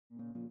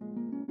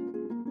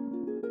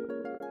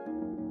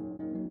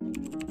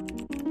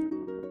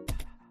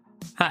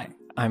Hi,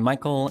 I'm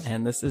Michael,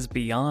 and this is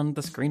Beyond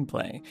the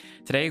Screenplay.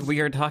 Today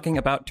we are talking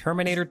about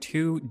Terminator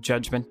 2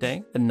 Judgment Day,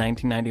 the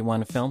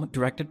 1991 film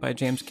directed by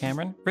James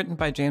Cameron, written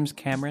by James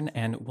Cameron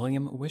and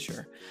William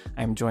Wisher.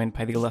 I'm joined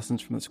by the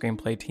Lessons from the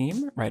Screenplay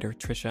team, writer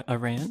Trisha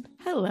Arand.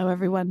 Hello,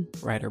 everyone.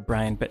 Writer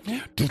Brian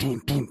Bittner.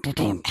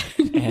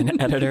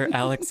 And editor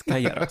Alex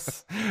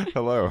Calleros.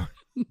 Hello.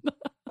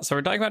 So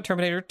we're talking about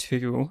Terminator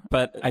 2,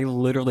 but I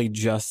literally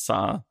just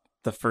saw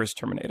the first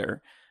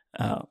Terminator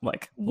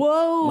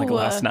Whoa,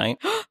 last night.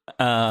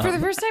 For the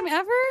first time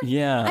ever?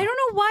 Yeah. I don't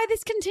know why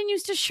this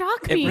continues to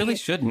shock me. It really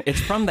shouldn't.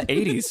 It's from the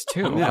 80s,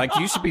 too. Like,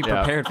 you should be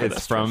prepared for this.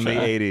 It's from the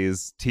Trisha.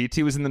 80s.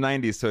 T2 was in the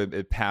 90s, so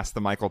it passed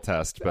the Michael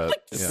test,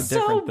 but It's a So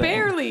different thing.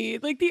 barely.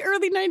 Like, the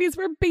early 90s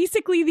were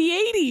basically the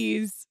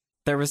 80s.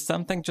 There was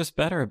something just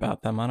better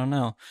about them. I don't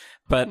know.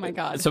 But Oh my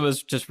God. So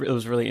it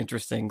was really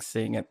interesting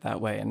seeing it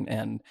that way.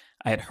 And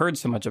I had heard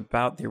so much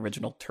about the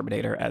original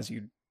Terminator, as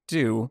you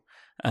do.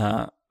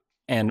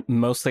 And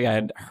mostly I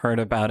had heard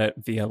about it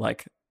via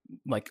like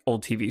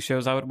old TV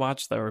shows I would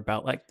watch that were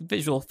about like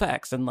visual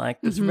effects and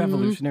like this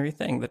revolutionary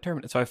thing, the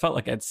Terminator. So I felt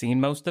like I'd seen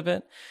most of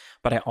it,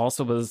 but I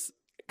also was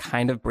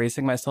kind of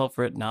bracing myself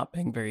for it not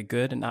being very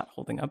good and not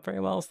holding up very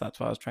well. So that's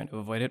why I was trying to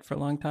avoid it for a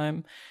long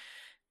time.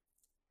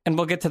 And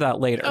we'll get to that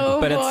later. Oh,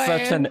 but boy.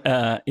 it's such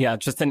an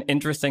just an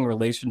interesting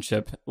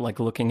relationship, like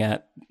looking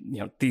at,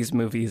 these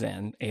movies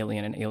and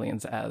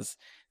Aliens as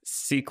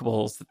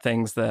sequels,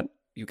 things that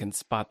you can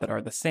spot that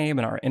are the same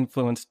and are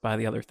influenced by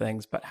the other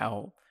things, but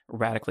how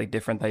radically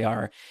different they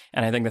are.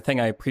 And I think the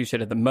thing I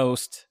appreciated the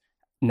most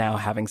now,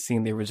 having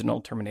seen the original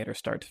Terminator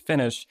start to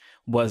finish,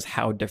 was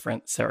how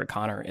different Sarah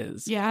Connor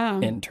is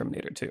in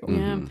Terminator 2.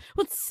 Yeah.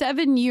 Well, it's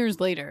 7 years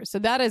later. So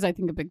that is, I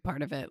think, a big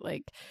part of it.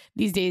 Like,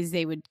 these days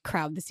they would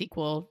crowd the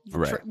sequel,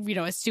 Right.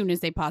 as soon as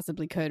they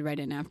possibly could, right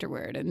in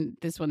afterward. And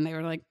this one, they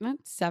were like,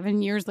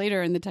 7 years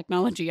later, and the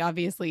technology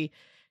obviously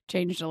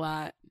changed a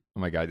lot. oh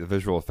my God, the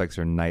visual effects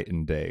are night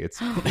and day. It's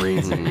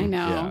crazy. I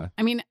know. Yeah.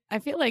 I mean, I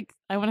feel like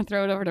I want to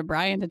throw it over to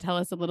Brian to tell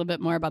us a little bit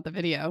more about the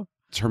video.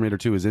 Terminator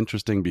 2 is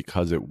interesting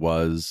because it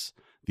was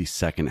the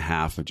second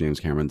half of James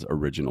Cameron's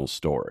original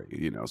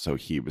story, so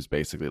he was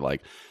basically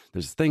like,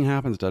 this thing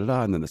happens,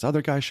 da-da-da, and then this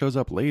other guy shows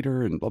up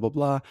later and blah, blah,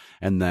 blah.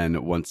 And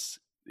then once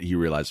he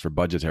realized for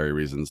budgetary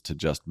reasons to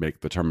just make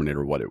the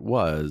Terminator what it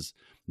was,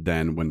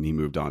 then when he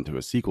moved on to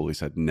a sequel, he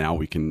said, now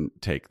we can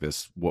take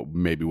this, what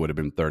maybe would have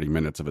been 30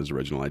 minutes of his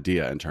original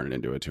idea, and turn it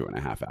into a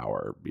 2.5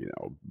 hour,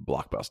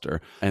 blockbuster.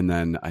 And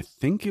then I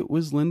think it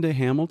was Linda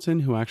Hamilton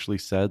who actually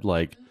said,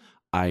 like,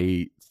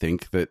 I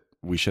think that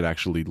we should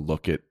actually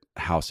look at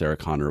how Sarah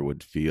Connor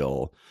would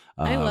feel.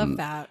 I love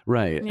that.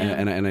 Right. Yeah.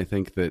 And I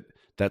think that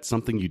that's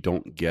something you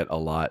don't get a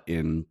lot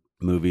in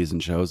movies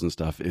and shows and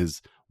stuff,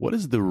 is what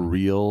is the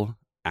real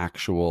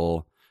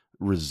actual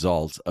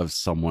result of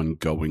someone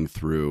going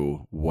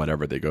through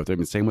whatever they go through. I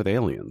mean, same with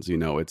Aliens,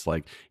 it's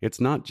like,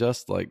 it's not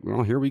just like,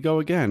 well, here we go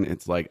again.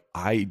 It's like,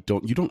 you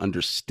don't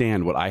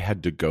understand what I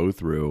had to go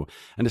through.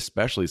 And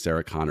especially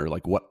Sarah Connor,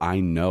 like what I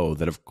know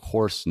that of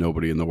course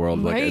nobody in the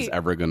world is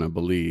ever going to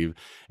believe.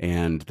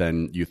 And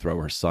then you throw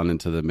her son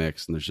into the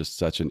mix, and there's just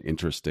such an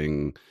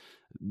interesting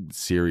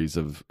series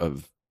of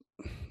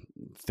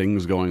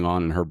things going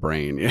on in her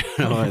brain,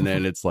 and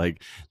then it's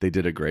like they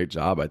did a great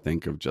job, I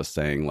think, of just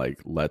saying,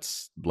 like,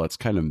 let's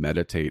kind of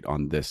meditate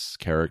on this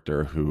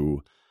character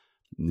who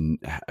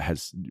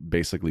has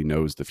basically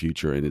knows the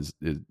future and is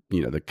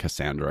the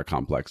Cassandra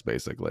complex,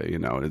 basically,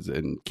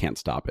 and can't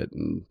stop it,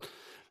 and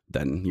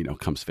then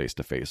comes face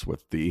to face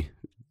with the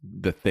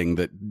thing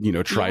that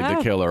tried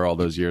to kill her all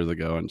those years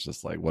ago. And it's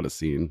just like, what a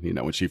scene,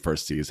 when she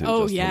first sees him.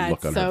 Oh, just yeah, the look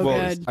it's on her so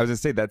face. good. I was going to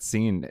say that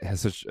scene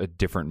has such a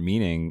different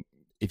meaning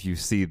if you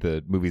see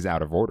the movies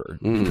out of order,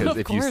 because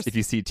if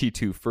you see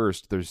T2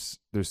 first, there's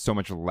so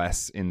much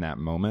less in that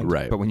moment.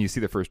 Right. But when you see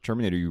the first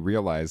Terminator, you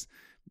realize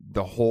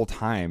the whole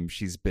time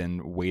she's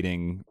been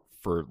waiting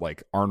for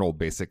like Arnold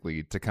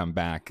basically to come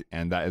back,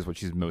 and that is what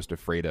she's most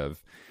afraid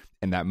of.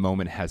 And that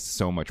moment has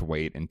so much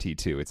weight in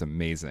T2. It's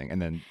amazing.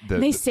 And then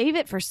they save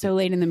it for so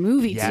late in the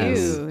movie too.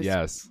 It's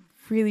Yes.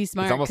 really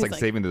smart. It's almost 'cause, like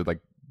saving the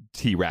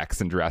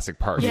T-Rex in Jurassic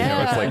Park.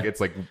 Yeah.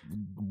 It's like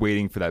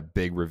waiting for that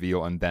big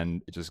reveal, and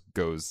then it just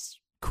goes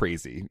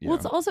crazy. Well,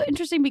 it's also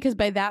interesting because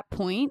by that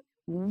point,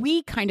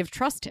 we kind of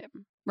trust him,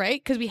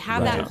 right? Because we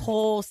have that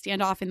whole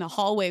standoff in the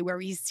hallway where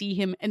we see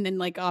him, and then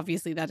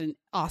obviously that's an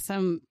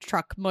awesome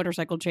truck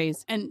motorcycle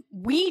chase, and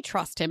we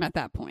trust him at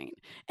that point.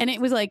 And it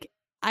was like,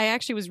 I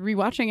actually was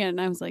rewatching it, and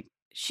I was like,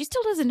 she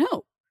still doesn't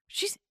know.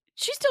 She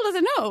still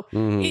doesn't know.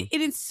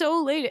 It is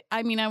so late.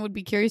 I mean, I would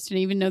be curious to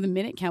even know the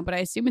minute count, but I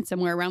assume it's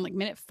somewhere around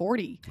minute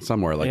 40.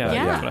 Somewhere like that.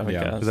 that's what I would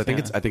guess,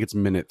 Because I think it's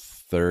minute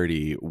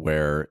 30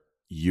 where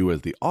you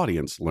as the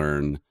audience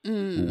learn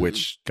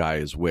which guy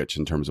is which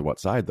in terms of what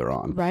side they're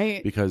on.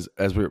 Right. Because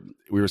as we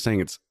were saying,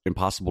 it's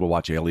impossible to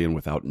watch Alien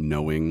without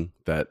knowing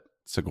that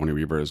Sigourney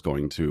Weaver is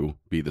going to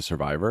be the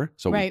survivor.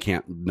 So we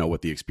can't know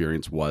what the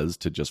experience was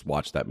to just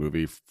watch that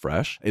movie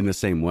fresh. In the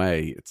same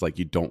way, it's like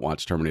you don't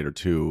watch Terminator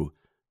 2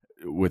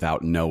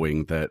 without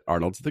knowing that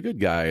Arnold's the good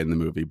guy in the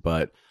movie,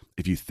 but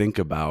if you think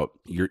about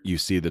you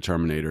see the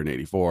Terminator in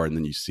 84 and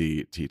then you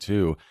see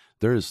T2,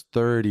 there's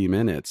 30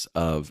 minutes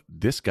of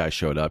this guy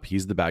showed up.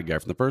 He's the bad guy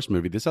from the first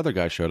movie. This other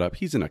guy showed up.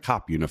 He's in a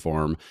cop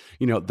uniform.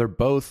 You know, they're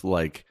both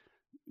like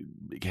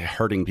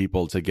hurting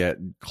people to get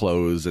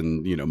clothes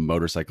and, you know,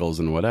 motorcycles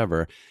and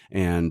whatever.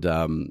 And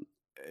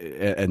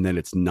then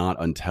it's not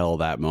until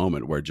that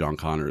moment where John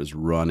Connor is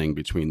running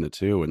between the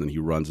two, and then he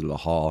runs into the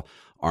hall.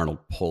 Arnold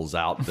pulls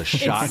out the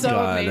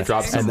shotgun,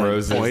 drops some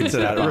roses, points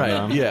it at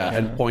him,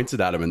 and points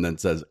it at him, and then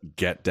says,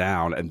 "Get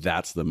down." And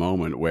that's the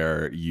moment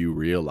where you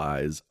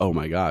realize, oh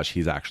my gosh,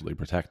 he's actually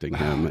protecting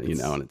him. You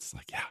know, and it's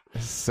like, yeah,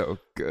 it's so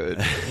good.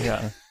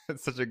 Yeah.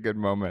 It's such a good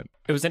moment.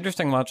 It was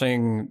interesting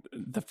watching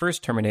the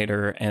first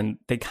Terminator, and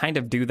they kind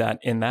of do that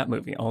in that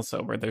movie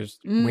also, where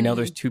we know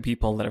there's two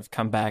people that have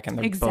come back, and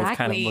they're both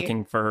kind of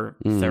looking for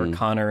Sarah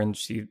Connor, and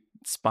she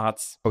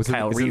spots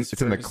Kyle Reese.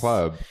 It's in the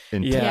club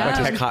in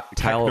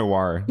Kyle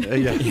Noir.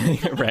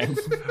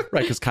 Right,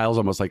 because Kyle's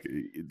almost like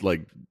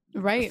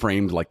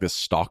framed like this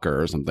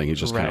stalker or something. He's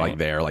just kind of like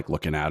there, like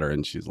looking at her,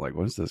 and she's like,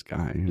 "What is this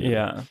guy?"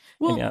 Yeah,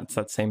 well, and it's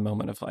that same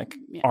moment of like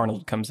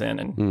Arnold comes in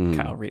and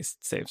Kyle Reese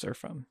saves her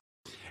from.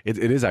 It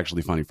is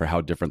actually funny for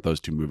how different those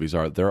two movies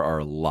are. There are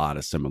a lot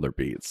of similar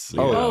beats.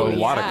 A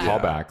lot of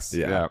callbacks.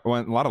 Yeah.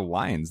 Well, a lot of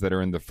lines that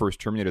are in the first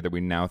Terminator that we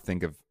now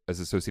think of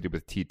as associated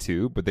with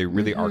T2, but they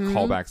really are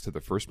callbacks to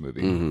the first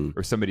movie,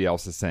 or somebody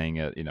else is saying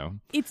it, you know.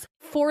 It's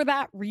for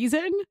that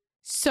reason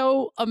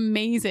so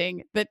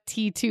amazing that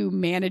T2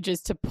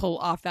 manages to pull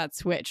off that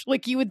switch.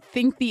 Like, you would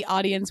think the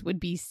audience would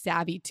be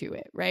savvy to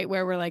it, right?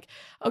 Where we're like,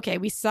 okay,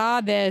 we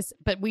saw this,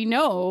 but we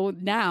know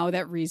now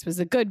that Reese was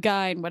a good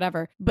guy and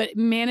whatever. But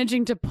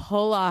managing to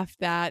pull off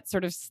that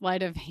sort of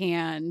sleight of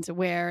hand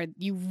where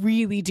you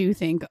really do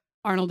think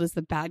Arnold is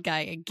the bad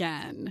guy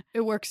again,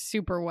 it works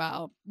super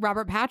well.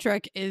 Robert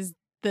Patrick is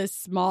the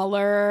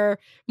smaller,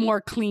 more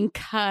clean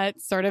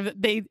cut sort of,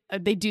 they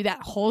do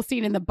that whole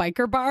scene in the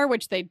biker bar,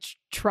 which they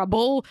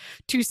trouble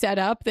to set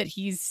up that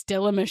he's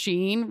still a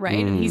machine,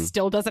 right? And he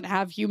still doesn't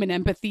have human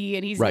empathy,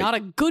 and he's not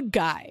a good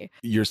guy.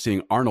 You're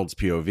seeing Arnold's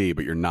POV,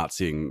 but you're not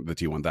seeing the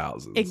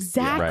T-1000s.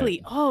 Exactly.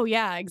 Yeah, Oh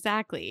yeah,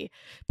 exactly.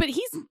 But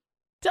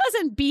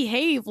doesn't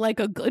behave like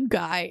a good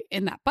guy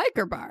in that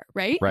biker bar,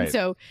 right? Right. And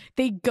so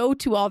they go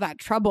to all that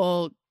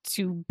trouble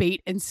to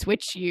bait and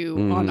switch you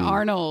on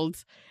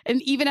Arnold.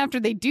 And even after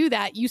they do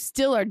that, you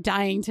still are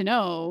dying to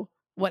know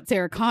what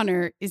Sarah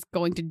Connor is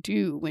going to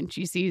do when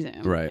she sees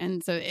him. Right.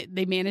 And so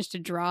they managed to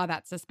draw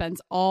that suspense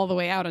all the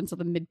way out until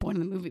the midpoint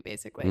of the movie,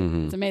 basically.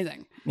 It's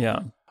amazing. Yeah.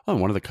 Oh,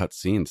 and one of the cut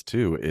scenes,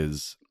 too,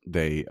 is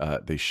they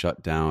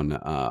shut down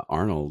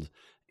Arnold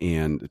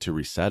and to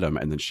reset him,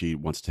 and then she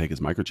wants to take his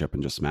microchip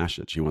and just smash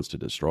it. She wants to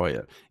destroy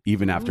it.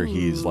 Even after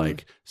he's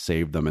like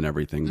saved them and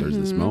everything, there's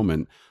this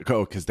moment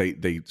because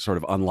they sort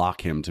of unlock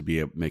him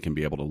to make him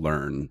be able to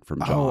learn from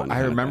John.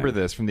 I remember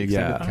this from the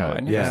extended cut. I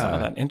never saw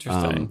that.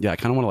 Interesting. I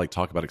kind of want to like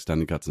talk about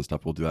extended cuts and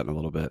stuff. We'll do that in a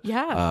little bit.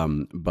 Yeah.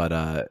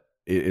 But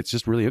it's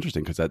just really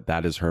interesting because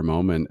that is her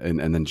moment.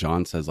 And then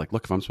John says, like,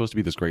 look, if I'm supposed to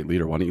be this great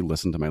leader, why don't you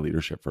listen to my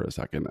leadership for a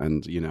second?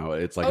 And, you know,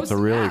 it's like, it's a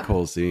really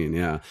cool scene.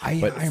 Yeah. I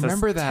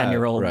remember that.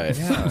 10-year-old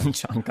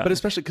John Connor. But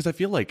especially because I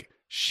feel like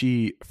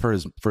she, for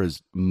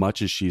as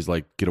much as she's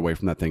like, get away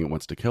from that thing, it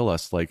wants to kill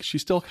us, like, she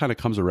still kind of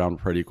comes around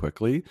pretty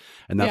quickly.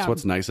 And that's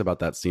what's nice about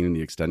that scene in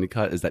the extended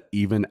cut, is that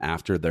even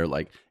after they're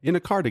like in a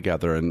car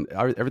together and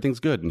everything's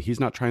good and he's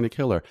not trying to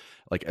kill her,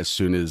 like, as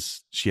soon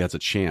as she has a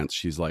chance,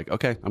 she's like,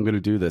 okay, I'm going to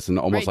do this. And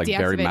almost like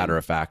very matter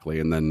of factly.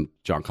 And then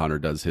John Connor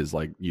does his,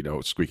 like, you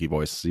know, squeaky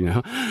voice, you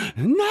know,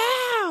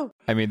 no.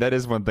 I mean, that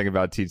is one thing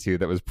about T2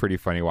 that was pretty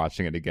funny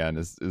watching it again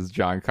is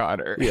John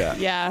Connor. Yeah.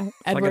 Yeah.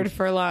 Edward like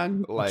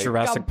Furlong. Like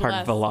Jurassic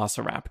Park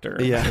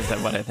Velociraptor. Yeah. Is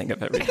that what I think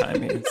of every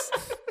time?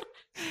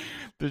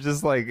 They're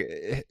just like,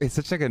 it's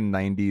such like a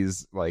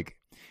 90s, like,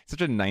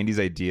 such a 90s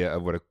idea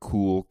of what a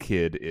cool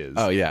kid is.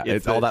 Oh yeah,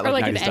 it's all that or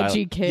like 90s an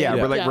edgy style. kid. Yeah,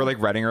 we're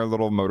like riding our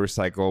little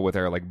motorcycle with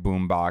our like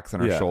boom box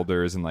on our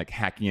shoulders and like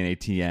hacking an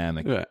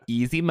ATM, like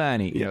easy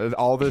money, you know,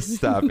 all this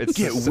stuff. It's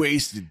get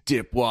wasted,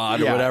 dipwad,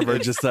 or whatever.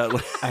 Just that.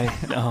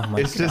 Oh my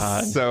it's God.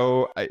 just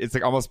so. It's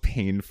like almost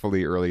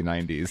painfully early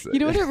 90s. You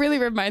know what it really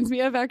reminds me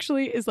of,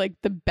 actually, is like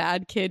the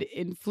bad kid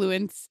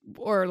influence,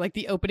 or like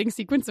the opening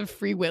sequence of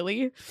Free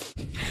Willy.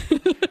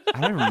 I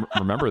don't even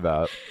remember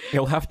that.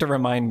 You'll have to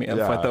remind me of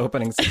what the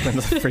opening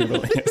sequence of Free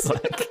Willy is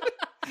like.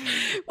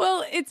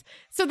 Well,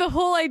 so the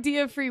whole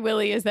idea of Free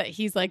Willy is that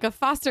he's like a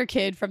foster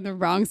kid from the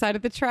wrong side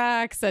of the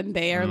tracks, and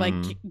they are like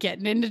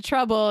getting into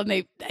trouble, and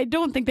I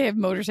don't think they have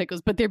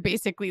motorcycles, but they're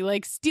basically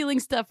like stealing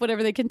stuff,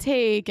 whatever they can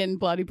take, and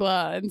blah, blah,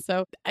 blah. And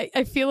so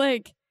I feel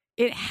like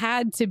it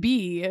had to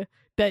be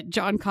that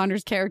John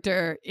Connor's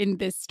character in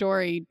this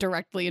story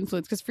directly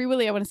influenced, because Free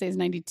Willy, I want to say, is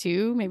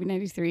 92, maybe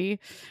 93.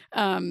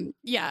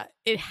 Yeah,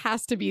 it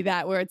has to be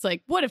that, where it's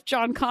like, what if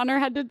John Connor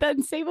had to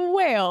then save a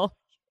whale?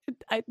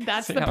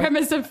 That's the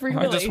premise of Free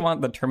Willy. I just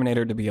want the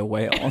Terminator to be a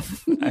whale.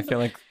 I feel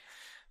like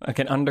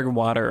an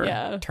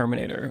underwater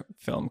Terminator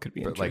film could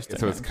be interesting. Like,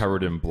 so it's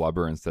covered in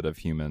blubber instead of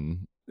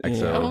human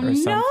exo Oh or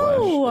some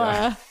no! flesh.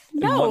 Yeah.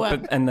 No.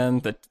 And then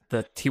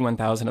the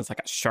T-1000 is like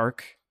a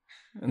shark.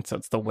 And so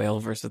it's the whale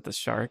versus the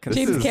shark.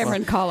 James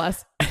Cameron, call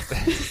us.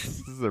 This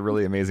is a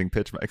really amazing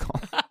pitch, Michael.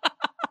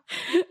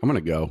 I'm going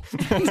to go.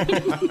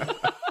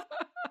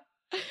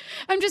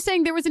 I'm just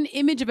saying there was an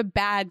image of a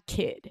bad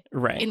kid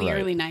in the Right.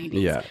 early 90s.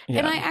 Yeah.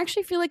 And I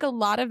actually feel like a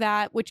lot of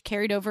that, which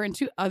carried over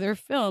into other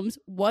films,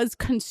 was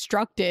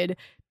constructed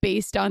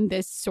based on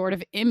this sort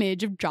of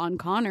image of John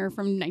Connor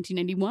from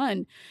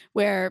 1991,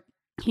 where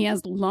he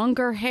has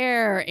longer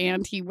hair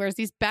and he wears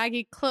these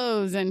baggy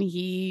clothes and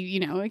he, you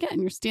know, again,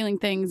 you're stealing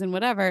things and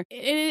whatever.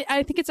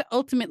 I think it's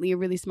ultimately a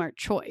really smart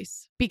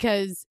choice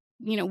because,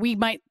 you know, we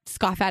might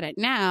scoff at it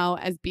now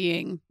as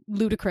being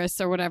ludicrous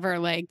or whatever.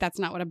 Like, that's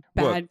not what a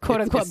bad, quote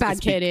unquote,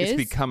 bad kid is.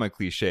 It's become a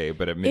cliche,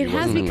 but it maybe It has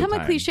wasn't at the become a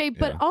time. cliche,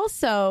 but Yeah.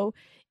 also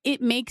it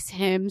makes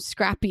him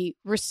scrappy,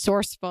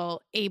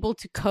 resourceful, able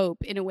to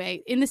cope in a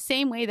way, in the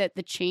same way that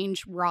the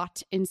change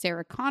wrought in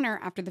Sarah Connor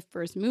after the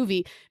first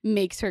movie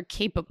makes her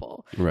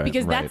capable. Right.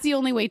 Because right. that's the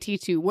only way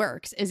T2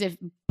 works, is if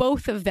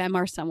both of them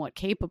are somewhat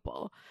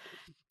capable.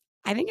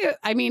 I think,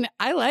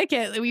 I like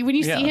it. When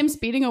you see him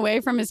speeding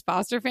away from his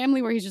foster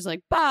family where he's just like,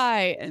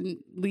 bye, and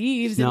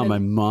leaves. Now and my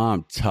then,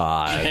 mom,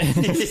 Todd.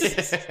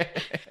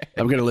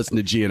 I'm going to listen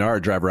to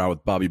GNR drive around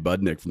with Bobby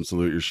Budnick from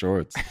Salute Your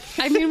Shorts.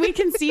 I mean, we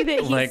can see that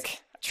he's Like-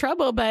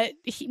 trouble, but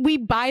we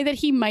buy that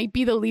he might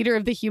be the leader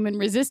of the human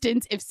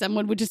resistance if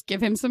someone would just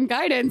give him some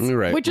guidance,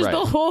 Right, which is right.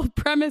 the whole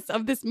premise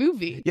of this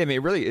movie. Yeah, I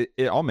mean,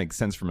 it all makes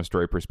sense from a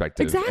story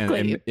perspective. Exactly.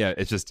 And yeah,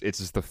 it's just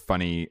the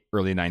funny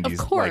early 90s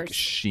course. like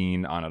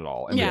sheen on it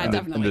all. And Yeah, and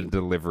definitely. and the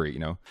delivery, you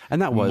know.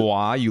 And that was...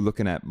 moi, you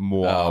looking at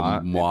moi.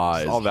 moi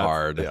is all that-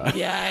 hard. Yeah.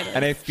 Yeah, it is.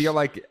 And I feel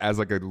like as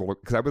like a little,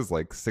 because I was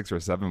like 6 or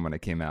 7 when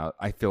it came out,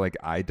 I feel like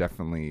I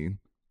definitely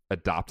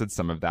adopted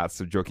some of that.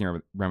 So joking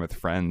around with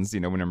friends, you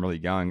know, when I'm really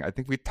young, I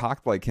think we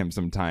talked like him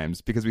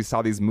sometimes because we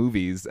saw these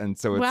movies, and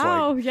so it's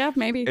wow, like yeah,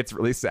 maybe. it's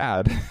really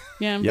sad.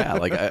 Yeah. Yeah,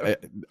 like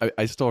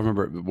I still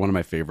remember one of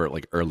my favorite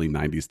like early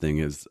 90s thing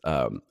is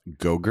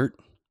Go-Gurt,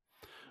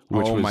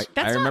 which Oh was my-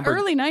 That's I not remember-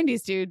 early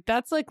 90s, dude.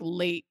 That's like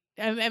late.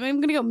 I'm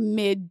going to go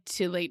mid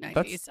to late 90s.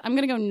 That's- I'm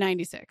going to go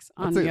 96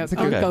 on It's a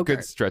on good, Go-Gurt.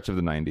 good stretch of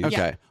the 90s.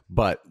 okay.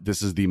 But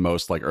this is the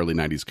most like early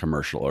 90s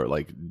commercial or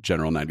like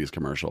general 90s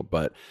commercial,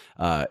 but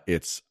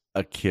it's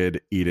a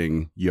kid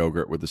eating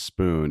yogurt with a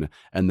spoon,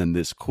 and then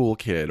this cool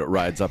kid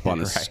rides up on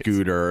a Right.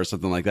 scooter or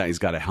something like that. He's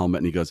got a helmet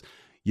and he goes,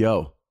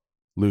 "Yo,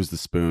 lose the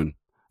spoon."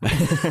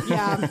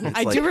 Yeah,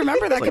 I like- do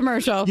remember that like,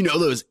 commercial. You know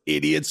those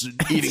idiots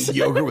eating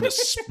yogurt with a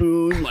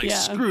spoon? Like, Yeah.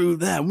 screw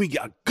them. We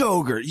got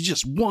Go-Gurt. You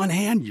just one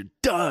hand, you're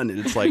done. And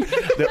it's like,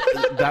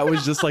 that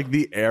was just like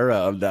the era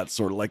of that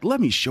sort of like,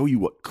 let me show you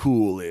what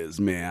cool is,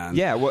 man.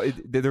 Yeah, well,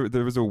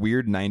 there was a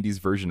weird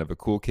 90s version of a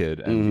cool kid,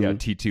 and yeah,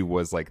 T2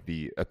 was like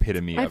the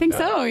epitome I of think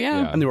that. so,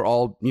 yeah. And they were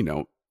all,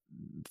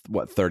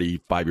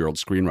 35-year-old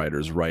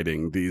screenwriters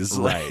writing these,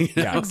 Right,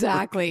 yeah.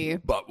 Exactly.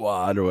 Butt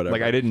wad or whatever.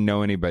 Like, I didn't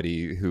know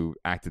anybody who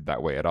acted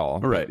that way at all.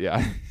 but Right.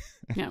 yeah.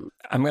 Yeah.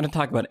 I'm going to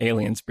talk about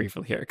aliens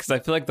briefly here because I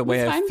feel like the way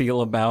That's I fine.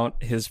 feel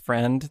about his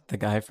friend, the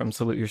guy from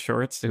Salute Your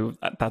Shorts, who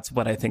that's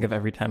what I think of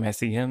every time I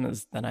see him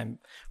is that I'm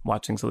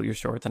watching Salute Your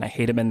Shorts, and I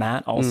hate him in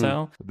that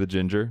also. The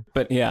ginger.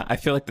 But yeah, I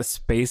feel like the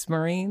Space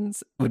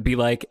Marines would be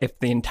like if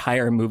the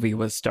entire movie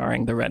was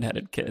starring the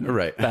redheaded kid.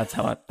 Right. That's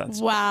how that's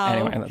Wow.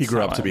 Anyway, that's he grew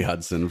how up to I- be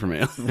Hudson from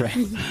Alien.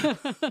 Right.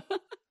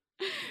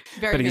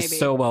 Very But he's maybe.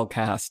 so well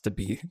cast to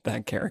be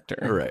that character.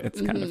 Right.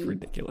 It's kind of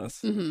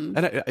ridiculous. Mhm.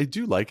 And I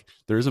do like,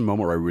 there is a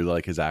moment where I really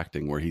like his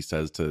acting where he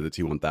says to the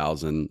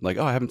T-1000, like,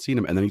 "Oh, I haven't seen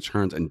him." And then he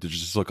turns and there's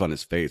just look on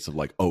his face of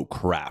like, "Oh,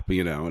 crap,"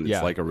 and it's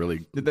Yeah. like a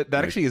really, That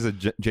actually is a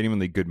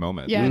genuinely good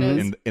moment. Yeah, it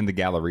is. in the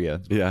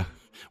Galleria. yeah,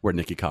 where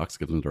Nikki Cox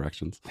gives him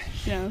directions.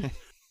 Yeah.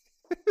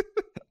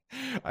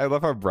 I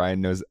love how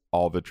Brian knows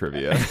all the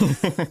trivia.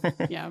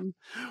 Yeah.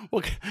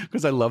 Well,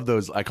 because I love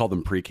those, I call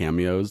them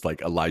pre-cameos,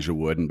 like Elijah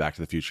Wood and Back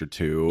to the Future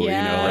 2,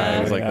 Yeah.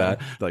 things like Yeah.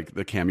 that. Like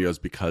the cameos,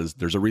 because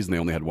there's a reason they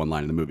only had one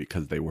line in the movie,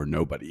 because they were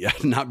nobody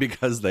yet, not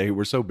because they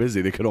were so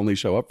busy they could only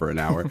show up for an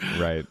hour.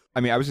 Right.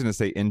 I mean, I was going to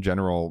say, in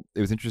general,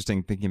 it was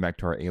interesting thinking back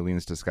to our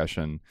aliens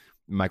discussion.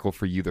 Michael,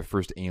 for you, the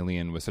first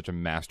Alien was such a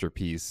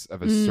masterpiece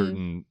of a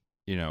certain,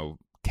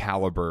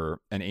 caliber,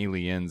 and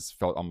Aliens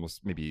felt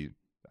almost maybe,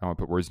 I don't want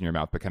to put words in your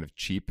mouth, but kind of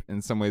cheap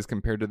in some ways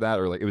compared to that,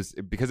 or like it was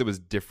because it was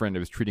different. It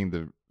was treating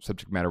the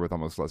subject matter with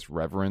almost less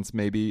reverence,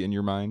 maybe in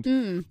your mind.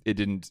 It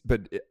didn't,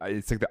 but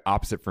it's like the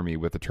opposite for me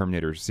with the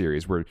Terminator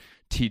series, where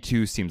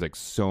T2 seems like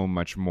so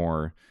much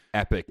more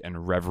epic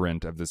and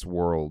reverent of this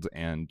world,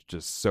 and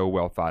just so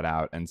well thought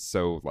out and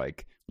so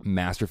like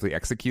masterfully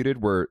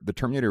executed. Where the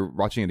Terminator,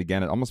 watching it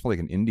again, it almost felt like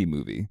an indie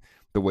movie.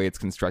 The way it's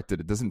constructed,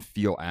 it doesn't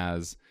feel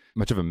as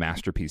much of a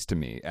masterpiece to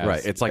me as,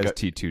 Right. It's like as a-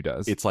 T2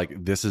 does. It's like,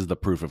 this is the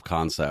proof of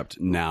concept.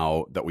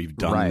 Now that we've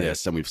done Right.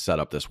 this and we've set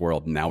up this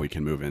world, now we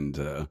can move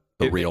into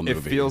the real movie.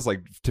 It feels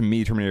like, to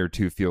me, Terminator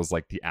 2 feels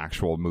like the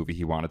actual movie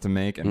he wanted to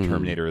make, and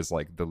Terminator is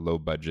like the low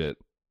budget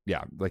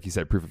yeah, like you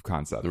said, proof of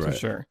concept. For Right.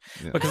 sure.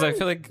 Yeah. Because I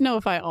feel like, know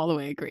if I all the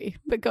way agree,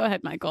 but go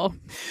ahead, Michael.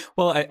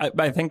 well,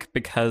 I think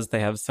because they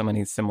have so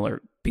many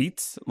similar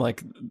beats,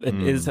 like it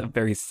is a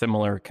very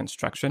similar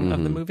construction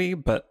of the movie,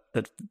 but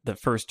the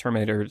first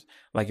Terminator,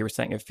 like you were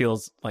saying, it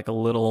feels like a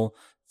little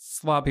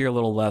sloppier, a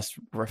little less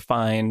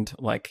refined.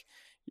 Like,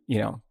 you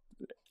know,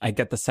 I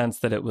get the sense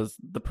that it was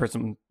the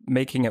person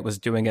making it was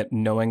doing it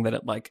knowing that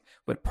it like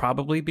would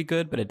probably be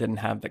good, but it didn't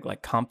have the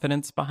like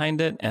confidence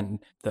behind it, and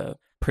the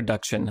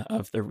production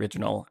of the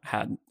original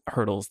had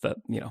hurdles that,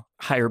 you know,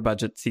 higher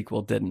budget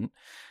sequel didn't.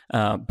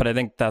 But I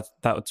think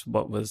that's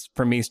what was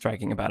for me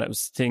striking about it,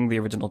 was seeing the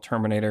original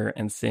Terminator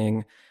and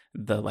seeing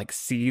the like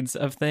seeds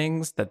of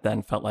things that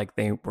then felt like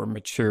they were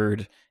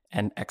matured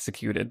and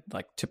executed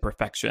like to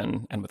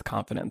perfection and with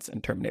confidence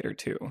in Terminator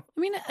 2. I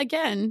mean,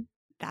 again,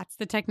 that's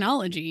the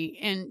technology.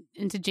 And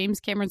to James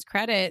Cameron's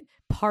credit,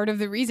 part of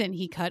the reason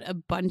he cut a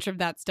bunch of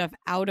that stuff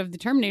out of the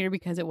Terminator,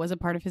 because it was a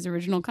part of his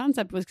original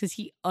concept, was because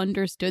he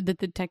understood that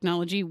the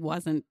technology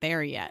wasn't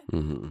there yet.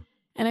 Mm-hmm.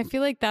 And I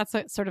feel like that's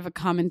sort of a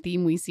common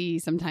theme we see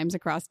sometimes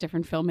across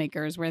different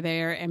filmmakers where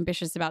they're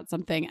ambitious about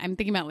something. I'm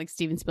thinking about like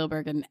Steven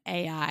Spielberg and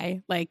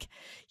AI. Like,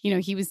 you know,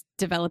 he was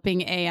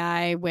developing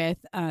AI with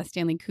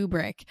Stanley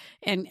Kubrick.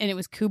 And it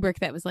was Kubrick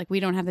that was like,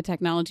 we don't have the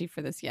technology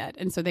for this yet.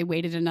 And so they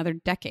waited another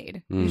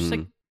decade. You just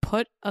like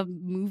put a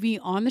movie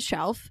on the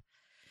shelf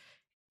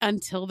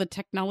until the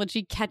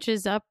technology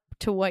catches up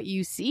to what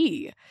you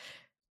see,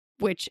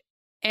 which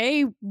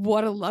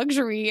what a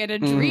luxury and a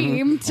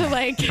dream to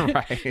like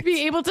Right.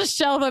 be able to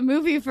shelve a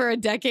movie for a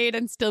decade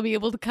and still be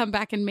able to come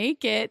back and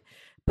make it,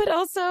 but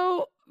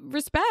also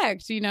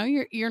respect, you know,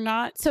 you're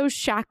not so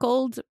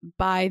shackled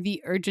by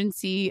the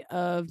urgency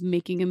of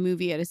making a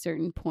movie at a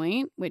certain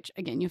point, which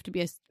again, you have to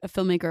be a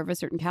filmmaker of a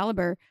certain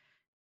caliber,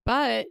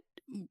 but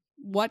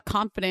what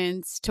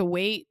confidence to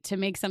wait to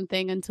make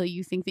something until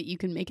you think that you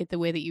can make it the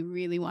way that you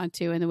really want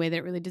to and the way that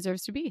it really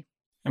deserves to be.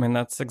 I mean,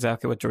 that's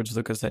exactly what George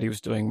Lucas said he was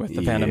doing with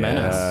The Phantom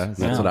Menace.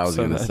 That's what I was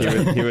going to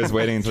say. He was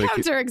waiting until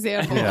Counter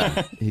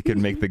example. he could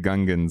make the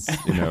Gungans,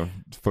 you know,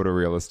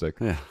 photorealistic.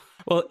 Yeah.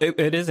 Well,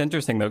 it is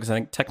interesting, though, because I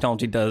think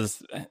technology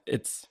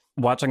it's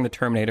watching the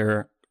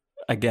Terminator,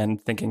 again,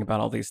 thinking about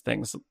all these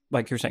things.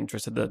 Like you're saying,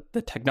 Tristan,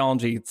 the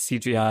technology,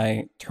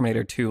 CGI,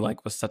 Terminator 2,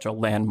 like, was such a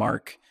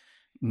landmark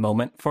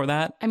moment for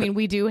that. I mean,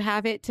 we do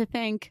have it to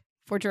thank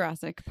for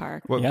Jurassic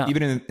Park. Well, Yeah.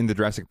 even in the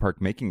Jurassic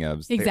Park making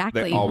ofs,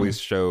 Exactly. they always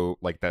show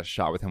like that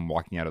shot with him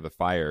walking out of the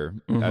fire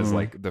as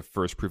like the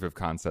first proof of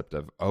concept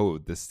of, oh,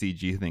 the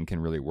CG thing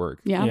can really work.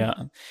 Yeah.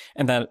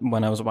 And that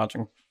when I was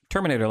watching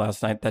Terminator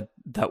last night,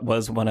 that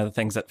was one of the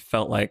things that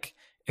felt like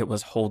it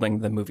was holding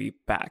the movie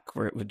back,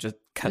 where it would just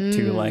cut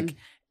to like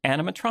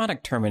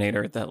animatronic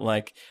Terminator that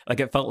like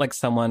it felt like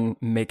someone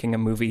making a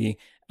movie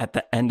at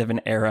the end of an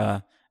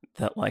era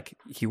that like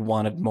he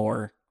wanted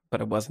more, but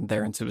it wasn't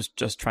there, and so he was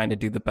just trying to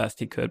do the best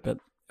he could, but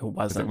it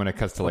wasn't. When it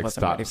cuts to like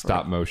wasn't ready for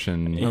stop it.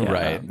 motion, Yeah.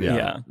 Right.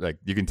 Yeah. like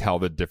you can tell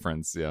the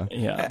difference. Yeah,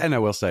 Yeah. And I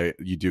will say,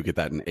 you do get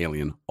that in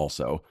Alien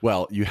also.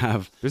 Well, you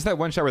have there's that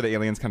one shot where the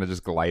alien's kind of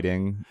just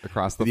gliding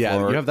across the yeah,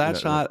 floor. you have that Yeah.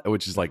 shot,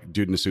 which is like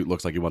dude in a suit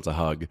looks like he wants a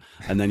hug,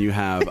 and then you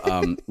have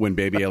when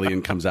baby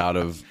alien comes out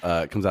of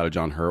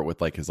John Hurt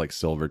with like his like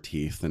silver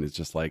teeth, and it's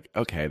just like,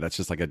 okay, that's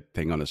just like a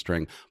thing on a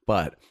string.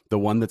 But the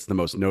one that's the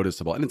most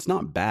noticeable, and it's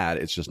not bad,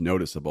 it's just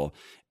noticeable,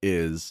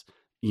 is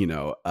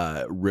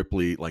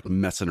Ripley like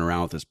messing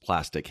around with his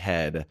plastic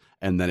head,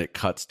 and then it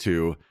cuts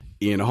to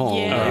Ian Holm.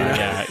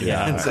 Yeah.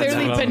 Yeah. And so That's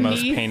Clearly one of the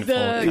most beneath painful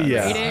the cuts.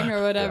 Yeah. rating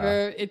or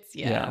whatever. It's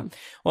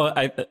Well,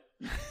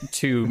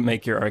 to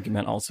make your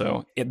argument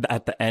also,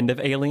 at the end of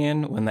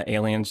Alien, when the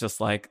alien's just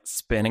like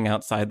spinning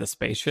outside the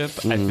spaceship,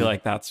 I feel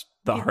like that's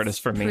the It's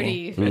hardest for me.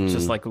 pretty- It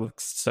just like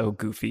looks so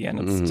goofy, and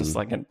it's just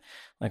like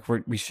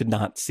we should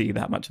not see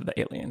that much of the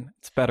alien.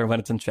 It's better when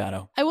it's in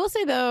shadow. I will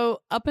say though,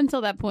 up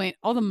until that point,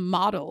 all the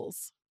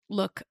models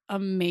look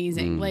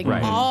amazing. Like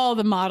Right. all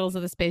the models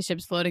of the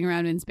spaceships floating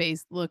around in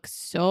space look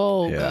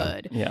so Yeah.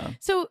 good. Yeah.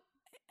 So,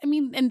 I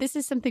mean, and this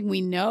is something we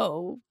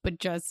know, but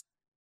just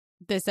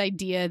this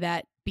idea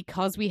that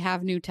because we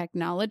have new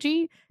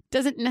technology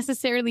doesn't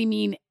necessarily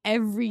mean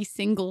every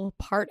single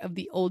part of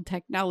the old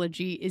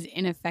technology is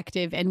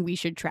ineffective and we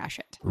should trash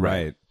it.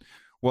 Right.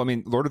 Well, I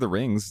mean, Lord of the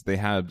Rings, they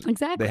had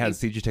Exactly.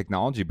 CG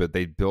technology, but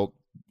they built,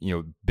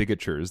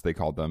 bigatures, they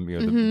called them, the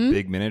Mhm.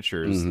 big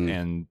miniatures, Mhm.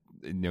 and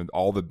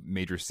all the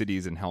major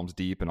cities in Helm's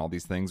Deep and all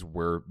these things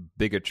were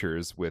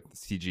bigatures with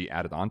CG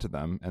added onto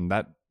them, and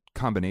that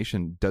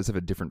combination does have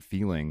a different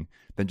feeling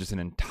than just an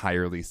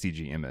entirely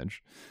CG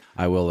image.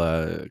 I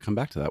will come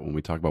back to that when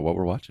we talk about what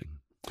we're watching.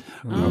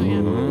 Oh,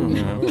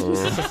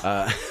 yeah.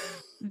 Uh,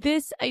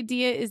 This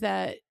idea is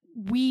that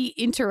we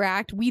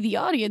interact, we the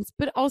audience,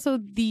 but also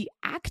the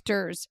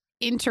actors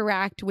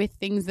interact with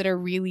things that are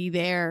really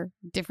there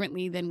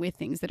differently than with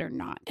things that are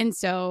not. And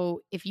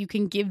so if you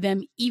can give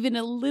them even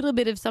a little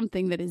bit of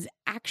something that is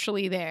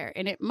actually there,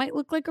 and it might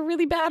look like a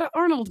really bad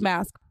Arnold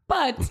mask,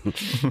 but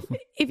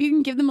if you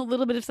can give them a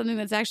little bit of something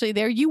that's actually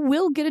there, you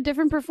will get a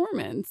different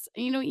performance.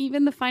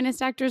 Even the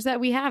finest actors that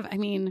we have. I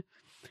mean,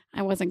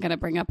 I wasn't going to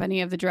bring up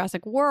any of the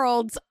Jurassic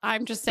Worlds.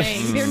 I'm just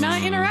saying they're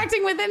not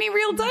interacting with any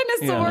real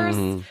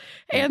dinosaurs,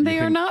 and they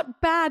are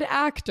not bad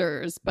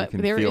actors. But you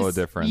can there feel is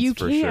a difference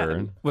for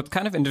sure. What's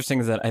kind of interesting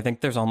is that I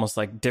think there's almost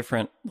like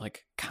different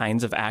like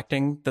kinds of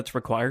acting that's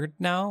required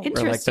now.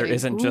 Where like there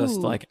isn't just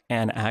like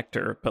an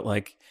actor, but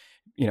like,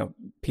 you know,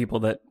 people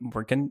that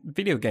work in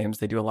video games,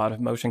 they do a lot of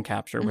motion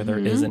capture where there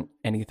isn't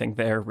anything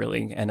there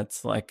really. And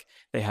it's like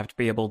they have to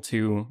be able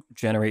to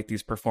generate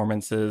these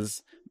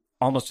performances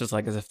almost just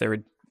like as if they were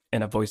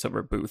in a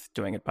voiceover booth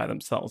doing it by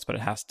themselves, but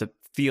it has to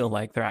feel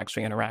like they're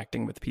actually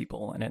interacting with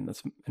people and in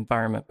this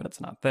environment, but it's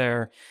not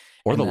there.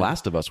 Or The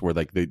Last of Us, where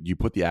like you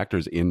put the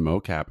actors in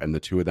mocap and the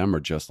two of them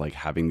are just like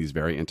having these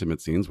very intimate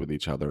scenes with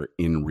each other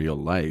in real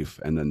life,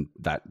 and then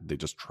that they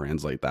just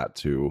translate that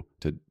to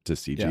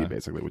CG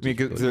basically. Which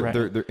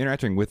they're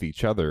interacting with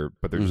each other,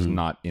 but they're just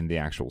not in the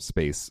actual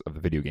space of the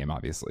video game.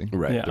 Obviously,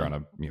 right? They're on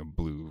a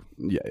blue,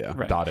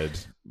 right. dotted,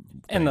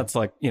 and that's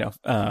like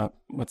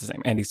what's his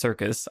name, Andy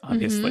Serkis,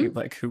 obviously,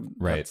 like who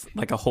that's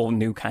like a whole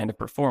new kind of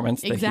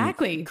performance that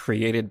he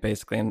created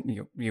basically,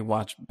 and you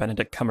watch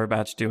Benedict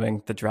Cumberbatch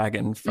doing the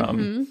dragon from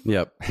those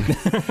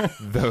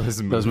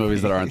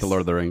movies that aren't the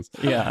Lord of the Rings.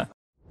 Yeah.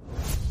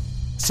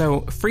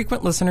 So,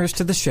 frequent listeners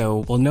to the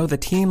show will know the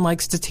team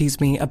likes to tease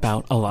me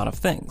about a lot of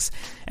things,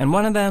 and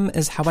one of them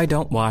is how I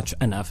don't watch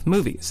enough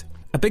movies.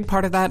 A big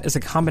part of that is a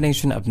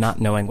combination of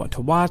not knowing what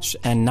to watch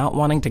and not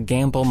wanting to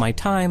gamble my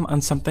time on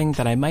something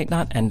that I might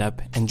not end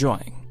up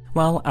enjoying.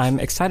 Well,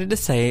 I'm excited to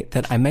say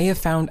that I may have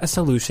found a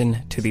solution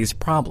to these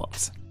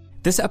problems.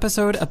 This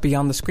episode of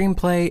Beyond the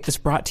Screenplay is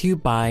brought to you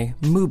by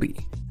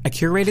Mubi, a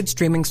curated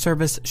streaming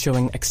service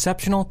showing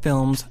exceptional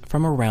films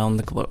from around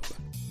the globe.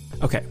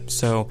 Okay,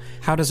 so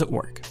how does it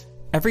work?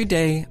 Every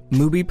day,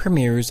 Mubi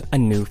premieres a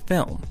new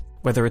film.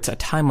 Whether it's a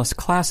timeless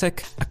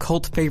classic, a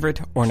cult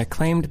favorite, or an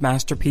acclaimed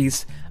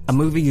masterpiece, a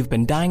movie you've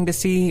been dying to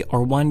see,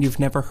 or one you've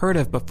never heard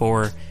of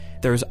before,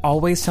 there's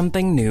always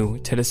something new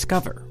to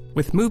discover.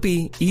 With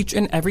Mubi, each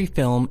and every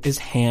film is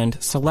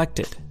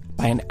hand-selected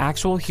by an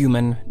actual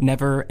human,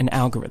 never an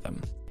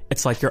algorithm.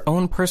 It's like your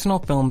own personal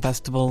film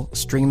festival,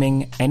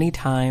 streaming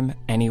anytime,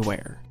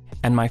 anywhere.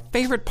 And my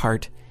favorite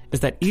part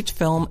is that each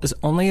film is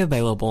only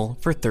available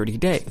for 30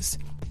 days.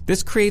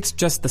 This creates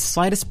just the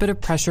slightest bit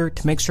of pressure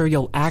to make sure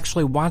you'll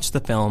actually watch the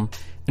film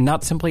and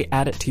not simply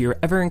add it to your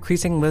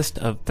ever-increasing list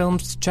of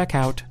films to check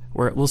out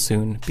where it will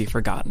soon be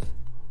forgotten.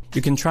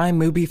 You can try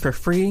Mubi for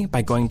free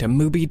by going to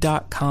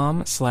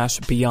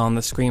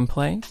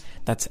Mubi.com/beyondthescreenplay.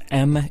 That's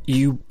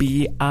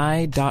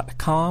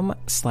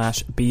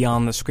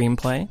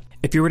MUBI.com/beyondthescreenplay.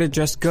 If you were to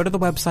just go to the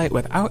website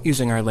without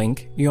using our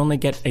link, you only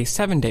get a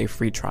 7-day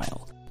free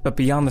trial. But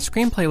Beyond the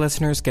Screenplay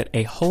listeners get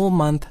a whole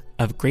month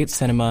of great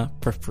cinema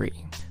for free.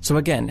 So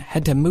again,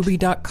 head to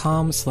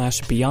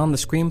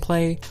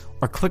Mubi.com/beyondthescreenplay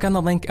or click on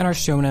the link in our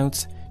show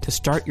notes to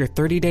start your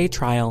 30-day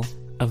trial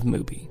of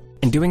Mubi.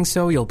 In doing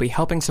so, you'll be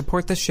helping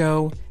support the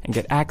show and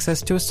get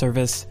access to a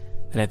service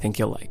that I think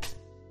you'll like.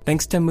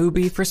 Thanks to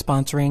Mubi for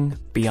sponsoring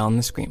Beyond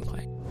the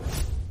Screenplay.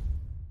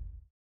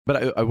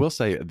 But I will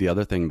say the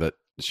other thing that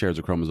shares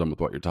a chromosome with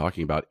what you're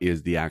talking about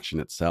is the action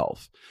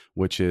itself,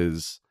 which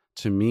is,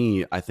 to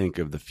me, I think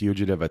of The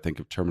Fugitive, I think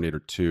of Terminator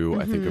 2,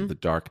 I think of The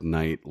Dark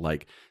Knight,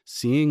 like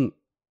seeing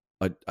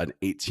an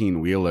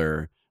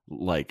 18-wheeler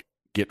like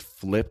get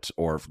flipped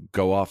or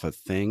go off a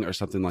thing or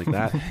something like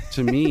that.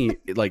 To me,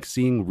 like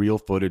seeing real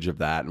footage of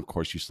that, and of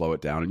course you slow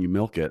it down and you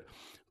milk it,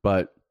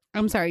 but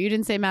I'm sorry, you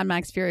didn't say Mad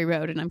Max Fury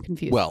Road, and I'm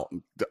confused. Well,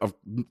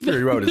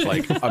 Fury Road is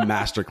like a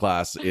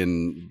masterclass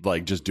in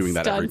like just doing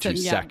that every 2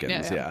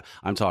 seconds. Yeah.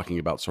 I'm talking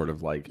about sort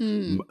of like,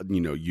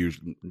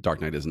 usually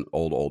Dark Knight isn't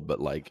old, but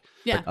like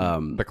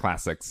the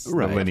classics,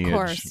 right, the lineage. Of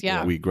course,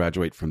 yeah. We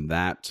graduate from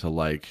that to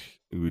like,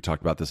 we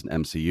talked about this in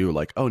MCU,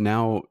 like, oh,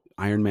 now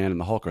Iron Man and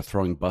the Hulk are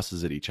throwing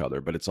buses at each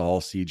other, but it's all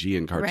CG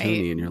and cartoony.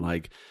 Right. And you're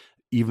like,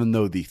 even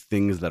though the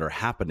things that are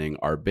happening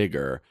are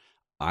bigger,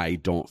 I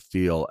don't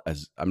feel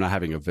I'm not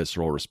having a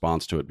visceral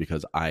response to it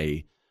because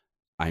I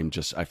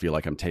feel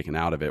like I'm taken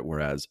out of it.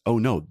 Whereas, oh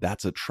no,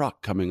 that's a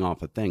truck coming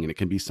off a thing. And it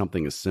can be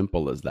something as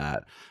simple as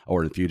that.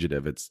 Or in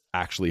Fugitive, it's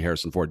actually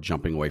Harrison Ford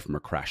jumping away from a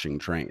crashing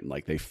train.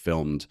 Like they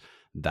filmed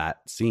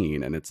that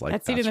scene and it's like,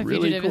 that scene in The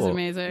really Fugitive cool. is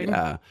amazing.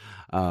 Yeah.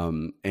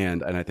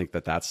 And I think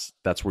that's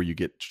where you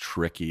get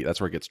tricky.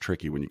 That's where it gets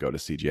tricky when you go to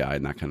CGI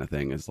and that kind of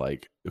thing is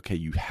like, okay,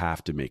 you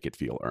have to make it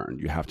feel earned.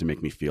 You have to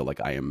make me feel like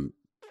I am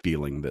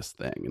feeling this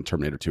thing. And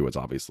Terminator 2 is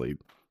obviously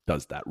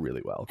does that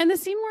really well. And the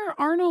scene where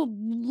Arnold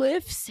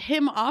lifts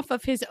him off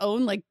of his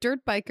own like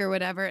dirt bike or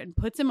whatever and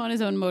puts him on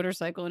his own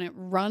motorcycle and it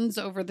runs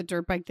over the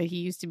dirt bike that he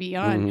used to be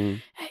on.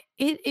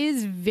 It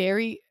is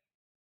very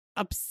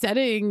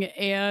upsetting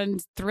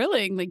and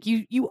thrilling. Like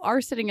you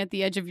are sitting at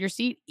the edge of your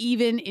seat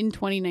even in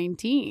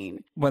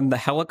 2019. When the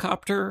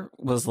helicopter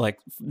was like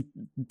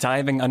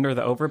diving under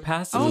the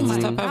overpasses and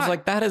stuff, I was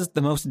like, that is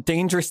the most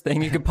dangerous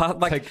thing you could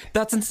like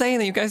that's insane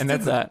that you guys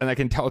did that. And I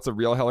can tell it's a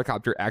real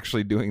helicopter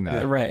actually doing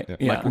that. Right.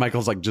 Yeah.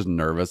 Michael's like just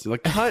nervous. He's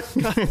like, cut.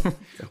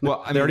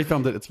 Well, they already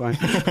filmed it. It's fine.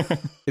 It's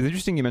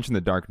interesting you mentioned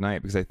The Dark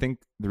Knight, because I think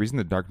the reason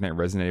The Dark Knight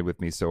resonated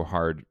with me so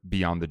hard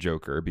beyond the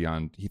Joker,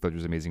 beyond Heath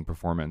Ledger's amazing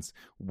performance,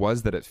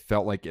 was that it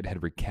felt like it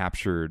had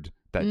recaptured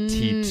that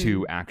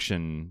T2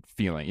 action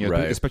feeling, you know,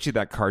 right. Especially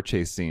that car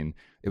chase scene.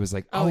 It was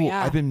like,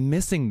 I've been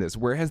missing this.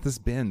 Where has this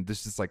been?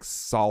 This is like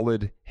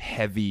solid,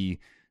 heavy,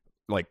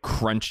 like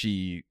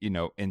crunchy, you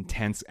know,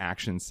 intense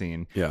action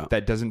scene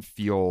that doesn't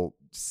feel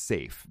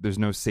safe. There's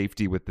no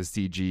safety with the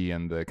CG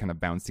and the kind of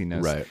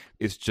bounciness. Right.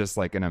 It's just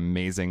like an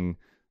amazing,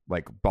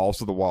 like balls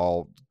to the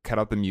wall, cut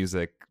out the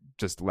music,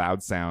 just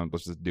loud sound,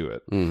 let's just do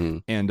it. Mm-hmm.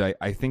 And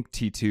I think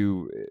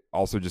T2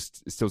 also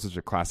just is still such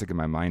a classic in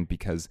my mind,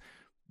 because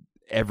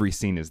every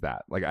scene is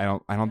that. Like I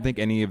don't think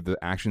any of the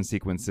action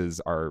sequences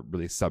are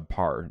really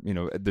subpar. You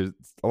know, there's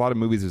a lot of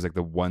movies, there's like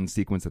the one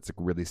sequence that's like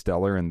really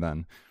stellar, and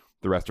then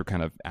the rest are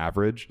kind of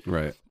average.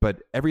 Right.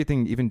 But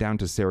everything, even down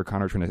to Sarah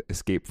Connor trying to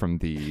escape from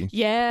the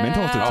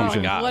mental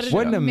institution. Oh my gosh.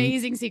 What an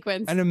amazing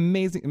sequence. An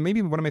amazing,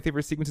 maybe one of my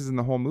favorite sequences in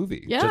the whole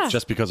movie. Yeah.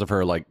 Just because of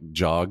her like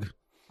jog.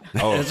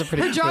 Oh,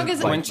 her jog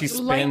is when she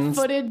spins,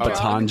 light-footed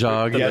baton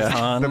jog.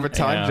 The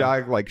baton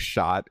jog like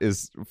shot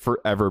is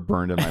forever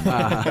burned in my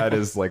mind. That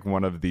is like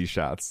one of the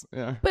shots.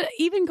 Yeah. But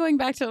even going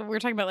back to, we're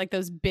talking about like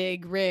those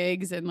big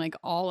rigs and like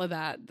all of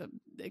that, the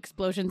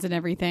explosions and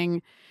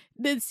everything.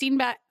 The scene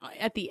back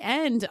at the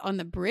end on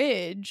the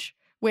bridge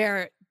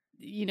where,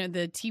 you know,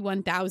 the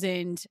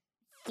T-1000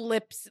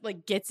 flips,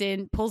 like gets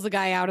in, pulls the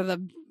guy out of the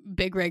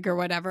big rig or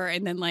whatever,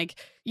 and then like,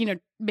 you know,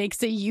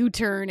 makes a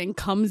U-turn and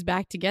comes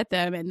back to get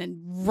them and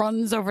then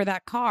runs over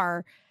that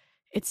car.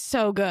 It's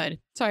so good.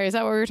 Sorry, is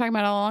that what we were talking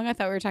about all along? I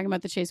thought we were talking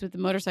about the chase with the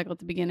motorcycle at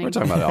the beginning. We're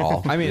talking about it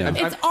all. I mean,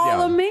 it's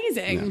all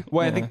amazing. Yeah.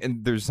 Well, I think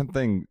and there's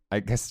something, I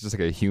guess it's just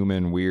like a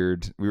human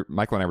weird,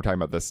 Michael and I were talking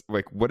about this,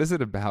 like what is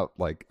it about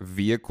like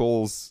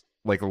vehicles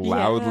like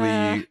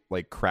loudly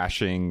like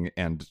crashing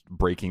and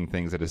breaking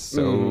things that is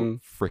so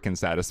freaking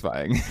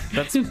satisfying.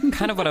 That's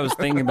kind of what I was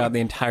thinking about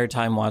the entire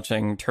time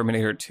watching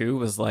Terminator 2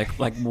 was like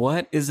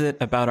what is it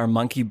about our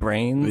monkey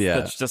brains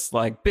that's just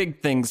like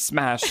big things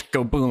smash,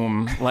 go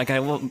boom. Like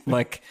I will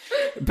like,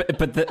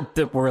 but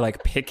that we're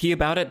like picky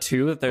about it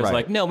too. That there's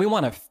like, no, we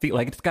want to feel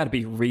like it's got to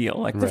be real.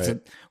 Like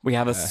we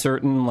have a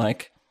certain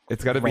like,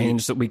 it's got to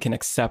range that we can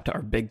accept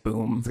our big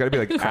boom. It's got to be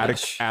like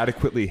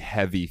adequately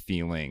heavy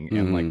feeling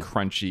and like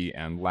crunchy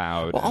and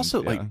loud. Well, and,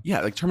 also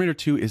like Terminator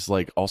 2 is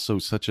like also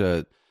such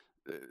a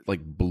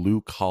like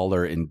blue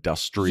collar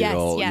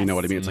industrial. Yes. You know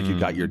what I mean? It's like you've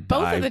got your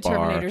both dive of the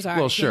bar. Terminators are.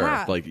 Well, sure.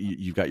 Yeah. Like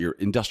you've got your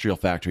industrial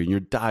factory and your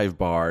dive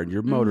bar and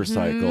your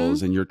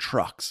motorcycles and your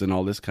trucks and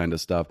all this kind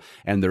of stuff.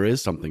 And there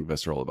is something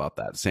visceral about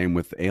that. Same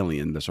with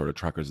Alien, the sort of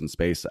truckers in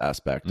space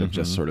aspect of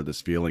just sort of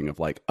this feeling of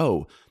like,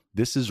 oh,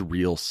 this is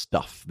real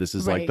stuff. This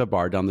is like the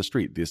bar down the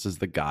street. This is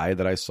the guy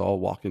that I saw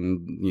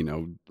walking, you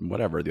know,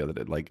 whatever the other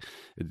day. Like,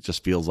 it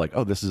just feels like,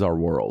 oh, this is our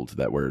world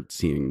that we're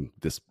seeing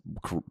this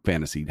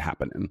fantasy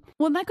happen in.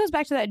 Well, and that goes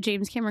back to that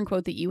James Cameron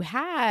quote that you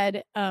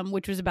had,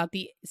 which was about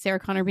the Sarah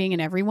Connor being an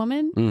every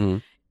woman. Mm-hmm.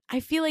 I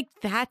feel like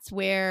that's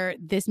where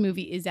this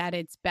movie is at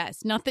its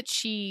best. Not that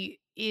she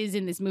is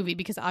in this movie,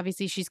 because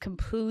obviously she's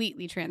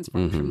completely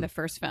transformed from the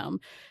first film.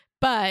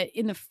 But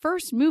in the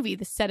first movie,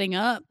 the setting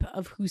up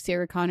of who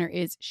Sarah Connor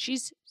is,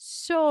 she's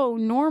so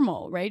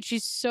normal, right?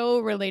 She's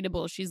so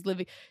relatable. She's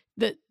living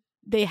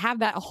they have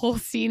that whole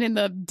scene in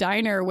the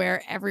diner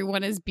where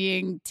everyone is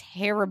being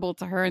terrible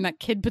to her, and that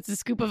kid puts a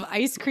scoop of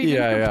ice cream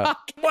in her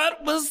pocket.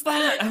 What was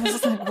that? I was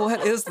just like,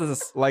 what is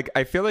this? Like,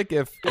 I feel like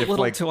if a little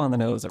like too on the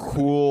nose,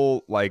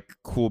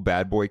 cool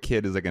bad boy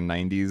kid is like a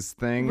 90s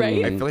thing,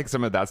 right? I feel like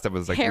some of that stuff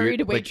was like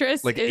Harried weird,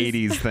 waitress like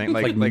 80s thing,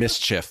 like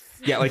mischief.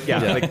 Yeah, like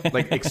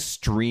like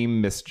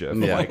extreme mischief.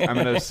 Yeah. Like, I'm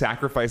gonna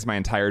sacrifice my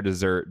entire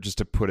dessert just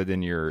to put it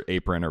in your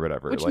apron or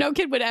whatever. Which like, no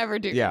kid would ever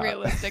do,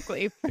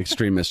 realistically.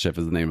 Extreme Mischief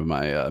is the name of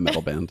my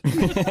metal band.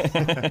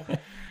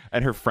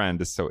 And her friend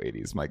is so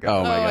 80s. My God.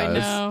 Oh my I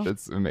God. know.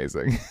 It's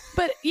amazing.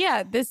 But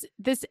yeah, this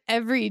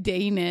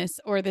everydayness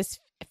or this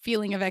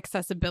feeling of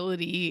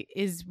accessibility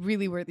is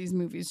really where these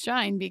movies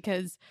shine,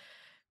 because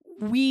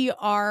we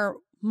are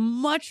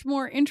much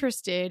more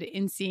interested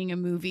in seeing a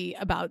movie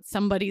about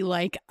somebody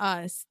like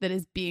us that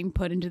is being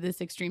put into this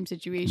extreme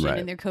situation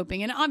and they're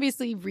coping. And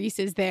obviously Reese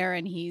is there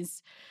and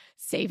he's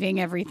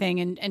saving everything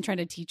and trying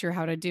to teach her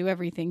how to do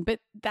everything. But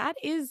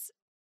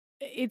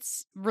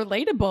it's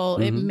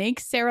relatable. It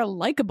makes Sarah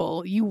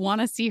likable. You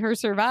want to see her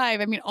survive.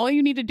 I mean, all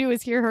you need to do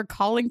is hear her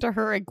calling to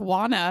her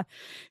iguana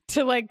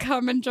to like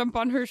come and jump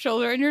on her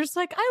shoulder, and you're just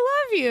like,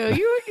 I love you.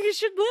 You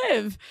should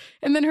live.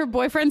 And then her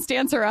boyfriend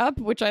stands her up,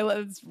 which I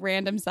love. This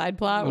random side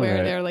plot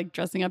where they're like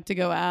dressing up to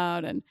go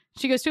out, and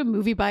she goes to a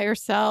movie by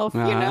herself.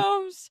 You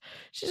know,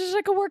 she's just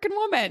like a working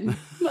woman.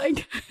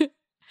 Like,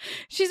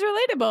 She's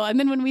relatable. And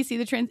then when we see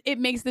it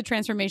makes the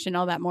transformation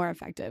all that more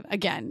effective.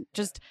 Again,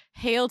 just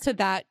hail to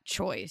that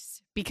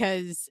choice,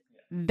 because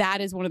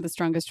that is one of the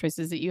strongest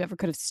choices that you ever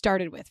could have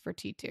started with for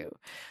T2.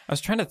 I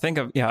was trying to think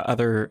of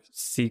other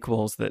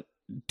sequels that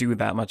do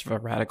that much of a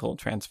radical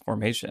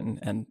transformation,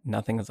 and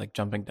nothing is like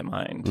jumping to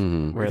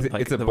mind. Where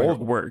It's a the way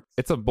bold it worked.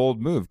 It's a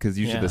bold move, because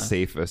usually Yeah. the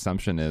safe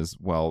assumption is,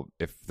 well,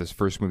 if this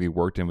first movie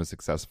worked and was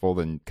successful,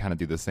 then kind of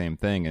do the same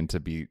thing, and to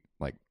be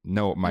like,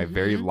 no, my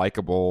very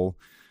likable,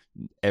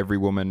 every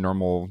woman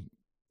normal,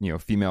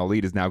 female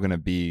lead is now going to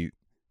be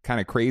kind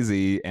of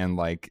crazy and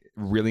like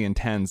really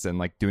intense and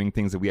like doing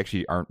things that we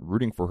actually aren't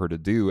rooting for her to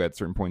do at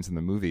certain points in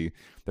the movie.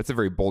 That's a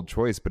very bold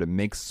choice, but it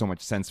makes so much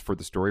sense for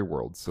the story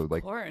world. So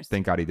like,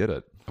 thank God he did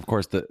it. Of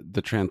course, the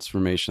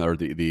transformation or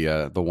the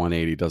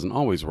 180 doesn't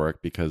always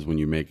work, because when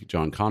you make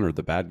John Connor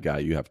the bad guy,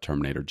 you have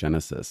Terminator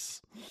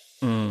Genesis.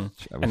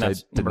 Which I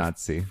did not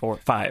see.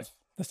 5.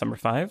 That's number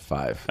 5?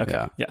 5. Okay.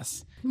 Yeah.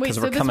 Yes. Wait, Because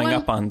so we're this coming one-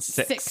 up on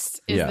 6.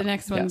 6 is Yeah. the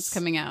next one's Yes.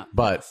 coming out.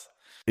 But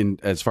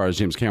as far as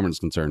James Cameron's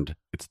concerned,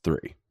 it's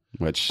 3.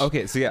 Which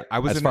Okay, so yeah,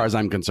 as far as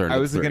I'm concerned, I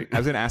was it's 3.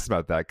 gonna ask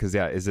about that, because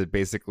is it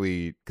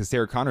basically because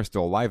Sarah Connor's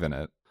still alive in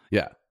it?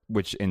 Yeah.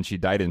 And she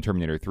died in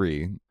Terminator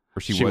 3,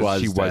 or she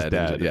was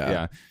dead.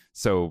 yeah.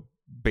 So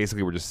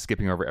basically, we're just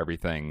skipping over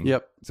everything.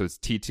 Yep. So it's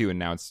T2, and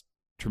now it's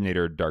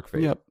Terminator Dark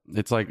Fate. Yep.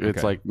 It's like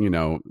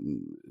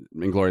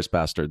Inglourious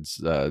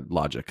Bastards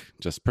logic.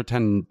 Just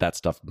pretend that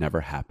stuff never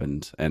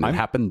happened, and it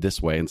happened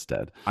this way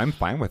instead. I'm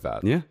fine with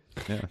that. Yeah.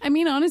 I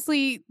mean,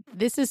 honestly,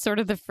 this is sort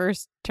of the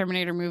first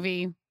Terminator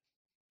movie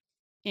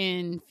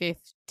in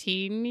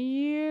 15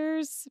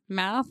 years.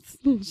 Math.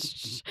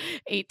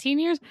 18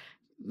 years.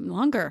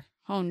 Longer.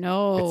 Oh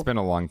no. It's been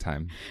a long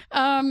time.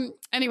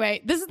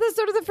 Anyway, this is the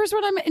sort of the first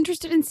one I'm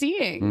interested in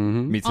seeing.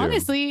 Mm-hmm. Me too.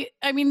 Honestly,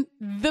 I mean,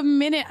 the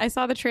minute I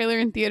saw the trailer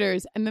in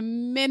theaters and the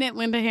minute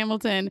Linda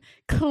Hamilton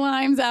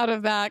climbs out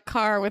of that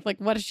car with, like,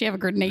 what does she have, a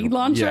grenade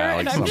launcher? Yeah,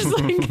 and like I'm just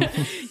like,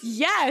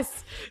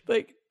 yes,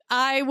 like,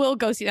 I will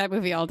go see that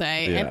movie all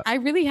day. Yeah. And I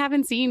really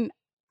haven't seen,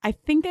 I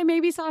think I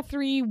maybe saw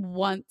 3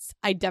 once.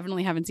 I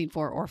definitely haven't seen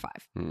 4 or 5.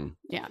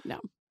 Yeah, no.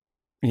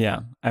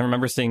 Yeah, I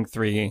remember seeing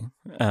 3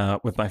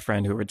 with my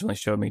friend who originally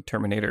showed me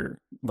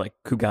Terminator, like,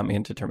 who got me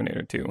into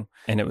Terminator 2.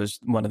 And it was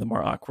one of the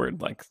more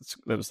awkward, like,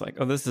 it was like,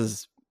 oh, this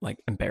is, like,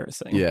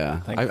 embarrassing.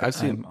 Yeah. Like, I've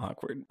seen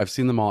awkward. I've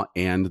seen them all,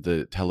 and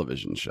the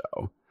television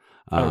show.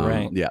 Oh,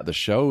 right. Yeah, the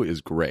show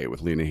is great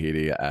with Lena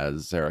Headey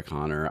as Sarah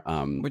Connor.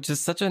 Which is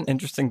such an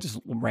interesting,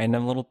 just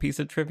random little piece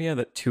of trivia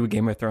that 2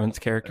 Game of Thrones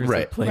characters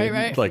Right. have played.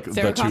 Right. like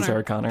Sarah Connor.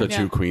 Sarah Connor. the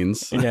 2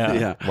 queens. Yeah.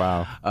 Yeah.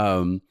 Wow.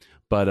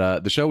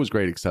 But the show was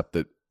great, except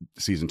that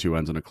season 2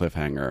 ends on a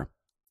cliffhanger,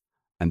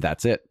 and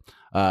that's it.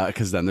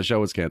 Because then the show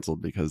was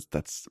canceled, because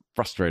that's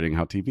frustrating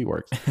how TV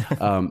works.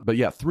 But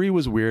yeah, 3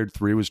 was weird.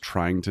 3 was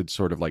trying to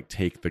sort of like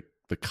take the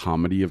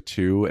comedy of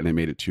 2, and it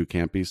made it too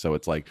campy. So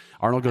it's like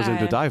Arnold goes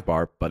into a dive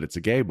bar, but it's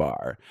a gay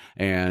bar,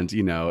 and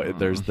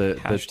there's the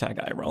hashtag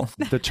eye roll.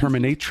 the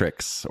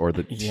Terminatrix or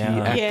the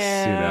Yeah. TX.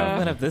 Yeah.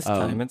 But of this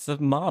time, it's a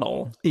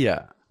model.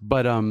 Yeah.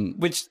 But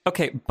Which,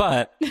 okay,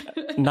 but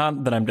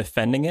not that I'm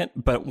defending it,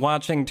 but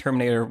watching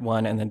Terminator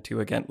 1 and then 2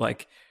 again,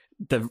 like,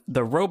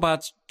 the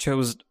robots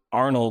chose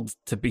Arnold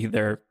to be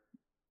their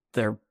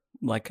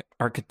like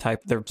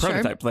archetype, their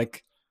prototype.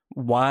 Like,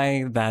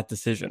 why that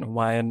decision?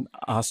 Why an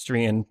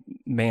Austrian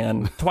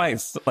man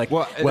twice? Like,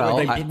 Well,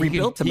 they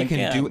rebuilt him he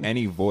again. can do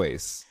any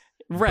voice.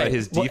 Right. But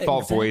his Well,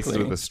 default voice is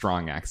exactly. with a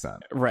strong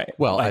accent. Right.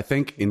 well, Like, I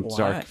think in why?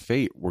 Dark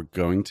Fate we're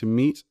going to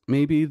meet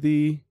maybe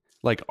the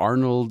like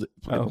Arnold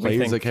Oh, we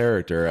plays a think-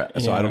 character.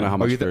 So I don't know how Oh,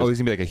 much he's there's going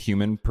to be like a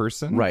human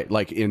person? right.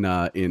 Like in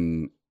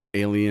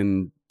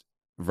Alien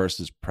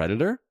versus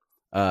Predator,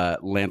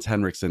 Lance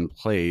Henriksen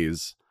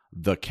plays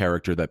the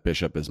character that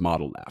Bishop is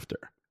modeled after.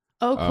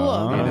 Oh, cool.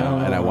 Oh. You know,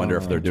 and I wonder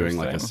if they're doing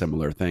like a Interesting.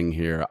 similar thing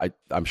here.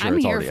 I'm sure I'm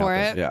it's here already for out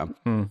there. it. Yeah.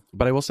 Hmm.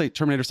 But I will say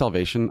Terminator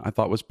Salvation I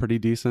thought was pretty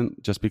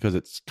decent, just because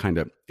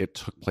it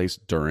took place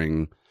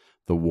during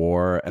the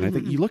war, and I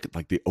think you look at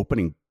like the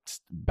opening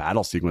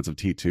battle sequence of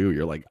T2,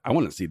 you're like, I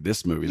want to see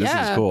this movie. This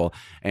Yeah. is cool.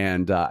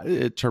 And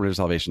Terminator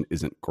Salvation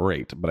isn't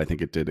great, but I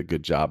think it did a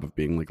good job of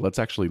being like, let's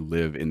actually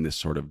live in this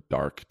sort of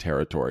dark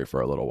territory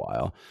for a little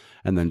while.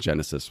 And then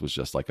Genesis was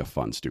just like a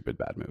fun, stupid,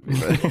 bad movie.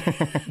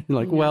 But you're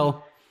like,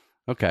 well,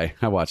 okay,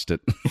 I watched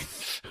it.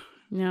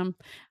 Yeah.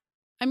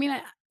 I mean,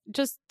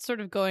 just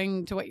sort of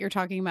going to what you're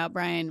talking about,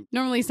 Brian.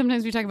 Normally,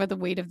 sometimes we talk about the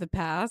weight of the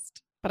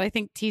past, but I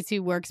think T2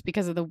 works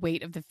because of the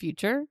weight of the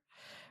future,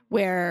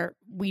 where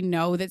we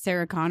know that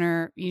Sarah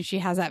Connor, she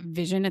has that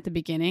vision at the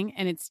beginning,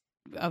 and it's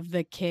of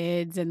the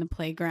kids and the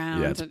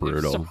playground. Yeah, it's and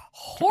brutal. so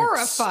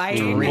horrifying.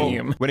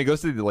 Extreme. Well, when it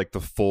goes to the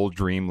full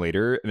dream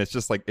later, and it's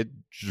just like it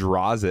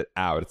draws it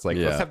out. It's like,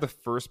 Yeah. let's have the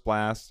first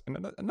blast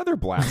and another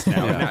blast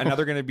now. Yeah. And now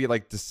they're going to be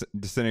like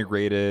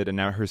disintegrated, and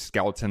now her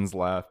skeleton's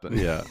left. And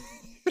Yeah.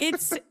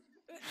 It's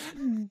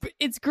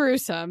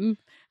gruesome.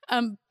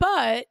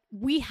 But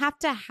we have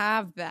to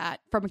have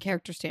that from a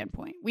character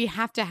standpoint. We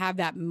have to have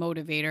that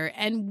motivator.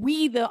 And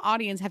we, the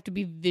audience, have to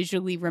be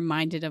visually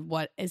reminded of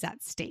what is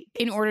at stake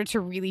in order to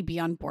really be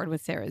on board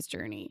with Sarah's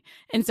journey.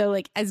 And so,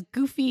 like, as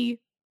goofy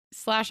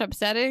 /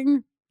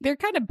 upsetting, they're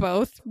kind of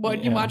both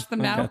when you watch them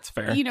now. That's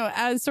fair. You know,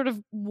 as sort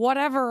of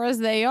whatever as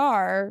they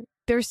are,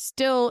 they're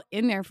still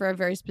in there for a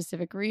very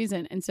specific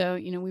reason. And so,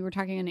 you know, we were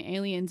talking on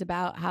Aliens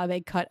about how they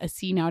cut a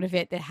scene out of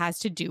it that has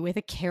to do with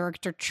a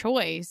character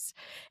choice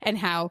and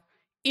how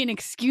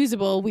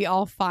inexcusable we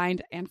all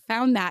found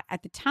that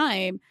at the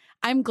time.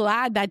 I'm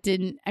glad that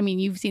didn't, I mean,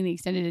 you've seen the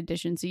extended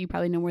edition, so you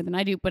probably know more than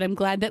I do, but I'm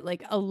glad that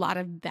like a lot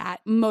of that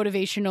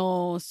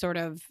motivational sort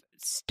of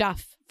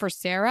stuff for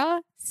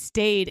Sarah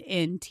stayed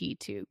in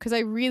T2, because I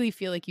really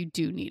feel like you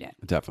do need it.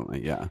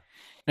 Definitely, yeah.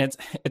 And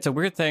it's a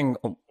weird thing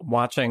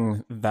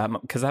watching that,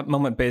 because that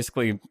moment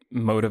basically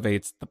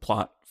motivates the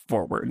plot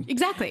forward.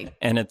 Exactly.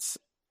 And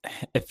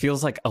it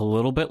feels like a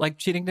little bit like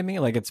cheating to me.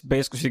 Like, it's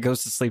basically she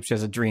goes to sleep, she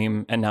has a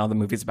dream, and now the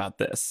movie's about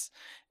this.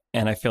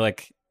 And I feel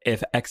like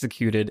if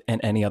executed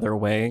in any other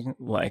way,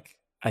 like,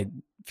 I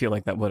feel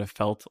like that would have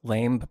felt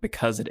lame. But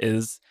because it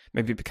is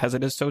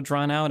so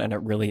drawn out, and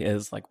it really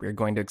is like we're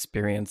going to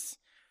experience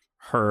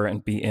her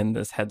and be in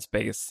this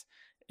headspace,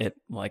 it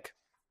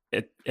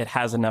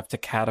has enough to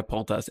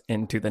catapult us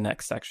into the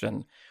next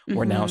section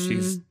where now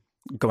she's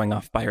going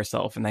off by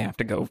herself and they have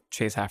to go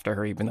chase after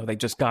her, even though they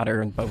just got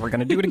her, but we're going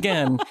to do it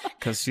again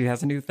because she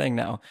has a new thing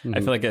now. I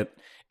feel like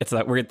it's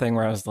that weird thing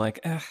where I was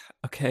like,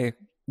 okay,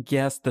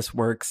 yes, this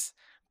works,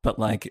 but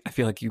like, I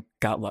feel like you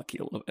got lucky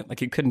a little bit.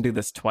 Like, you couldn't do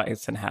this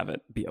twice and have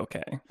it be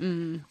okay.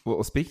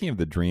 Well, speaking of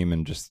the dream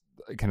and just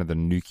kind of the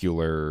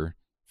nuclear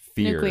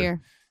fear.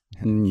 Nuclear.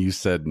 You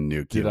said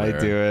nuclear. Did I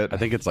do it? I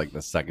think it's like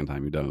the second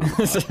time you've done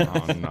it.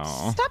 Oh,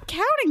 no. Stop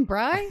counting,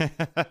 Bri.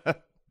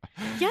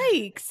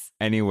 Yikes.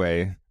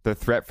 Anyway, the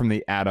threat from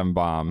the atom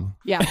bomb.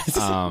 Yeah.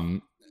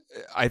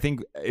 I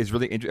think is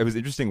really it was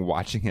interesting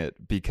watching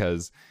it,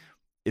 because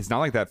it's not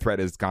like that threat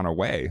has gone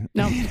away.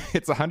 No.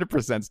 It's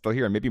 100% still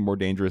here, and maybe more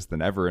dangerous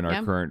than ever in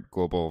our current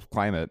global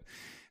climate.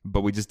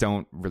 But we just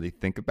don't really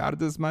think about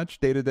it as much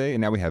day to day.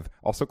 And now we have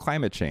also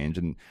climate change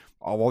and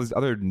all these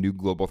other new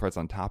global threats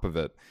on top of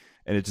it.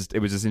 And it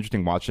was just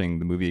interesting watching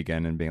the movie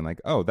again and being like,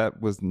 oh, that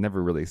was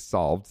never really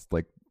solved.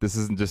 Like, this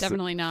isn't just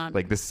Definitely not.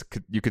 like this.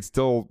 You could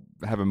still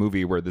have a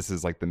movie where this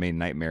is like the main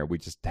nightmare. We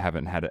just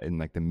haven't had it in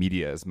like the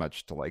media as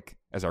much to like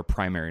as our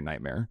primary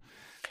nightmare.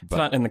 It's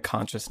not in the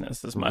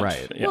consciousness as much.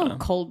 Right. Yeah. Well,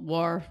 Cold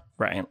War.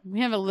 Right.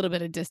 We have a little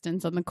bit of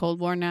distance on the Cold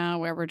War now,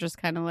 where we're just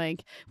kind of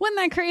like, wasn't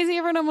that crazy?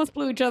 Everyone almost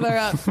blew each other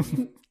up.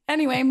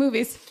 Anyway,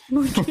 movies.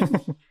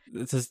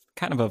 This is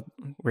kind of a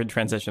weird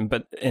transition,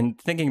 but in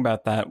thinking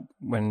about that,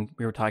 when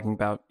we were talking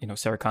about, you know,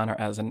 Sarah Connor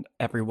as an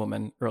every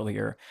woman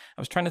earlier,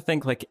 I was trying to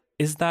think, like,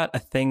 is that a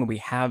thing we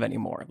have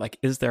anymore? Like,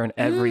 is there an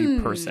every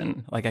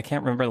person? Like, I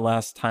can't remember the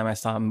last time I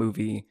saw a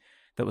movie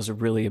that was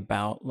really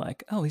about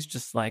like, oh, he's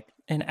just like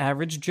an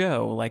average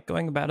Joe, like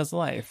going about his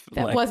life.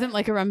 That like, wasn't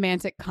like a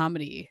romantic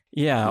comedy.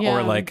 yeah, Yeah.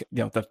 or like,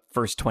 you know, the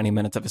first 20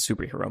 minutes of a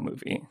superhero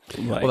movie.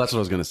 Like, Well, that's what I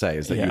was going to say,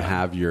 is that you Yeah.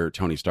 have your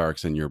Tony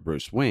Starks and your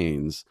Bruce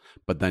Waynes,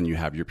 but then you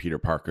have your Peter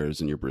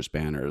Parkers and your Bruce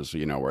Banners,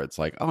 you know, where it's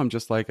like, oh, I'm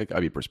just like, I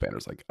mean, Bruce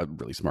Banner's like a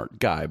really smart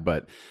guy,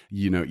 but,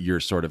 you know, you're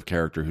sort of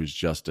character who's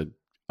just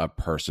a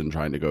person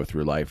trying to go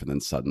through life and then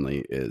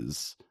suddenly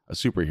is a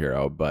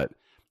superhero. But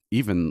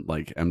even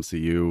like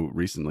MCU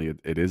recently,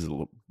 it is a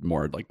little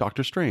more like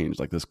Doctor Strange,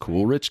 like this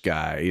cool rich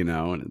guy, you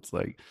know, and it's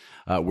like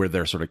where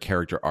their sort of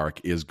character arc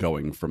is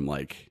going from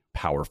like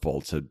powerful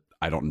to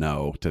I don't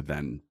know to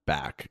then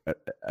back,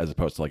 as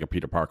opposed to like a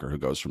Peter Parker who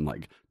goes from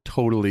like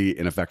totally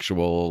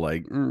ineffectual,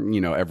 like,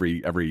 you know,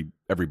 every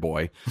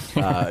boy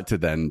to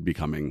then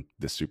becoming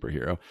this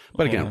superhero.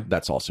 But again,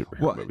 that's all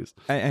superhero movies.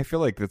 I feel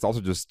like that's also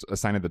just a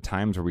sign of the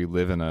times where we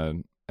live in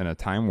a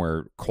time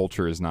where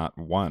culture is not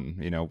one.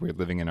 You know, we're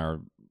living in our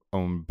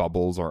own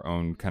bubbles, our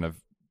own kind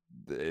of,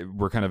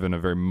 we're kind of in a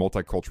very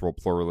multicultural,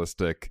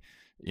 pluralistic,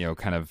 you know,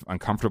 kind of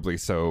uncomfortably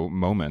so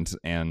moment,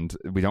 and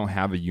we don't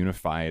have a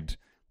unified,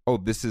 oh,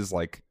 this is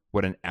like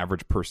what an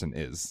average person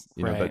is,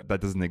 you know, Right.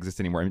 that doesn't exist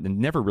anymore. I mean, it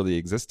never really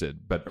existed,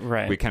 but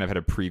Right. we kind of had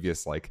a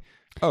previous like,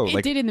 oh, It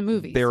like did in the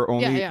movies. they're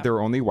only Yeah.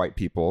 they're only white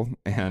people,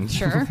 and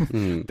Sure.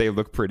 they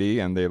look pretty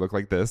and they look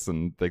like this,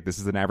 and like this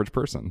is an average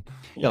person.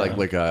 Yeah,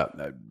 like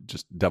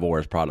just Devil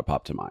Wears Prada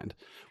popped to mind,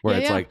 where Yeah,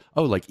 it's yeah. like,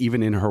 oh, like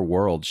even in her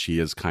world, she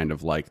is kind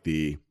of like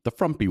the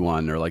frumpy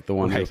one, or like the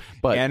one Right. who,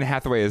 but Anne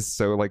Hathaway is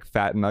so like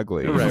fat and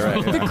ugly.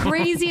 right. The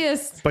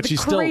craziest, But the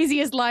she's still-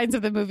 craziest lines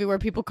of the movie where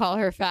people call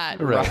her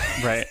fat.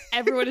 right.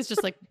 Everyone is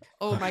just like,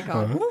 oh my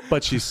God.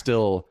 but she's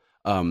still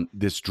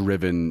this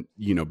driven,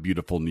 you know,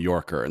 beautiful New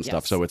Yorker and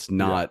stuff. Yes. So it's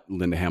not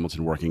Linda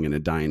Hamilton working in a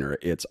diner.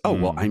 It's, oh,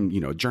 well, I'm, you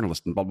know, a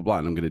journalist and blah, blah, blah,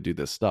 and I'm going to do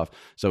this stuff.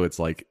 So it's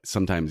like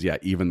sometimes, yeah,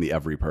 even the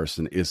every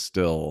person is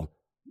still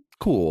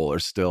cool or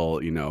still,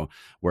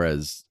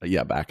 whereas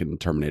back in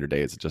Terminator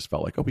days, it just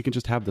felt like, oh, we can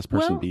just have this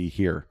person be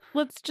here.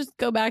 Let's just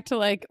go back to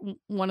like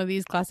one of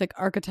these classic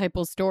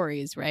archetypal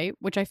stories, right?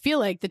 Which I feel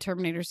like the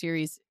Terminator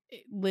series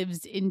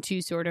lives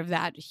into sort of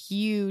that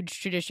huge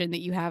tradition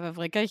that you have of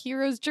like a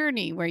hero's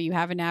journey where you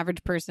have an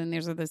average person,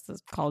 there's this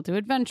call to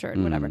adventure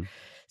and whatever.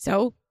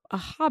 So a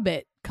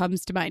hobbit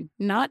comes to mind,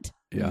 not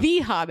the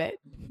hobbit,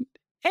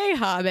 a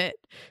hobbit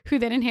who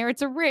then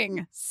inherits a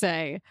ring,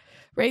 say,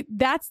 right?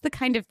 That's the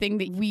kind of thing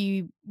that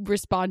we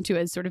respond to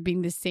as sort of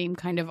being the same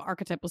kind of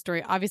archetypal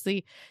story.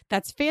 Obviously,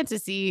 that's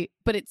fantasy,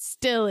 but it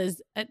still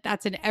is,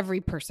 that's in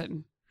every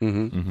person.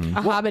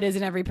 A hobbit is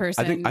in every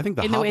person. I think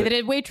the in Hobbit, the way that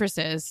a waitress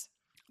is.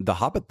 The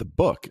Hobbit, the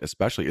book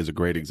especially, is a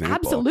great example.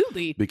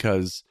 Absolutely.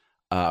 Because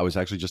I was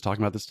actually just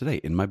talking about this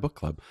today in my book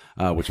club,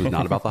 which was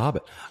not about the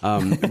Hobbit.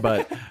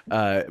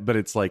 But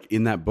it's like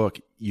in that book,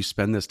 you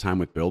spend this time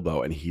with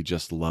Bilbo and he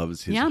just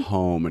loves his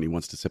home and he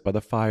wants to sit by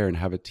the fire and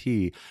have a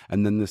tea.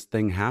 And then this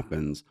thing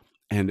happens.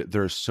 And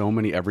there's so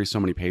many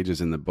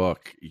pages in the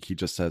book. He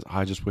just says,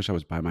 I just wish I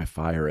was by my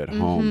fire at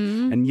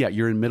home. And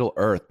you're in Middle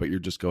Earth, but you're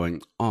just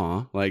going,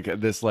 aw,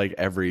 like this, like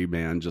every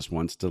man just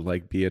wants to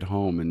like be at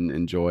home and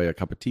enjoy a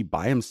cup of tea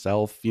by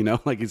himself.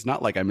 Like, it's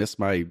not like I miss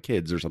my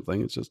kids or something.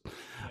 It's just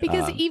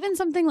because even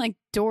something like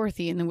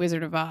Dorothy in The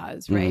Wizard of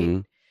Oz,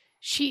 right?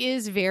 She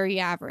is very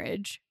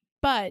average.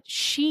 But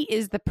she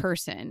is the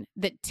person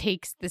that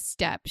takes the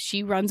step.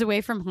 She runs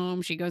away from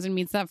home. She goes and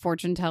meets that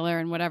fortune teller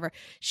and whatever.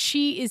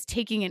 She is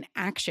taking an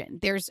action.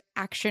 There's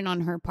action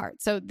on her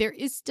part. So there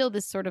is still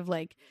this sort of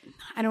like,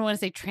 I don't want to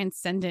say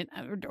transcendent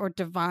or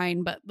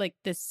divine, but like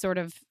this sort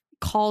of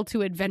call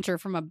to adventure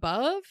from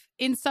above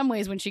in some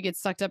ways when she gets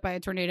sucked up by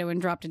a tornado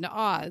and dropped into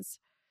Oz.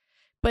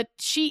 But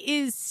she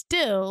is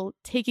still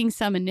taking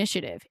some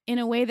initiative in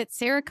a way that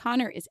Sarah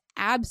Connor is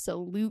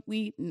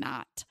absolutely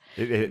not.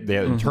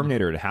 The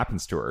Terminator, it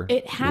happens to her.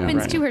 It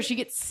happens to her. She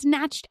gets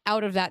snatched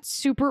out of that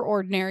super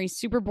ordinary,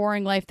 super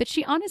boring life that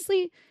she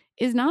honestly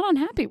is not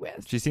unhappy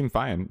with. She seemed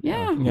fine.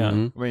 Yeah. I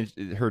mean,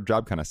 her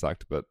job kind of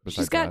sucked, but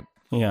besides she's got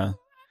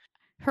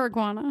her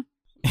iguana.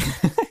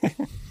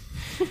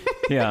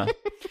 Yeah.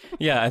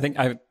 I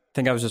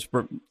think I was just,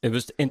 it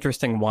was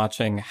interesting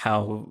watching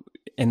how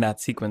in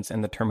that sequence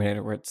in the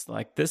Terminator where it's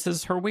like, this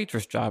is her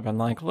waitress job and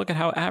like, look at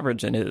how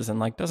average it is and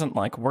like, doesn't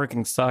like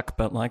working suck,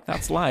 but like,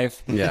 that's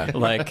life.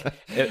 Like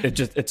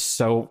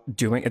it's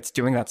doing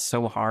that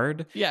so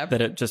hard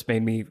that it just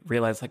made me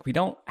realize like, we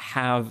don't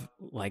have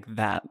like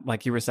that,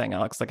 like you were saying,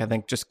 Alex, like, I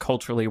think just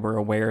culturally we're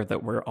aware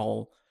that we're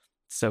all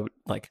so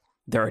like,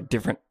 there are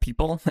different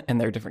people and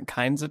there are different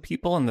kinds of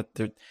people and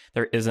that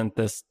there isn't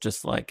this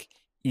just like,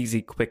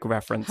 easy, quick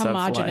reference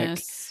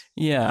homogenous.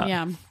 Of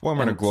like, Well,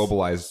 we're in a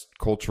globalized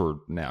culture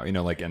now,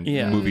 like, and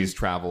movies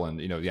travel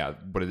and,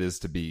 what it is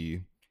to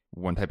be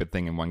one type of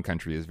thing in one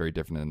country is very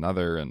different in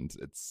another. And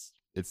it's,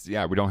 we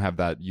don't have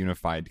that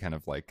unified kind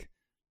of like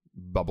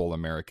bubble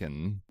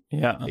American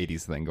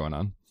 80s thing going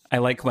on. I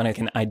like when I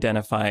can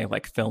identify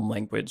like film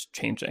language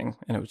changing.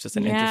 And it was just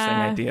an interesting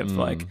idea of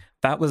like,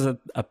 that was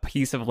a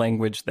piece of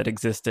language that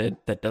existed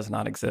that does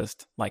not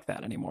exist like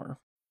that anymore.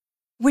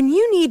 When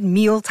you need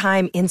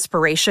mealtime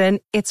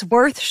inspiration, it's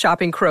worth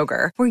shopping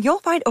Kroger, where you'll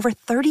find over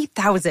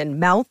 30,000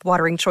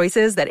 mouth-watering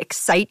choices that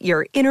excite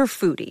your inner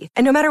foodie.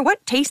 And no matter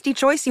what tasty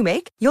choice you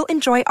make, you'll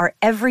enjoy our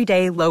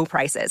everyday low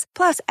prices,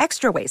 plus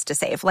extra ways to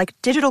save, like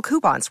digital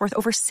coupons worth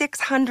over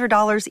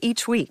 $600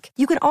 each week.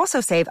 You can also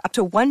save up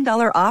to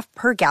 $1 off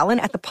per gallon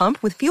at the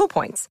pump with fuel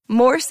points.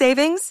 More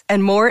savings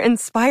and more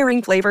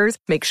inspiring flavors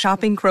make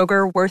shopping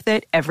Kroger worth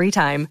it every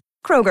time.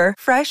 Kroger,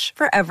 fresh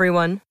for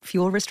everyone.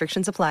 Fuel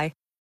restrictions apply.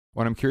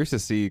 What I'm curious to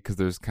see, because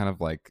there's kind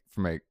of like,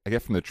 from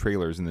the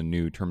trailers in the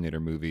new Terminator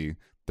movie,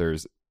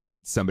 there's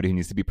somebody who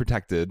needs to be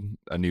protected,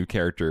 a new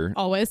character.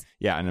 Always.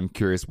 Yeah, and I'm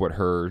curious what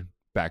her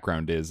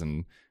background is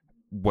and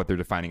what they're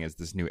defining as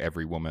this new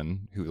every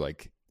woman who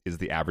like is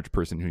the average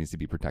person who needs to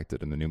be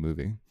protected in the new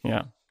movie.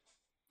 Yeah.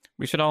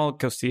 We should all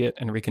go see it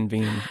and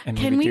reconvene and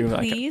Can maybe we do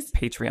please?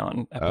 Like a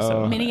Patreon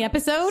episode. Mini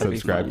episode?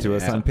 Subscribe to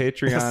us on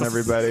Patreon,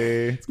 everybody.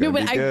 It's no,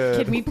 but be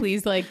good. Can we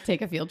please like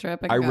take a field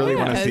trip? I really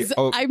want to see.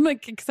 Oh, I'm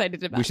like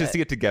excited about it. We should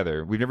see it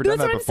together. We've never done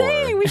that That's before. what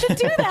I'm saying. We should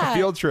do that.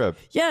 Field trip.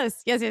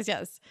 Yes.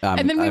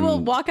 And then we will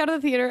walk out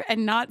of the theater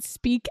and not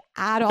speak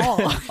at all.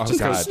 Just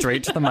go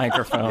straight to the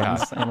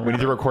microphones. Yeah. We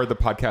need to record the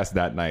podcast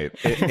that night.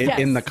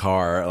 In the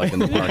car, like in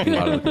the parking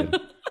lot of the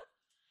theater.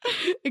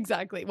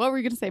 Exactly. What were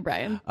you going to say,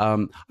 Brian?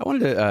 I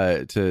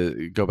wanted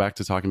to go back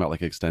to talking about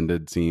like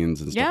extended scenes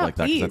and stuff like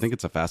that, because I think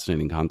it's a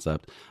fascinating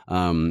concept.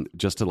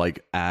 Just to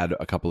like add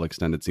a couple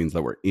extended scenes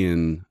that were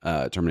in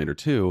Terminator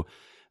 2,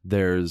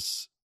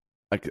 there's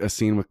like a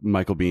scene with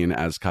Michael Biehn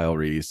as Kyle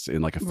Reese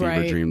in like a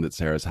fever dream that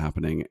Sarah's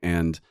happening.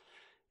 And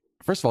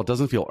first of all, it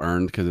doesn't feel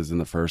earned because it's in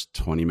the first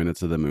 20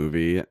 minutes of the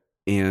movie.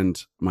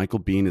 And Michael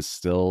Biehn is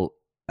still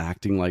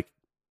acting like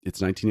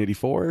it's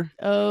 1984.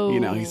 Oh, You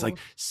know, he's like,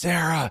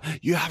 Sarah,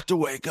 you have to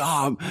wake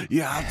up.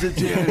 You have to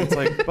do it. It's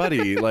like,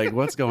 buddy, like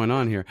what's going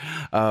on here?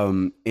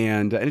 And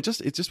it's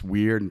just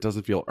weird and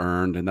doesn't feel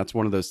earned. And that's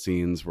one of those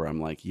scenes where I'm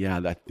like,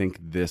 yeah, I think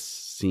this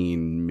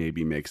scene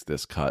maybe makes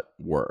this cut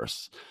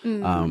worse.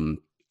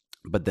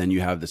 But then you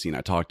have the scene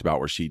I talked about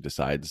where she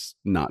decides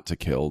not to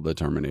kill the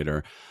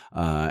Terminator.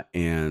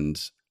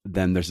 And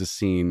then there's a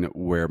scene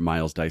where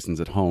Miles Dyson's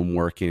at home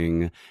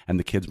working and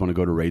the kids want to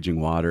go to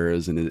Raging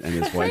Waters and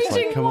his wife's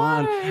like, come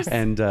on.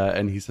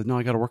 And he said, no,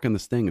 I got to work on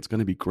this thing. It's going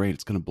to be great.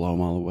 It's going to blow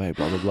them all away,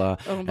 blah, blah, blah.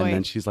 And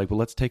then she's like, well,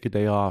 let's take a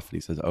day off. And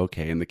he says,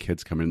 okay. And the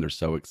kids come in, they're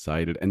so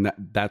excited. And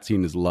that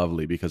scene is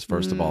lovely because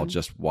first of all,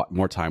 just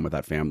more time with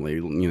that family,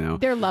 you know.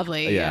 They're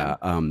lovely. Yeah.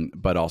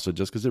 But also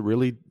just because it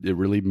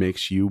really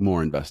makes you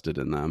more invested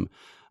in them.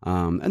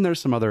 And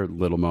there's some other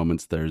little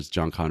moments. There's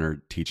John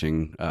Connor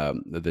teaching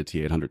the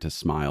T-800 to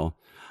smile.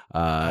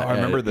 I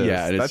remember this.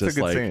 Yeah, that's just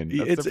a good like, scene.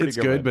 It's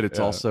good, one. but it's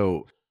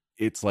also,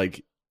 it's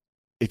like,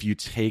 if you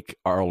take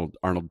Arnold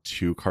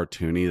too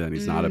cartoony, then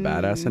he's not a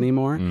badass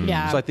anymore.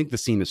 Yeah. So I think the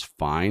scene is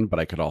fine, but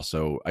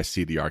I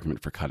see the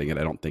argument for cutting it.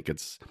 I don't think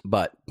it's,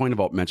 but point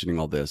about mentioning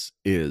all this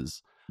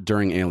is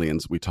during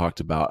Aliens, we talked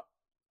about,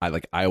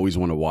 I always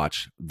want to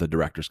watch the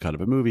director's cut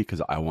of a movie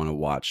because I want to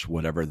watch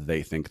whatever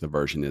they think the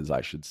version is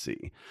I should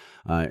see.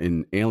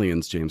 In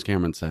Aliens, James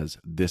Cameron says,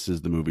 this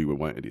is the movie we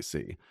want you to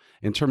see.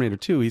 In Terminator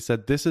 2, he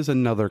said, this is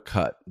another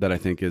cut that I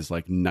think is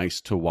like nice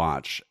to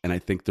watch. And I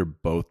think they're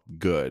both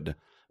good,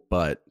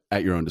 but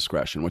at your own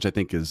discretion, which I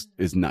think is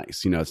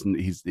nice. You know,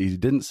 he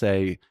didn't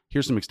say,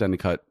 here's some extended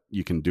cut.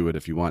 You can do it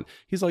if you want.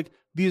 He's like,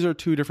 these are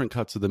two different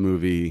cuts of the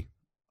movie.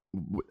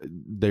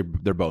 They're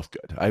both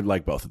good. I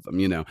like both of them,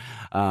 you know,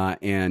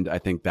 and I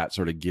think that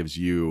sort of gives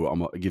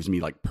me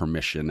like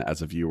permission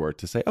as a viewer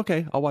to say,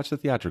 okay, I'll watch the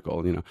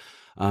theatrical, you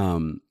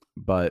know,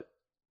 but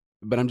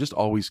I'm just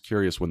always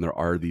curious when there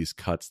are these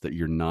cuts that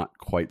you're not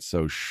quite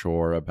so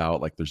sure about.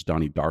 Like there's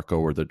Donnie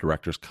Darko, where the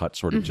director's cut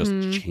sort of just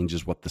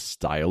changes what the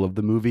style of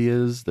the movie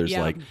is. There's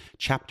like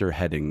chapter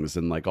headings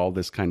and like all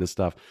this kind of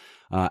stuff.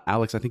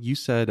 Alex, I think you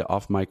said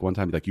off mic one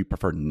time like you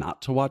prefer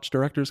not to watch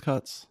director's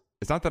cuts.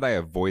 It's not that I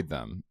avoid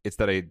them. It's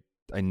that I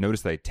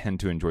notice that I tend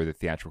to enjoy the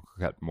theatrical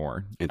cut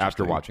more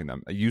after watching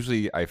them.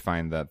 Usually I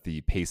find that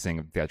the pacing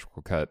of the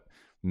theatrical cut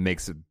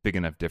makes a big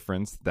enough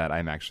difference that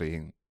I'm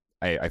actually,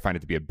 I find it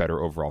to be a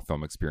better overall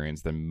film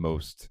experience than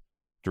most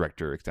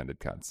director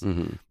extended cuts.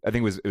 I think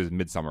it was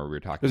Midsommar we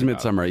were talking about. It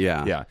was Midsommar,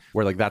 yeah. Yeah.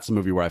 Where like that's a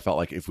movie where I felt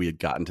like if we had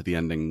gotten to the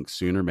ending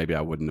sooner, maybe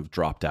I wouldn't have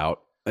dropped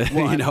out.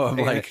 Well, you know, of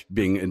like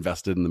being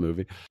invested in the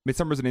movie.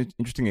 Midsommar is an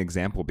interesting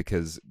example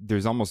because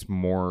there's almost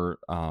more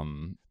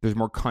there's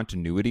more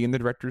continuity in the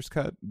director's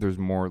cut. There's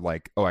more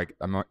like,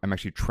 I'm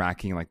actually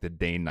tracking like the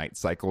day night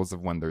cycles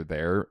of when they're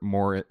there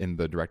more in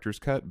the director's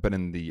cut, but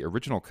in the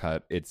original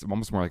cut it's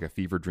almost more like a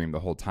fever dream the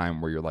whole time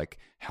where you're like,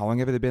 how long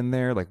have they been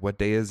there, like what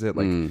day is it,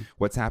 like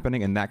what's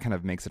happening, and that kind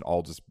of makes it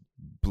all just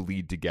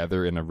bleed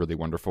together in a really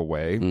wonderful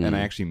way. And I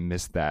actually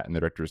missed that in the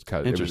director's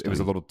cut. It was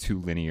a little too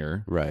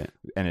linear, right?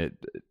 And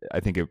I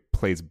think it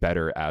plays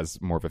better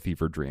as more of a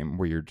fever dream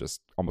where you're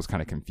just almost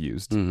kind of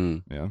confused.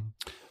 Yeah,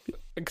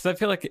 because I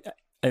feel like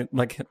I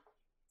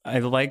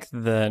like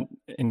the,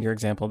 in your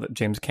example, that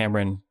James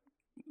Cameron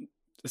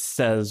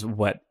says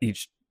what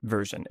each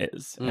version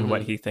is and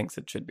what he thinks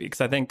it should be,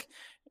 because I think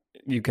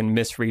you can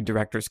misread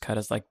director's cut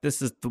as like,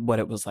 this is what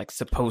it was like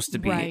supposed to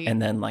be, right,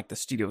 and then like the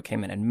studio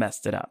came in and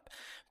messed it up.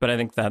 But I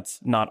think that's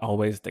not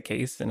always the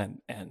case,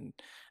 and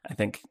I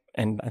think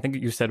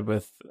you said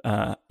with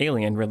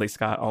Alien, Ridley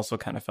Scott also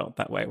kind of felt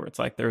that way, where it's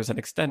like there was an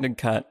extended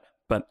cut,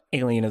 but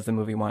Alien is the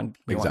movie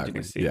we wanted you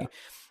to see. Yeah.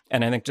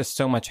 And I think just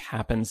so much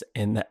happens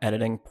in the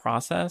editing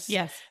process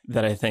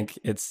that I think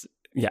it's,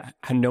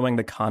 knowing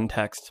the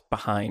context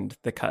behind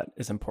the cut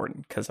is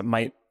important, because it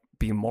might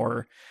be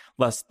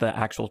less the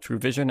actual true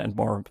vision and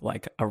more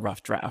like a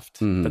rough draft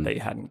that they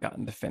hadn't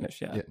gotten to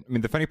finish yet. Yeah. I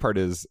mean, the funny part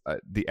is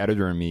the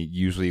editor in me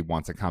usually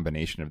wants a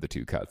combination of the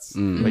two cuts.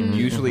 Like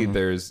usually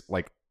there's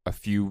like a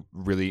few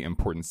really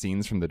important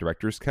scenes from the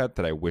director's cut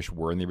that I wish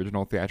were in the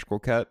original theatrical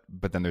cut,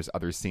 but then there's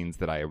other scenes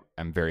that I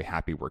am very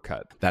happy were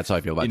cut. That's how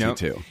I feel about you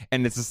too.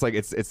 And it's just like,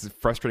 it's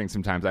frustrating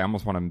sometimes. I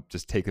almost want to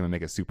just take them and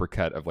make a super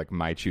cut of like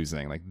my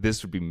choosing. Like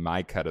this would be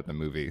my cut of the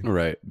movie.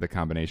 Right. The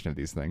combination of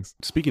these things.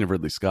 Speaking of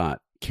Ridley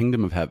Scott,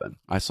 Kingdom of Heaven.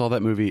 I saw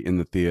that movie in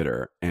the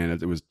theater and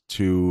it was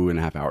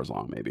 2.5 hours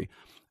long maybe.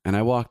 And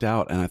I walked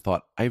out and I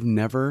thought, I've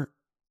never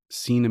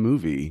seen a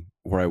movie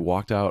where I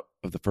walked out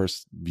of the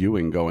first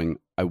viewing going,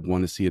 I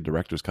want to see a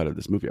director's cut of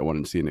this movie. I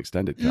want to see an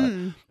extended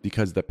cut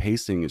because the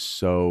pacing is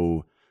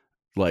so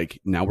like,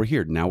 now we're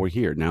here. Now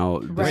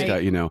this guy,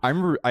 you know.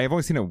 I've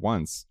only seen it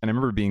once and I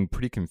remember being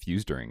pretty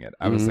confused during it.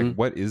 I was like,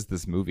 what is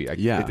this movie?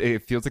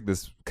 It feels like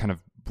this kind of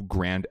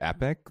grand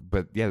epic,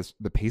 but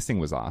the pacing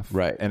was off.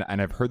 Right. And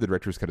I've heard the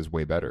director's cut is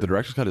way better. The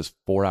director's cut is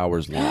 4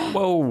 hours long.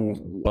 Whoa.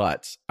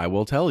 But I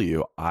will tell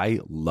you, I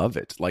love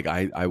it. Like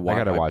I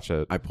gotta watch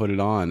it. I put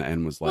it on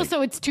and was like, well,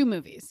 so it's two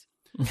movies.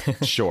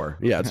 Sure.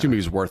 Yeah, it's 2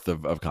 movies worth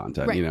of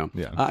content, Right. you know?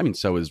 Yeah. I mean,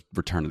 so is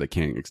Return of the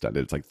King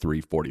extended. It's like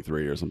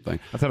 343 or something.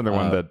 That's another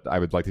one that I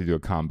would like to do a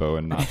combo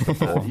and not the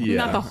full. Yeah.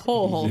 Not the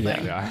whole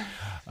thing. Yeah.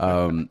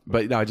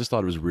 But no, I just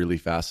thought it was really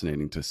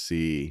fascinating to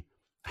see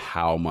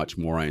how much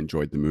more I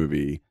enjoyed the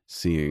movie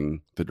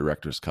seeing the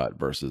director's cut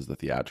versus the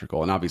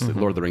theatrical. And obviously,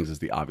 Lord of the Rings is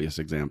the obvious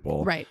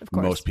example. Right, of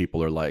course. Most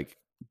people are like,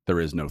 there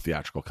is no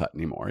theatrical cut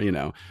anymore, you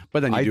know?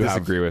 But then you I do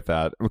disagree with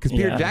that because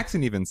Peter Yeah.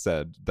 Jackson even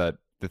said that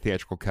the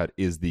theatrical cut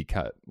is the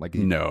cut. Like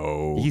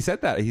No. he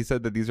said that. He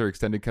said that these are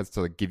extended cuts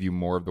to like give you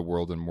more of the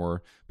world and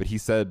more. But he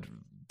said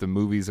the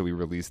movies that we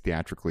release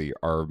theatrically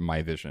are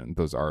my vision.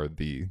 Those are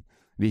the.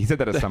 He said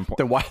that at some point.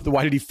 Then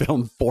why did he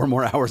film 4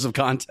 more hours of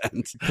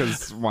content?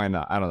 Because why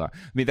not? I don't know.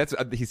 I mean, that's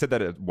he said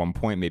that at one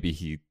point. Maybe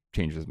he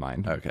changed his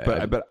mind. Okay.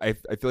 but I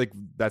feel like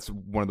that's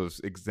one of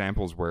those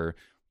examples where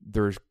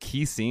there's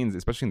key scenes,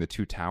 especially in the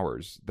Two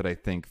Towers, that I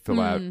think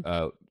fill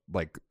out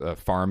like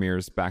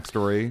Faramir's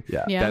backstory.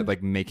 Yeah. Yeah. That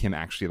like make him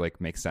actually like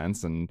make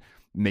sense and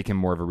make him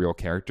more of a real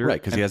character. Right,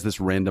 because he has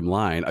this random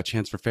line, a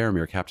chance for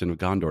Faramir, Captain of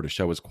Gondor, to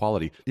show his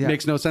quality. Yeah.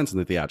 Makes no sense in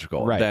the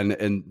theatrical. Right. Then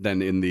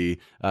in the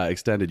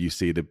extended, you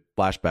see the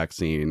flashback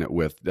scene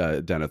with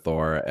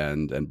Denethor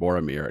and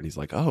Boromir, and he's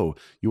like, oh,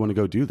 you want to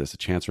go do this? A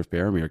chance for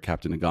Faramir,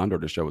 Captain of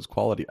Gondor, to show his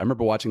quality. I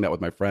remember watching that with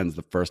my friends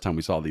the first time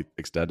we saw the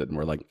extended, and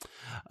we're like,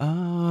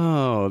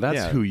 oh, that's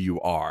Yeah. who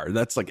you are.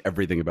 That's like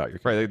everything about your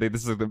character. Right.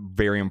 This is the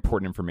very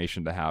important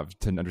information to have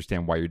to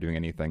understand why you're doing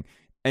anything.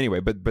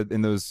 Anyway, but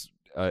in those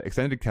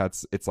extended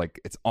cuts, it's like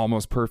it's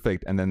almost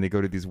perfect, and then they go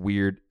to these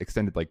weird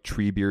extended like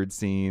Treebeard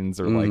scenes,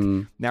 or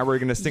like now we're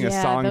gonna sing a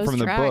Yeah, song those from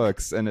track. the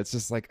books, and it's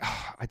just like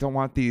I don't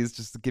want these.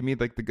 Just give me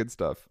like the good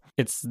stuff.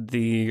 It's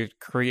the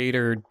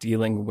creator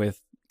dealing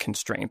with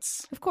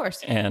constraints. Of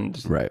course.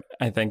 And Right.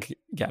 I think,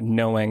 yeah,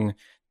 knowing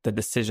the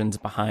decisions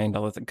behind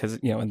all of it, because,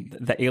 you know, in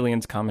the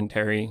Aliens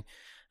commentary,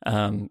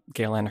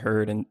 Gail Ann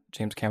Hurd and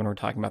James Cameron were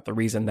talking about the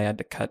reason they had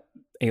to cut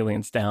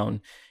Aliens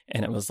down.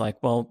 And it was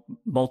like, well,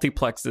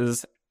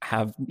 multiplexes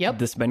have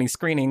this many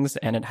screenings,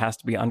 and it has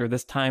to be under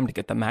this time to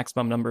get the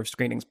maximum number of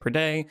screenings per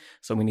day.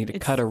 So we need to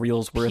cut a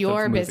reel's worth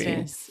Pure of movie.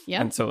 business.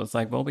 Yep. And so it's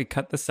like, well, we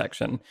cut this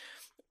section.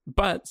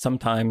 But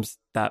sometimes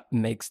that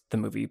makes the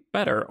movie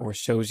better, or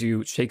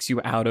shakes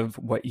you out of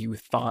what you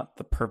thought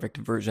the perfect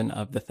version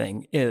of the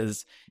thing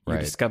is. You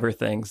Right. discover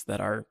things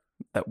that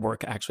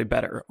work actually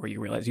better, or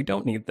you realize you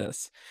don't need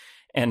this.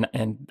 And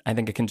I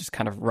think it can just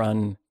kind of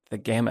run the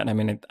gamut. I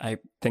mean, I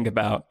think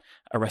about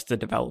Arrested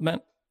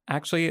Development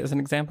actually as an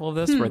example of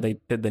this, where they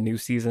did the new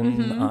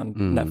season on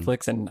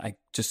Netflix, and I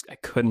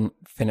couldn't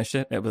finish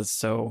it. It was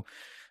so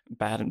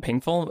bad and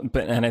painful.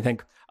 And I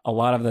think a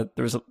lot of that,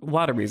 there was a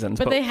lot of reasons,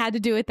 But they had to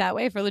do it that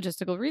way for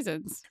logistical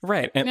reasons.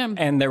 right.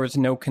 And there was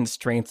no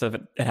constraints of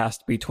it. It has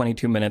to be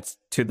 22 minutes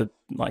to the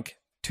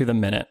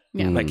minute.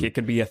 Yeah. Like it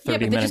could be a 30 Yeah, but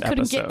they minute just couldn't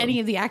episode. get any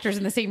of the actors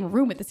in the same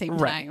room at the same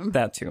Right, time.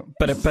 that too.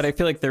 But I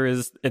feel like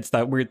it's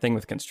that weird thing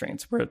with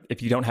constraints where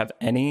if you don't have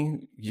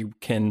any, you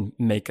can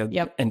make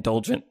a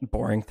indulgent,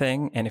 boring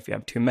thing. And if you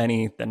have too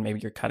many, then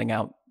maybe you're cutting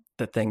out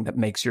the thing that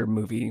makes your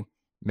movie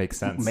Makes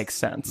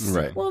sense.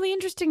 Right. Well, the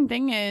interesting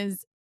thing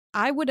is,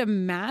 I would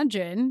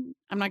imagine,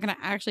 I'm not going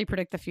to actually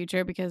predict the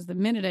future because the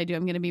minute I do,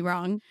 I'm going to be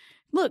wrong.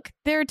 Look,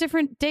 there are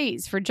different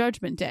days for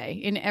Judgment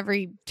Day in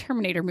every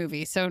Terminator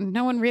movie, so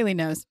no one really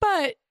knows.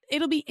 But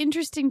it'll be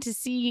interesting to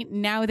see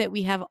now that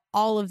we have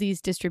all of these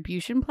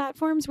distribution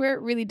platforms where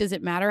it really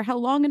doesn't matter how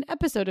long an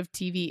episode of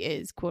TV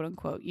is, quote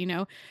unquote. You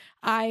know,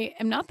 I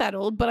am not that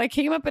old, but I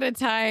came up at a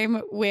time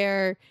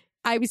where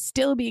I was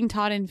still being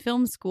taught in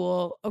film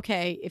school,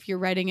 okay, if you're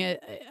writing a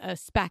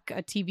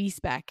TV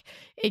spec,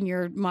 and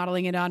you're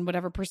modeling it on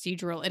whatever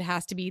procedural, it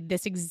has to be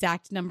this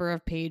exact number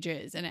of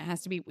pages, and it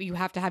has to be, you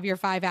have to have your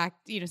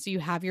 5-act, so you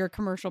have your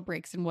commercial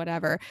breaks and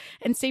whatever.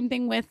 And same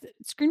thing with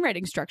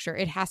screenwriting structure.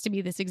 It has to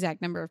be this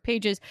exact number of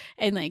pages.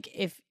 And like,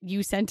 if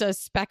you sent a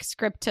spec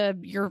script to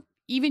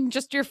even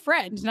just your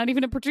friend, not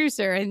even a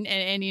producer, and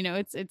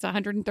it's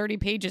 130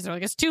 pages, or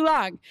like, it's too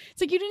long.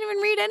 It's like, you didn't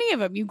even read any of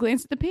them. You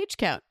glanced at the page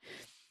count.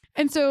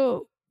 And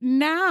so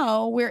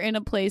now we're in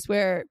a place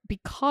where,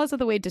 because of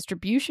the way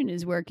distribution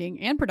is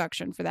working, and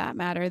production for that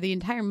matter, the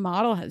entire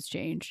model has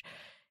changed.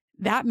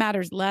 That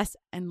matters less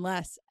and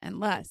less and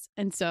less.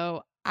 And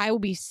so I will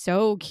be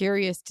so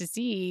curious to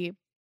see,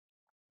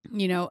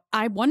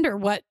 I wonder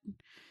what,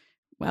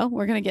 well,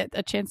 we're going to get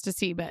a chance to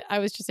see, but I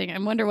was just saying, I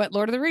wonder what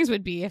Lord of the Rings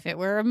would be if it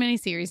were a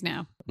miniseries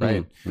now.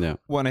 Right. Yeah.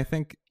 Well, and I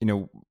think,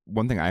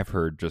 one thing I've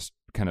heard, just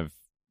kind of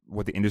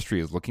what the industry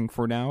is looking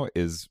for now,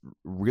 is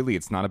really,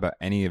 it's not about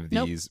any of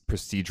these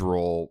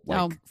procedural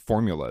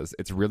formulas.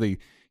 It's really,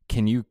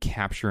 can you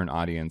capture an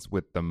audience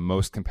with the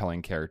most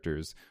compelling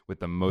characters, with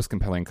the most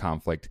compelling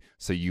conflict?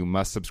 So you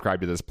must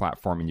subscribe to this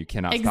platform, and you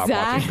cannot stop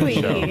watching the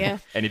show.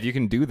 And if you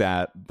can do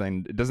that,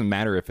 then it doesn't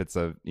matter if it's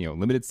a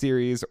limited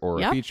series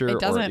or a feature, it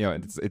doesn't. or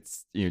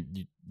it's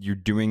you're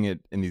doing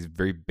it in these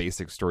very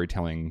basic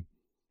storytelling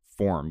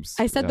forms.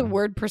 I said the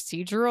word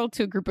procedural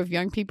to a group of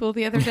young people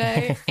the other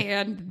day,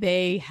 and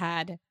they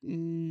had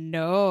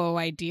no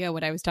idea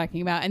what I was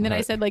talking about. And then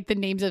I said like the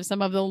names of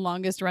some of the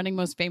longest running,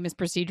 most famous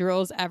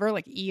procedurals ever,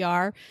 like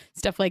ER,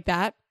 stuff like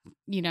that.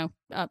 You know,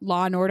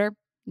 Law and Order.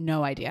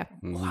 No idea.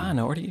 Law and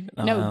Order?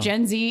 No,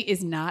 Gen Z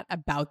is not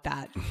about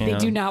that. They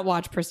do not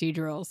watch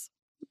procedurals.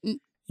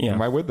 Yeah.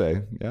 Why would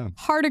they? Yeah.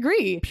 Hard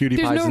agree. PewDiePie's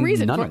There's no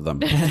reason none for of them.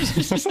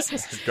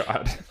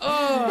 God.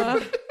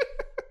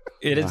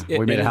 It is.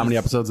 We made how many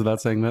episodes of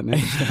that saying that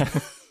name?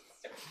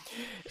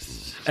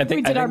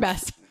 We did our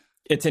best.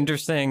 It's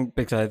interesting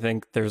because I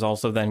think there's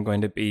also then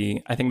going to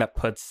be, I think that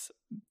puts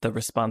the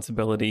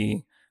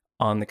responsibility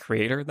on the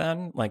creator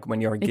then. Like when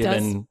you're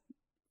given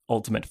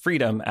ultimate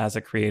freedom as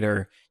a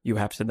creator, you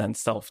have to then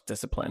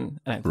self-discipline.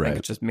 And I think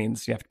it just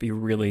means you have to be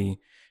really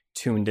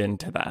tuned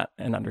into that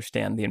and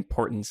understand the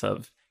importance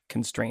of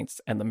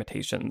constraints and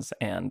limitations.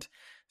 And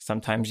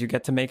sometimes you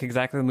get to make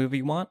exactly the movie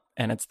you want,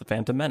 and it's The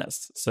Phantom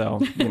Menace.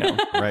 So, you know.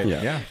 Right.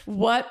 Yeah.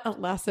 What a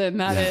lesson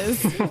that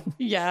is.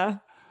 Yeah.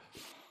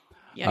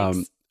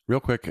 Yikes. Real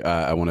quick,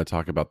 I want to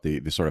talk about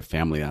the sort of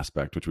family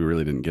aspect, which we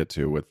really didn't get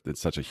to with it's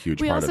such a huge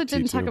we part of also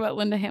didn't T2. talk about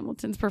Linda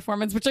Hamilton's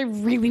performance, which I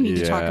really need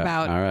to talk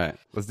about. All right.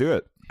 Let's do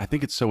it. I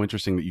think it's so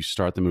interesting that you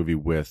start the movie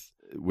with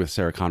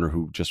Sarah Connor,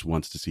 who just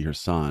wants to see her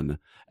son,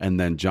 and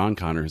then John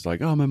Connor who's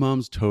like, oh, my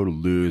mom's a total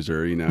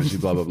loser, you know, she's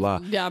blah, blah, blah.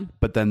 Yeah.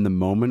 But then the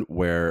moment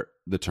where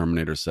the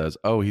Terminator says,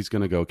 oh, he's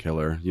going to go kill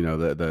her, you know,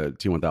 the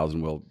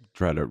T-1000 will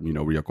try to, you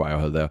know, reacquire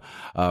her there.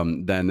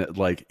 Then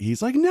like,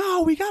 he's like,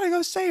 no, we got to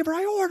go save her.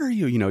 I order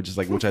you, you know, just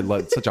like, which I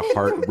love, such a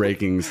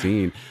heartbreaking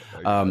scene.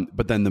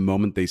 But then the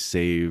moment they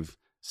save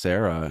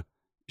Sarah,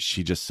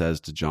 she just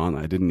says to John,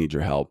 I didn't need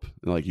your help.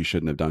 Like, you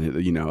shouldn't have done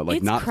it, you know, like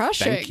it's not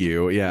crushing. Thank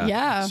you. Yeah.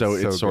 Yeah. So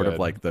it's sort good. of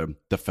like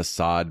the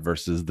facade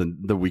versus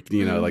the weak,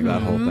 you know, like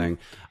that whole thing.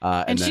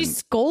 And then, she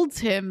scolds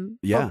him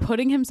for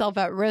putting himself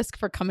at risk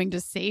for coming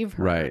to save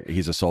her. right.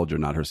 He's a soldier,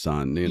 not her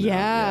son. You know?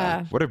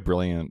 Yeah. What a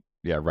brilliant,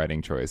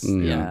 writing choice.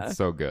 Yeah.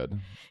 So good.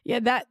 Yeah,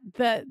 that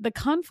the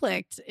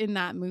conflict in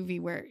that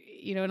movie where,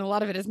 you know, and a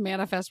lot of it is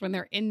manifest when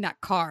they're in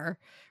that car,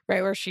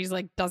 right? Where she's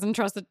like, doesn't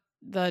trust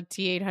the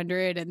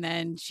T-800, and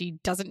then she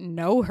doesn't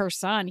know her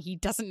son. He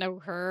doesn't know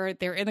her.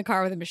 They're in the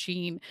car with a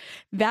machine.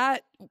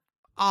 That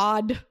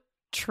odd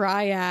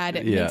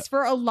triad makes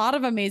for a lot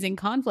of amazing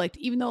conflict,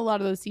 even though a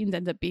lot of those scenes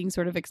end up being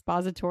sort of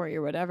expository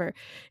or whatever.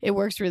 It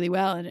works really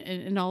well,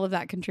 and all of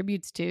that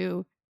contributes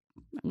to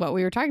what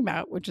we were talking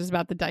about, which is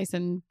about the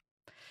Dyson.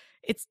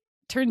 It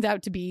turns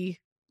out to be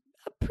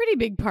a pretty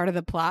big part of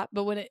the plot,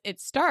 but when it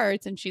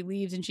starts and she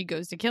leaves and she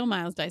goes to kill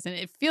Miles Dyson,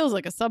 it feels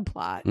like a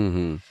subplot.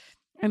 Mm-hmm.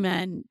 And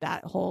then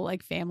that whole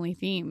like family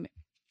theme,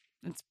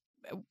 it's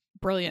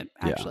brilliant,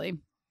 actually. Yeah.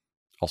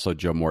 Also,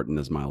 Joe Morton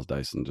as Miles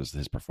Dyson, just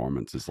his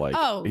performance is like,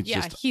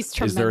 he's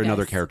tremendous. Is there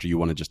another character you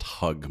want to just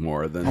hug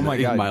more than Oh my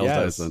God, Miles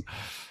yes. Dyson?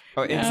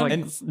 Oh, it's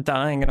like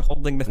dying and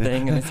holding the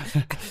thing, and it's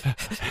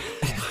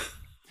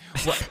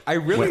I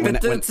really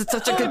it's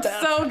such a good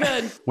death. So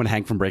good. When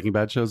Hank from Breaking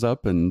Bad shows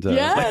up and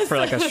Yes. For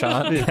like a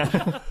shot.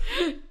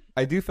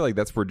 I do feel like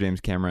that's where James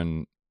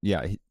Cameron,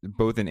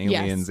 both in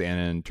Aliens and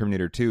in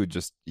Terminator 2,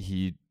 just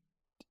he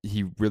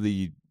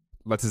really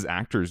lets his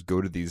actors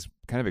go to these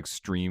kind of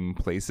extreme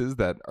places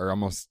that are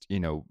almost, you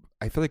know,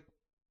 I feel like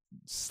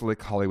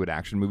slick Hollywood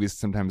action movies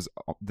sometimes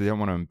they don't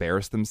want to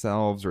embarrass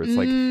themselves, or it's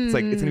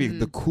gonna be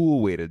the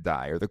cool way to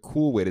die or the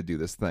cool way to do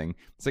this thing.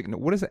 It's like, no,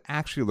 what does it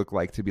actually look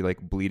like to be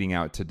like bleeding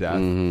out to death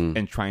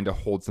and trying to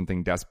hold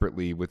something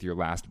desperately with your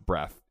last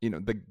breath? You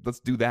know, let's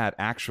do that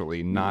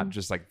actually, not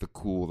just like the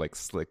cool, like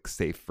slick,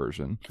 safe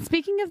version.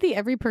 Speaking of the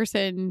every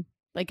person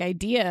like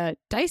idea,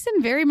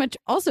 Dyson very much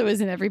also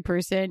is an every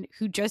person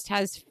who just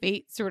has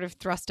fate sort of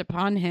thrust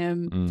upon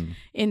him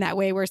in that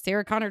way, where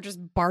Sarah Connor just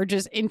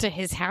barges into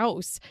his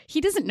house.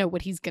 He doesn't know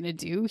what he's going to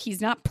do. He's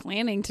not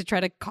planning to try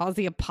to cause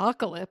the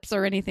apocalypse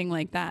or anything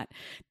like that.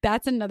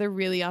 That's another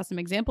really awesome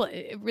example.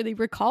 It really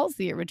recalls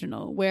the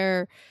original,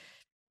 where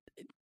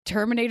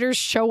Terminators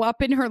show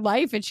up in her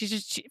life and she's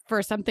just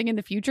for something in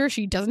the future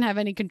she doesn't have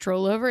any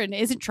control over and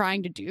isn't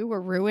trying to do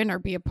or ruin or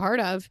be a part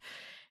of.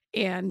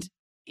 And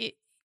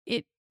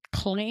it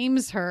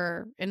claims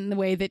her in the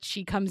way that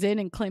she comes in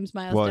and claims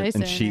Miles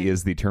Dyson. And she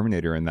is the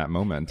Terminator in that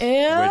moment, Ew.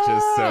 which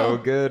is so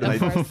good.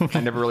 And Of I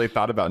never really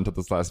thought about it until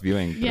this last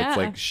viewing, but it's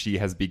like she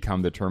has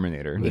become the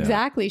Terminator.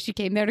 Exactly. She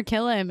came there to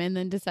kill him and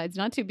then decides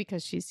not to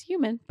because she's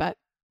human. But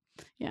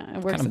yeah,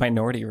 it works. Kind of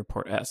Minority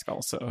Report-esque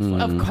also. Of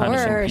Of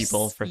punishing course.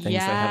 people for things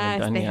yes, they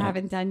haven't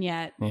haven't done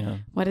yet. Yeah.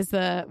 What is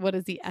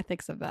the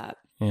ethics of that?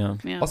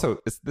 Yeah. Also,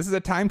 this is a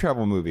time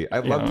travel movie. I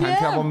love time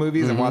travel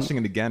movies, and watching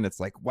it again,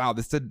 it's like, wow,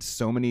 this did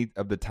so many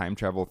of the time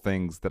travel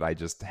things that I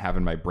just have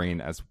in my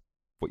brain as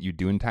what you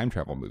do in time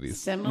travel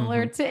movies.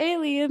 Similar to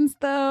Aliens,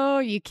 though.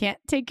 You can't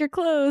take your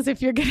clothes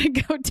if you're going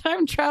to go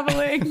time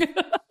traveling.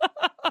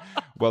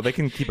 Well, they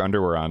can keep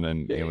underwear on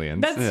in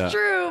Aliens. That's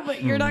true,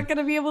 but you're not going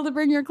to be able to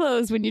bring your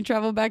clothes when you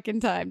travel back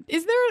in time.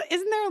 Isn't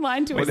there a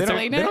line to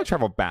explain they it? don't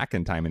travel back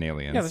in time in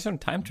Aliens. Yeah, there's no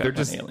time travel They're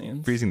just in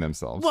Aliens. freezing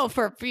themselves. Well,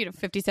 for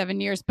 57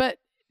 years, but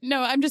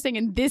no, I'm just saying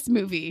in this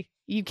movie,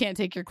 you can't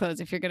take your clothes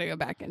if you're going to go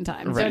back in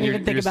time. Right. Don't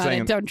even think You're about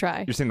saying- it. Don't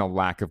try. You're saying the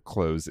lack of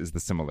clothes is the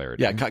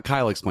similarity. Yeah,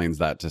 Kyle explains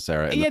that to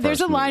Sarah. In Yeah, the there's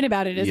first a line movie.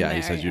 about it, isn't yeah, there?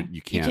 he says you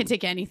You can't. can't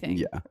take anything.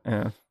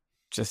 Yeah,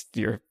 Just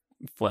your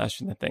flesh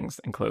and the things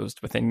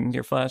enclosed within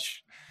your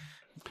flesh.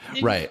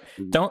 right.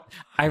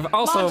 I've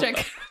also,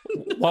 Logic.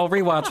 while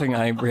rewatching,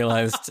 I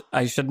realized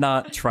I should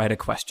not try to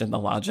question the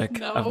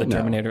logic of the No.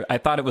 Terminator. I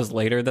thought it was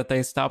later that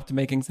they stopped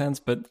making sense,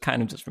 but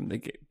kind of just from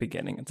the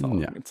beginning. It's all,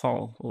 Yeah. it's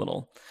all a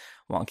little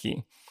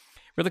wonky.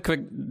 Really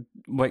quick,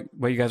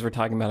 what you guys were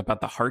talking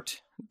about the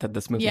heart, that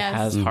this movie Yes.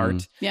 has Mhm.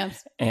 heart.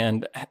 Yes.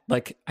 And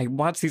like, I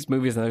watch these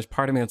movies and there's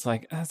part of me that's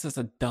like, this is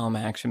a dumb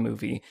action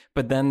movie.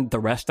 But then the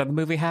rest of the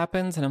movie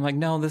happens and I'm like,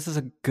 no, this is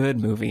a good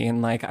movie.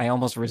 And like, I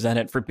almost resent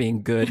it for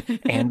being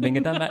good and being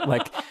a dumb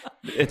like,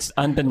 it's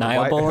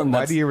undeniable. Why, and why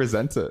that's, do you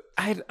resent it?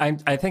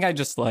 I think I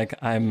just like,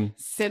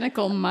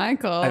 Cynical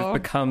Michael. I've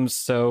become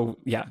so,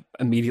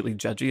 immediately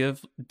judgy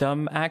of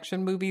dumb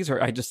action movies,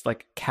 or I just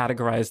like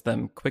categorize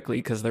them quickly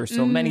because there's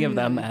so many of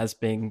them as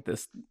being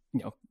this,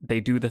 they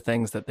do the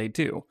things that they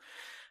do.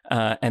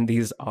 And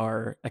these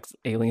are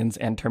Aliens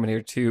and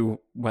Terminator 2,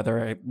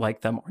 whether I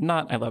like them or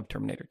not. I love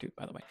Terminator 2,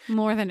 by the way.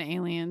 More than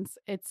Aliens.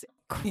 It's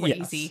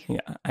crazy.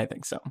 Yes, yeah, I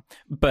think so.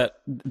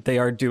 But they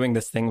are doing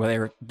this thing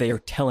where they are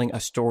telling a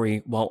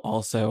story while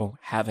also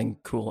having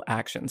cool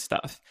action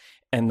stuff.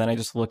 And then I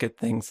just look at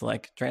things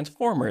like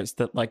Transformers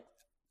that like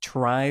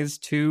tries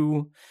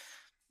to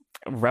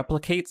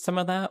replicate some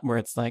of that, where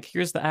it's like,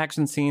 here's the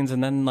action scenes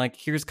and then like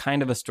here's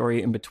kind of a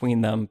story in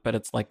between them, but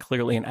it's like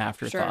clearly an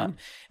afterthought. Sure.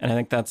 And I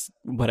think that's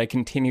what I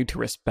continue to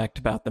respect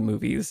about the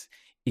movies,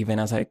 even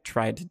as I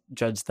tried to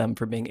judge them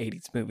for being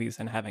 80s movies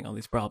and having all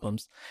these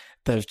problems.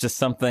 There's just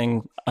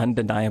something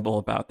undeniable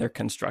about their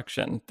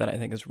construction that I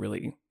think is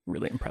really,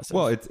 really impressive.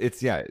 Well,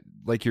 it's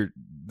like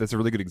that's a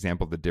really good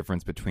example of the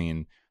difference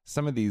between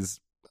some of these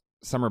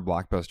summer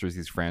blockbusters,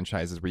 these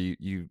franchises where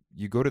you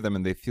go to them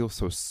and they feel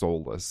so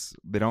soulless.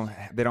 They don't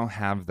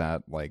have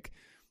that like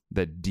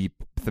that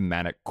deep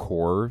thematic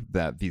core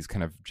that these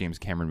kind of James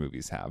Cameron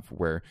movies have,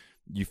 where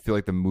you feel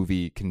like the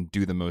movie can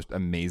do the most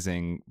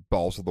amazing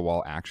balls to the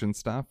wall action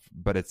stuff,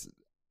 but it's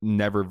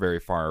never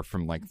very far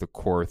from like the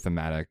core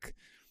thematic,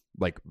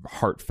 like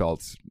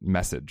heartfelt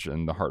message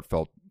and the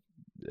heartfelt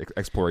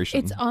exploration.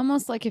 It's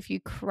almost like if you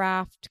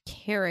craft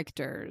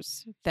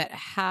characters that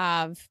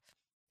have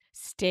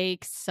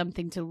stakes,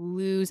 something to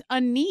lose,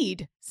 a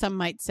need, some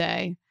might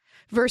say,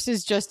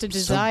 versus just a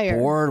desire. So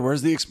bored.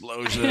 Where's the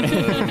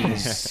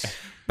explosions?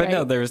 But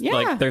no,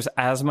 Right. there's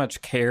as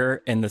much care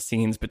in the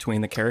scenes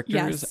between the characters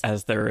Yes.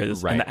 as there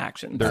is in the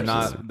action. They're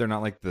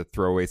not like the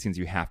throwaway scenes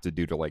you have to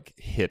do to like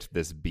hit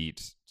this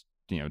beat,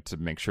 to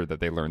make sure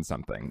that they learn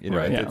something.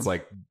 Right. It's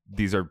like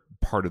these are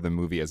part of the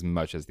movie as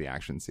much as the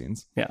action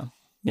scenes.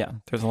 Yeah.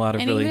 There's a lot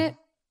of And really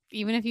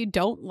even if you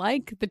don't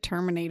like the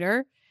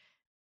Terminator,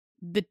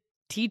 the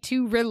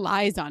T2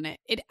 relies on it.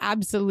 It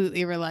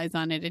absolutely relies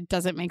on it. It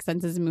doesn't make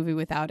sense as a movie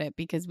without it,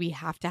 because we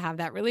have to have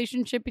that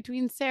relationship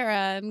between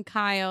Sarah and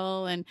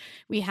Kyle, and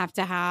we have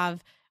to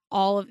have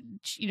all of,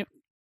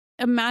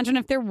 imagine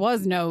if there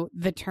was no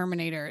The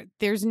Terminator.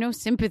 There's no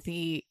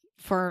sympathy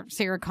for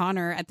Sarah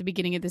Connor at the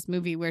beginning of this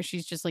movie, where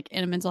she's just like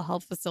in a mental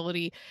health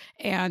facility,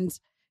 and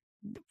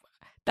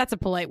that's a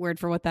polite word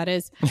for what that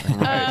is.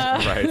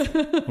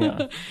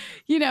 Right.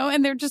 Yeah.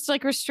 And they're just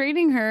like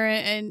restraining her,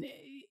 and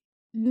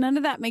none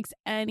of that makes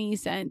any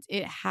sense.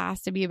 It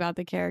has to be about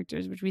the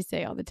characters, which we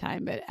say all the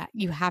time, but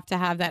you have to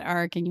have that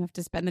arc and you have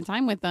to spend the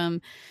time with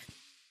them.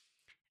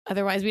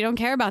 Otherwise, we don't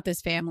care about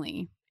this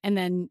family. And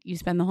then you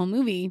spend the whole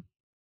movie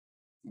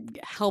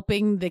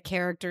helping the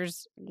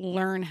characters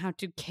learn how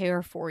to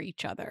care for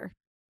each other.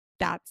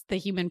 That's the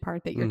human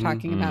part that you're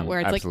talking about, where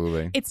it's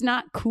Absolutely. like, it's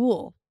not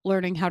cool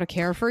learning how to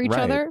care for each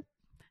Right. other,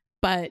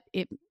 but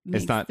it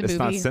makes It's not the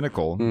movie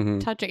cynical. Mhm.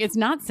 touching. It's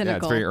not Yeah, cynical.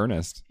 it's very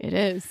earnest. It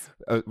is.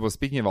 Well,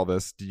 speaking of all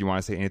this, did you want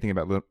to say anything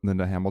about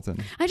Linda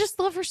Hamilton? I just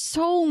love her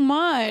so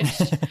much.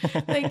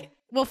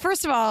 Well,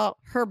 first of all,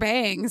 her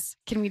bangs.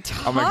 Can we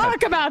talk Oh my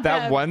God. about That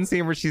them? one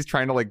scene where she's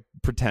trying to like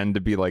pretend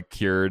to be like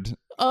cured.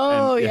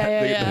 Oh, and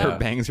yeah. Her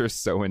bangs are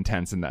so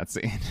intense in that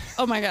scene.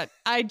 Oh my God.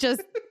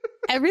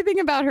 Everything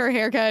about her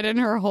haircut and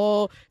her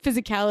whole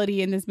physicality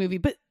in this movie,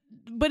 but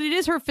it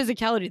is her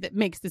physicality that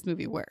makes this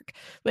movie work.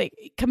 Like,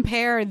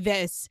 compare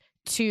this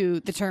to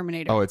The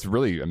Terminator. Oh, it's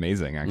really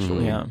amazing,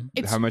 actually. Yeah.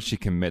 It's How much she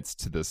commits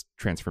to this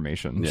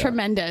transformation. Yeah.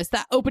 tremendous.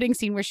 That opening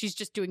scene where she's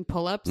just doing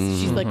pull-ups.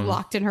 She's like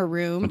locked in her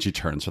room When she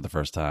turns for the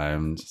first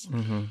time. Just,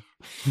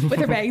 with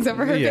her bangs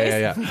over her face.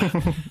 yeah.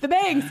 The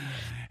bangs.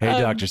 Hey,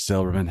 Dr.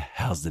 Silverman,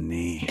 how's the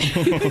knee?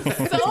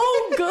 So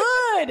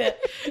good.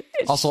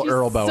 Also, She's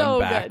Earl Bowen so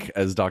back good.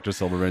 as Dr.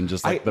 Silverman,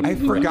 just like I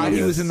forgot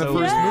he was in the so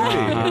first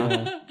funny.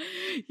 movie.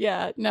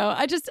 Yeah, no,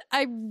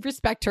 I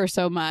respect her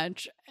so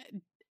much.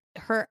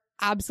 Her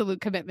absolute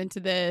commitment to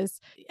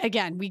this.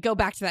 Again, we go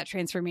back to that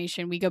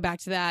transformation. We go back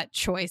to that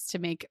choice to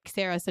make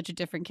Sarah such a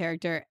different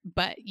character.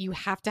 But you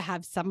have to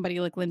have somebody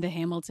like Linda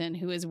Hamilton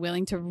who is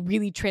willing to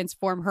really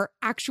transform her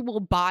actual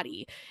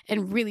body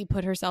and really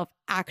put herself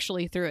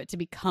actually through it to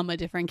become a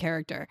different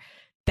character.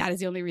 that is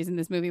the only reason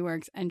this movie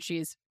works, and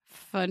she's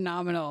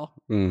phenomenal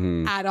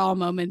Mm-hmm. at all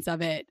moments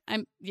of it.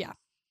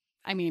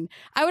 I mean,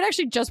 I would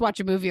actually just watch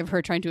a movie of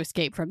her trying to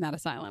escape from that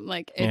asylum.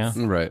 Like, it's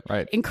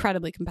Right.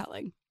 incredibly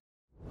compelling.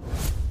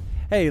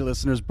 Hey,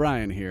 listeners,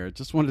 Brian here.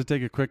 Just wanted to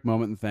take a quick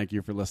moment and thank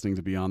you for listening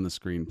to Beyond the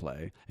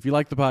Screenplay. If you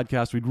like the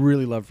podcast, we'd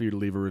really love for you to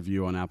leave a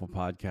review on Apple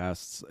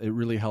Podcasts. It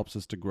really helps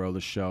us to grow the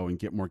show and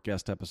get more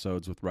guest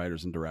episodes with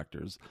writers and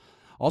directors.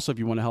 Also, if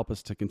you want to help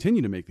us to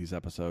continue to make these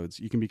episodes,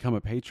 you can become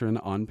a patron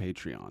on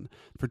Patreon.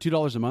 For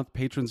 $2 a month,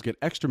 patrons get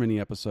extra mini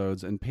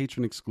episodes and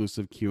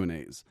patron-exclusive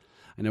Q&As.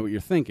 I know what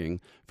you're thinking.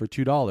 For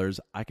 $2,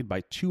 I could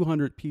buy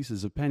 200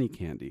 pieces of penny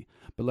candy.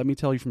 But let me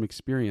tell you from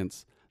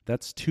experience,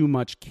 that's too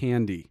much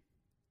candy.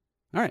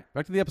 All right,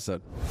 back to the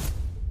episode.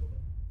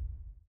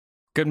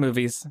 Good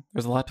movies.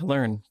 There's a lot to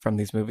learn from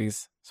these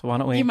movies. So why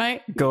don't we You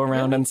might go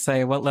around and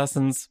say what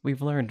lessons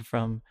we've learned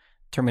from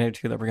Terminator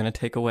 2 that we're going to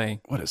take away?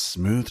 What a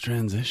smooth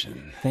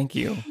transition. Thank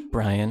you,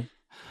 Brian.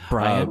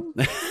 Brian.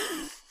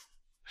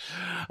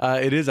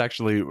 It is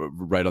actually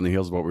right on the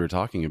heels of what we were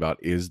talking about,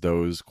 is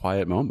those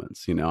quiet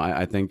moments. You know,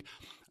 I think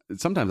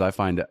sometimes I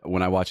find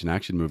when I watch an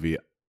action movie,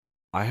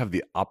 I have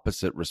the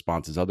opposite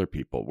response as other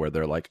people, where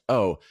they're like,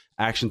 oh,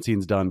 action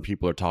scene's done,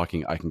 people are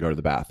talking, I can go to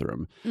the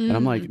bathroom. And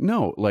I'm like,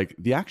 no, like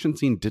the action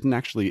scene didn't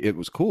actually, it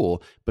was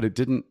cool, but it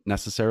didn't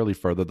necessarily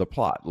further the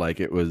plot.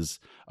 Like it was,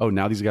 oh,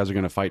 now these guys are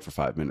going to fight for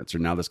 5 minutes, or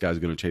now this guy's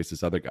going to chase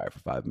this other guy for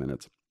 5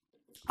 minutes.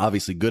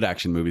 Obviously, good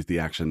action movies, the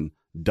action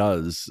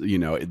does, you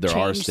know, there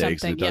are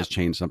stakes and it does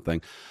change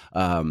something.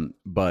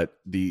 But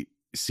the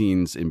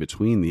scenes in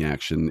between the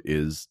action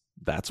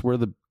that's where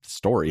the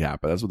story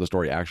happens. That's where the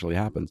story actually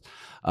happens.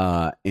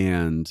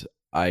 And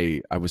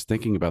I was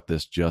thinking about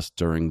this just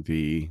during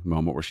the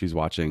moment where she's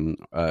watching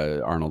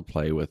Arnold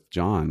play with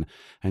John,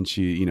 and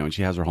she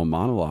has her whole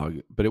monologue,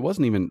 but it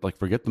wasn't even like,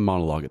 forget the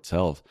monologue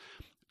itself,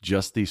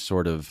 just the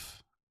sort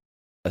of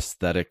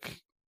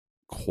aesthetic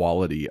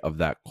quality of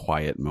that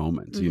quiet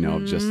moment, you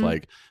know, just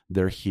like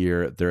they're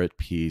here, they're at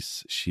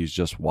peace, she's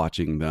just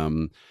watching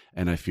them,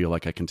 and I feel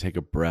like I can take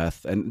a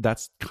breath. And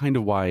that's kind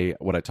of why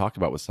what I talked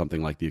about was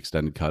something like the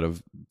extended cut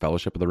of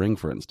Fellowship of the Ring,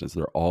 for instance.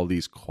 There are all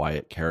these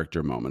quiet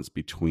character moments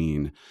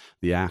between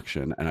the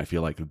action, and I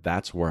feel like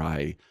that's where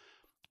I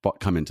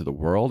come into the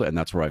world, and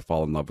that's where I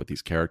fall in love with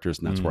these characters,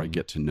 and that's where I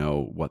get to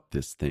know what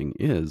this thing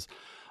is.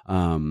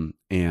 And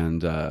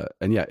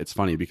yeah, it's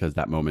funny because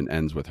that moment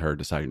ends with her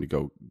deciding to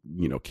go,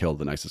 you know, kill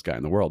the nicest guy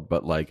in the world.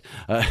 But like,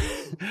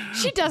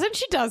 she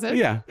doesn't.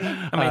 Yeah.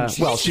 I mean,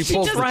 she pulls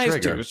the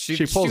trigger. She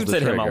pulls shoots the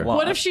at him a trigger. lot.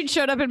 What if she'd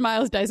showed up and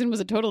Miles Dyson was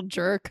a total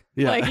jerk?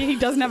 Yeah. Like, he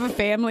doesn't have a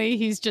family.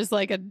 He's just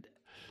like a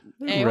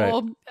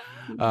a-hole.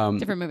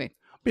 Different movie.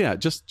 Yeah,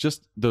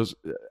 just those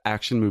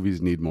action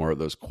movies need more of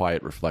those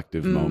quiet,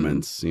 reflective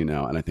moments, you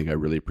know, and I think I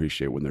really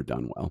appreciate when they're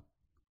done well.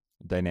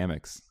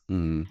 Dynamics.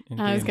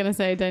 I was going to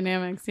say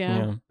dynamics,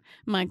 yeah.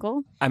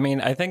 Michael? I mean,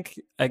 I think,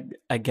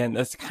 again,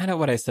 that's kind of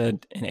what I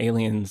said in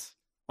Aliens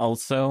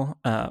also,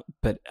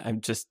 but I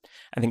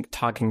think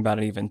talking about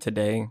it even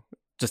today,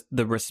 just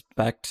the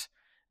respect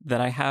that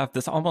I have,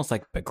 this almost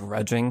like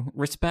begrudging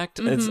respect,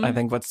 is I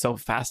think what's so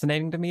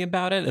fascinating to me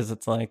about it is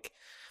it's like,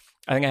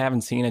 I think I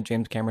haven't seen a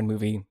James Cameron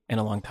movie in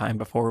a long time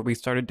before we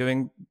started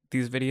doing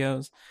these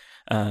videos,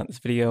 this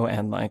video,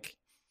 and like,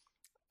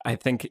 I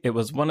think it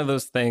was one of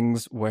those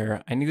things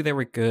where I knew they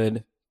were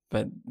good,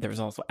 but there was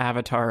also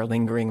Avatar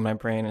lingering in my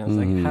brain, and I was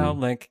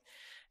like,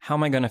 how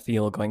am I going to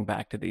feel going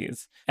back to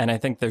these? And I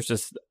think there's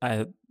just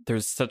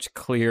there's such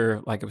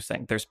clear, like I was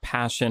saying, there's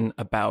passion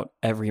about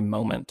every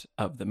moment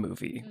of the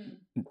movie.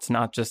 It's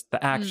not just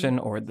the action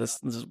or this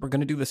we're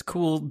going to do this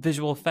cool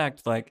visual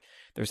effect. Like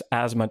there's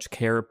as much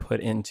care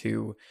put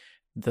into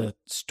the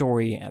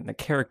story and the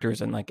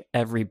characters and like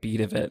every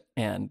beat of it.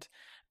 And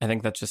I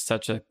think that's just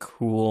such a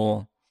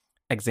cool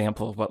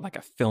example of what like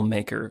a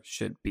filmmaker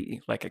should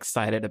be, like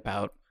excited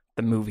about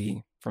the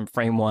movie from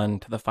frame one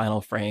to the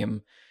final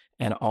frame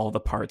and all the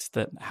parts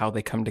that how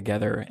they come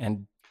together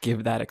and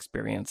give that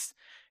experience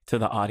to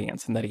the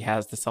audience, and that he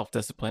has the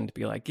self-discipline to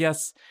be like,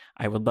 yes,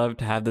 I would love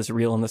to have this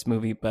reel in this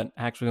movie, but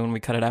actually when we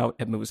cut it out,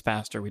 it moves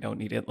faster. We don't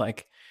need it.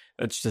 Like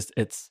I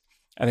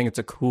think it's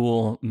a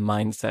cool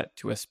mindset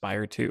to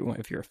aspire to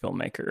if you're a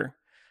filmmaker.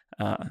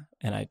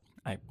 And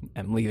I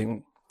am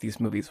leaving these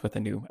movies with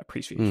a new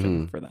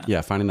appreciation for that.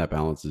 Yeah, finding that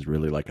balance is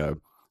really like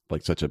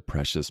such a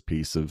precious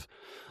piece of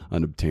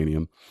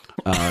unobtainium.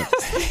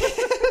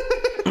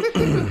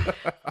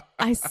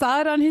 I saw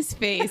it on his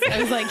face.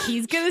 I was like,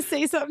 he's gonna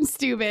say something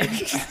stupid.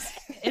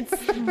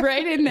 It's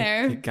right in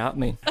there. You got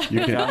me.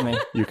 Got me.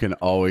 You can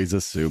always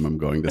assume I'm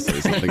going to say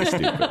something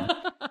stupid.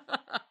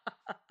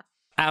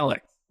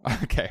 Alex.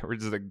 Okay, we're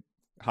just a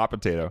hot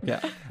potato.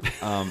 Yeah.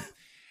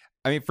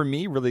 I mean, for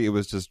me, really, it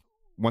was just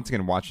once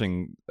again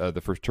watching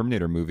the first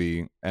Terminator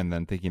movie and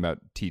then thinking about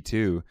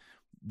T2.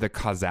 The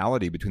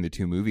causality between the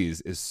two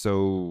movies is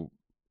so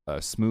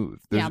smooth.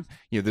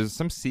 There's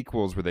some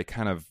sequels where they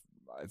kind of,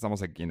 it's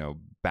almost like,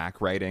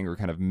 back writing or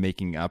kind of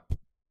making up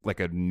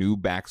like a new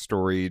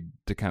backstory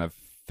to kind of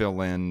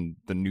fill in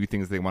the new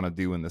things they want to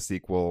do in the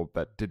sequel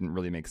that didn't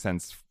really make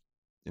sense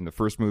in the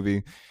first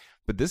movie.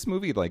 But this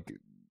movie, like,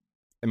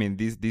 I mean,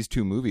 these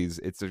two movies,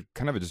 it's a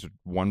kind of just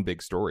one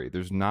big story.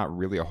 There's not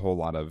really a whole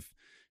lot of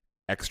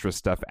extra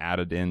stuff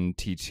added in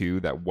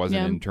T2 that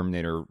wasn't in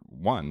Terminator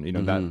 1. You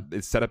know, that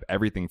it set up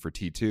everything for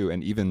T2,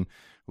 and even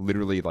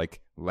literally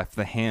like left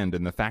the hand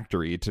in the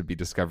factory to be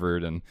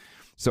discovered. And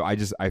so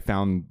I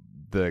found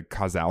the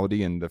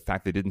causality and the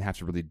fact they didn't have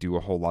to really do a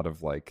whole lot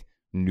of like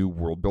new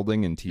world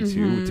building in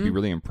T2 to be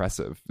really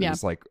impressive. It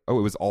was like, oh,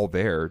 it was all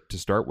there to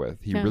start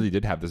with. He really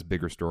did have this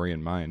bigger story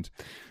in mind.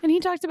 And he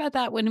talked about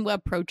that when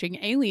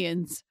approaching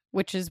Aliens,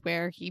 which is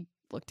where he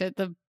looked at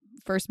the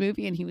first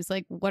movie and he was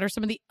like, what are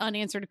some of the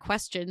unanswered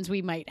questions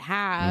we might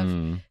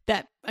have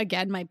that,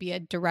 again, might be a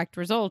direct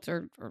result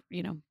or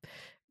you know,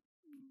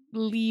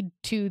 lead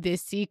to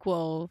this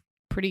sequel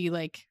pretty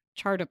like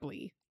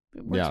chartably.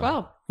 It works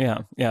well.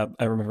 Yeah.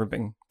 I remember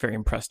being very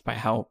impressed by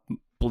how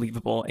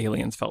believable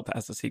Aliens felt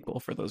as a sequel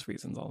for those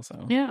reasons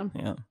also. Yeah.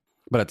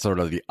 But it's sort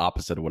of the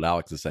opposite of what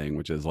Alex is saying,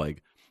 which is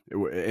like,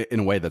 in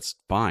a way that's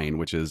fine,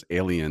 which is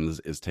Aliens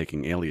is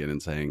taking Alien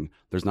and saying,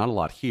 there's not a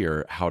lot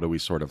here. How do we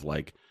sort of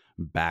like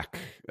back,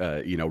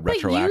 retroactively?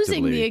 But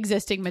using the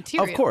existing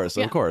material. Of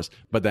course.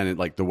 But then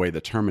like the way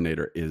the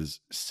Terminator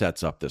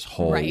sets up this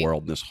whole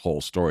world, and this whole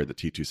story that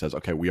T2 says,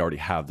 okay, we already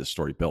have this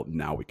story built.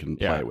 Now we can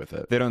play with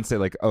it. They don't say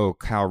like, oh,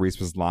 Kyle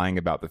Reese was lying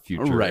about the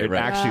future. Right. It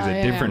actually is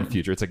a different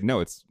future. It's like, no,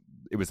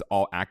 it was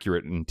all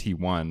accurate in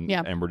T1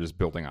 and we're just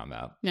building on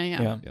that.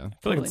 Yeah. I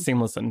feel like it's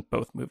seamless in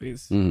both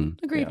movies.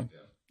 Agreed.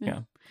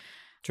 Yeah.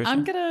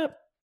 I'm gonna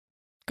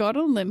go out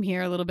on a limb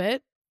here a little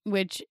bit,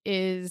 which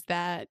is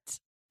that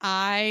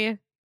I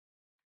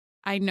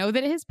know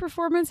that his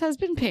performance has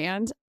been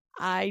panned.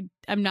 I'm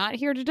not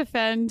here to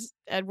defend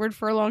Edward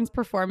Furlong's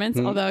performance,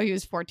 although he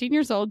was 14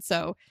 years old.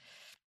 So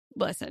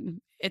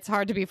listen, it's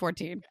hard to be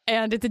 14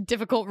 and it's a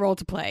difficult role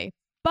to play.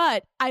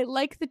 But I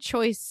like the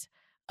choice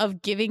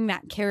of giving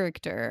that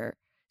character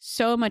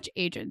so much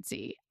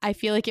agency. I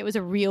feel like it was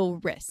a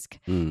real risk.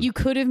 You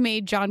could have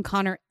made John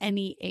Connor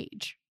any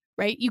age,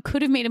 right? You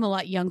could have made him a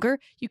lot younger.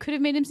 You could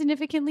have made him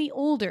significantly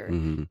older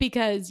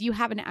because you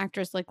have an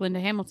actress like Linda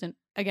Hamilton,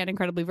 again,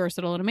 incredibly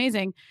versatile and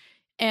amazing.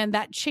 And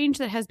that change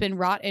that has been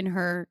wrought in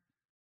her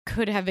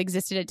could have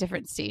existed at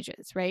different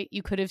stages, right?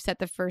 You could have set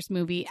the first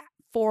movie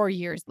 4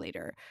 years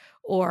later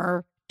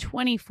or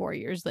 24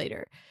 years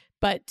later.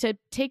 But to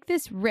take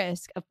this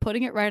risk of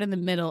putting it right in the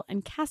middle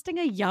and casting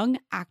a young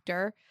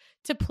actor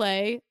to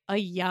play a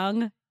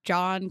young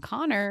John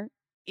Connor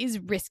is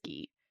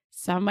risky.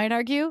 Some might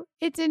argue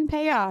it didn't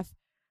pay off,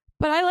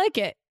 but I like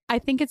it. I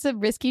think it's a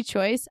risky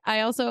choice. I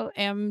also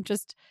am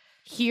just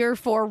here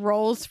for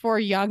roles for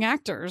young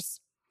actors.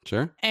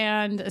 Sure.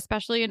 And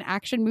especially in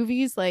action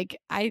movies, like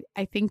I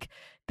think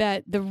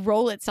that the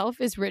role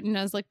itself is written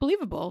as like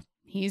believable.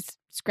 He's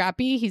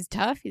scrappy. He's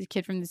tough. He's a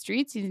kid from the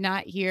streets. He's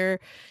not here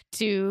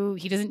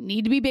he doesn't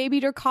need to be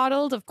babied or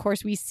coddled. Of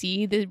course, we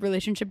see the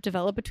relationship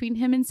develop between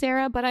him and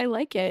Sarah, but I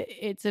like it.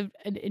 It's an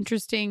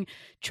interesting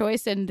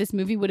choice. And this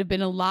movie would have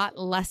been a lot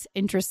less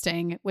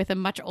interesting with a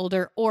much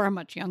older or a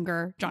much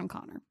younger John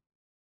Connor.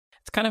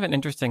 It's kind of an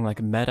interesting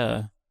like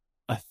meta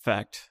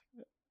effect.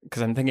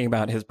 Because I'm thinking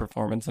about his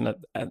performance, and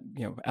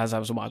as I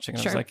was watching,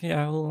 I was like,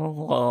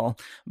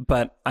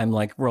 but I'm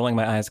like rolling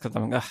my eyes because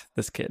I'm like,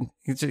 this kid,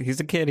 he's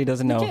a kid, he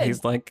doesn't know.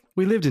 He's like,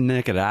 we lived in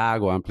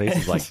Nicaragua and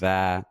places like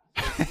that.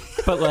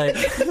 But like,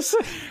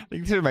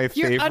 these are my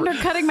favorite. You're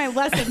undercutting my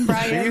lesson,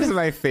 Brian. These are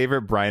my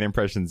favorite Brian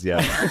impressions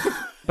yet.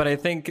 But I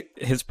think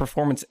his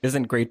performance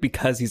isn't great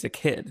because he's a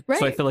kid. Right.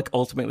 So I feel like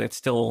ultimately it's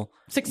still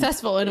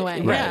successful in a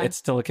way. Right. Yeah. It's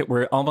still a kid.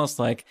 We're almost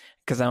like,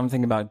 because I'm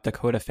thinking about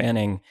Dakota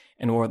Fanning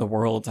in War of the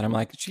Worlds, and I'm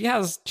like, she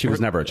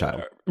was never a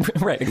child.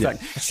 Right,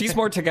 exactly. Yeah. She's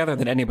more together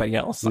than anybody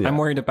else. Yeah. I'm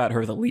worried about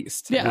her the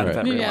least out of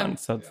everyone. Yeah.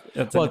 So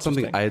it's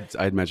something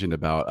I'd mentioned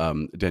about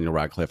Daniel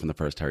Radcliffe in the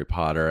first Harry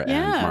Potter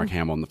and Mark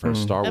Hamill in the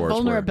first Star Wars.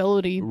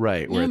 Vulnerability.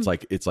 Where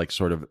it's like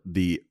sort of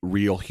the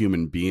real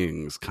human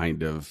beings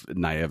kind of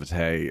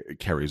naivete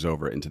carries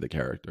over into the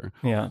character.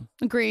 Yeah.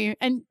 Agree.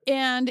 And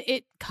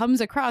it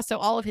comes across, so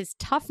all of his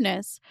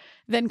toughness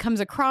then comes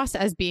across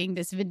as being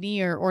this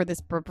veneer or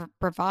this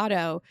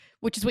bravado,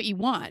 which is what you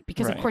want,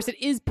 because of course it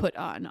is put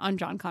on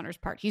John Connor's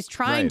part. He's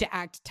trying to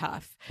act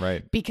tough,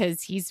 right?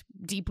 Because he's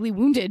deeply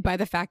wounded by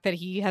the fact that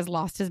he has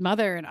lost his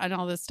mother and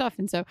all this stuff.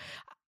 And so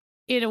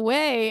in a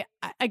way,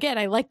 again,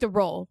 I like the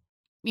role,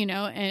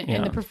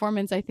 and the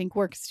performance I think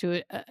works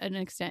to an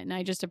extent. And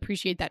I just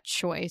appreciate that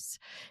choice.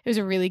 It was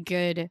a really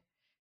good,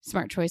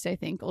 smart choice, I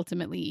think,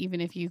 ultimately,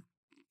 even if you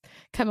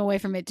come away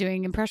from it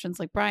doing impressions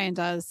like Brian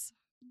does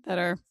that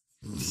are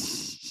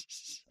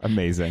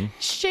amazing,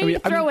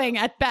 throwing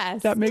at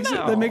best. That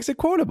makes it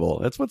quotable.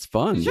 That's what's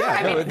fun.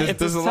 Sure,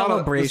 there's a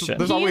celebration.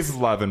 There's always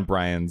love in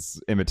Brian's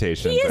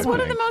imitations. He is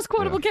one of the most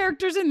quotable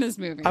characters in this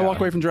movie. I walk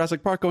away from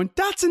Jurassic Park going,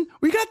 Dotson,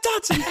 we got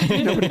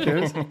Dotson. Nobody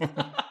cares.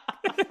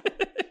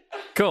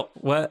 Cool.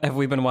 What have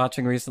we been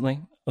watching recently?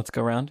 Let's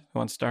go around. Who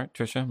wants to start?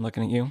 Trisha, I'm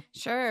looking at you.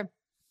 Sure.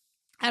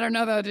 I don't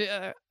know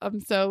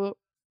though.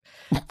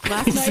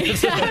 Last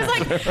night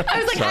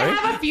I was like, I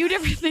have a few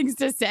different things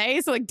to say.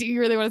 So like, do you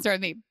really want to start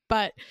with me?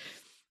 But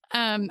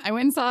I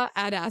went and saw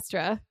Ad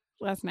Astra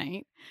last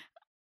night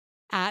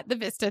at the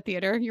Vista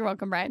Theater. You're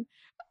welcome, Brian.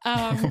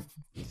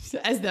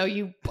 As though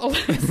you.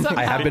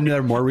 I have been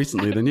there more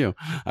recently than you.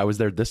 I was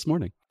there this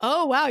morning.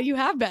 Oh, wow. You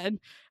have been.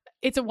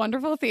 It's a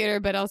wonderful theater,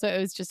 but also it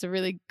was just a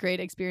really great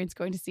experience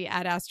going to see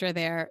Ad Astra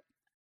there.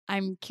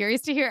 I'm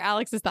curious to hear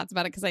Alex's thoughts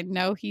about it because I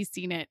know he's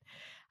seen it.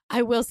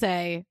 I will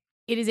say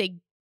it is a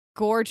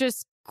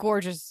gorgeous,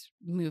 gorgeous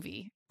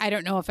movie. I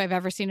don't know if I've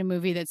ever seen a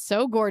movie that's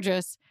so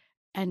gorgeous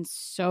and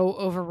so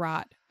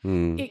overwrought.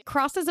 It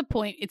crosses a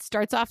point. It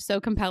starts off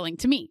so compelling.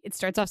 To me, it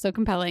starts off so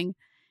compelling.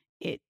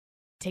 It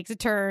takes a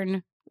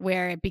turn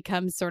where it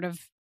becomes sort of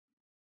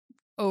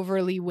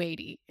overly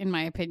weighty, in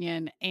my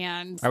opinion.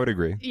 And I would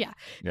agree. Yeah.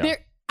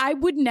 I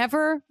would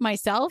never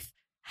myself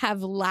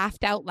have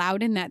laughed out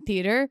loud in that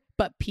theater,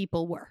 but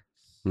people were.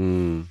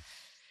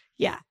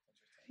 Yeah.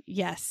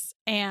 Yes.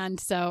 And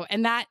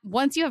that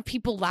once you have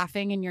people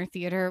laughing in your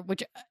theater,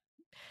 which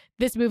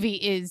this movie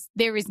is,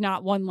 there is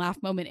not one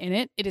laugh moment in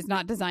it. It is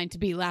not designed to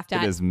be laughed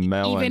at. It is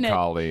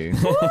melancholy.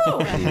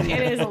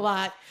 It is a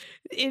lot.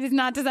 It is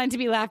not designed to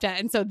be laughed at.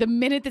 And so the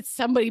minute that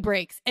somebody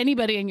breaks,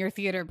 anybody in your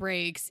theater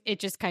breaks, it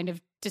just kind of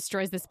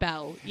destroys the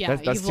spell. Yeah,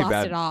 that's you've too lost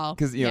bad. it all.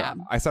 Because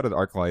I saw it at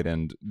ArcLight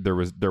and there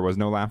was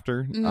no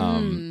laughter.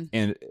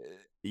 And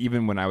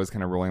even when I was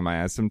kind of rolling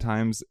my eyes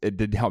sometimes, it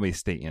did help me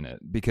stay in it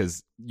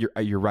because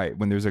you're right.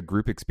 When there's a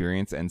group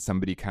experience and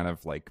somebody kind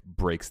of like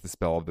breaks the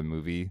spell of the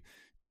movie,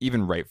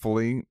 even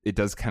rightfully, it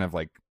does kind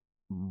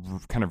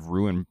of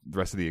ruin the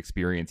rest of the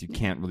experience. You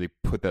can't really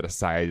put that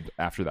aside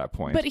after that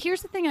point. But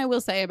here's the thing I will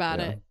say about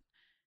it.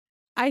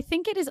 I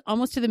think it is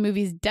almost to the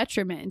movie's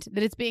detriment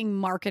that it's being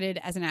marketed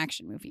as an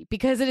action movie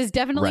because it is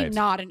definitely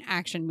not an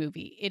action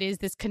movie. It is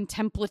this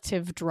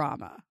contemplative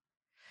drama.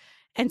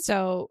 And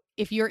so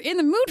if you're in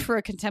the mood for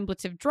a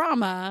contemplative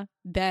drama,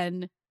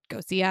 then go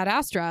see Ad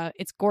Astra.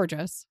 It's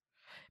gorgeous.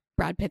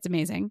 Brad Pitt's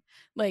amazing.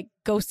 Like,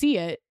 go see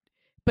it.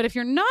 But if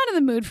you're not in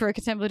the mood for a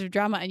contemplative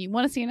drama and you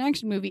want to see an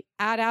action movie,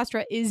 Ad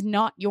Astra is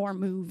not your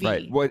movie.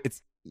 Right. Well,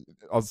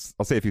 I'll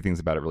say a few things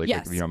about it really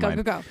quick if you don't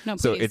mind. Go. No,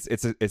 so please.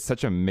 it's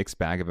such a mixed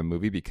bag of a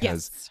movie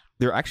because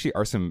there actually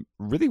are some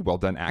really well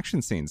done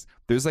action scenes.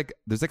 There's like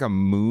a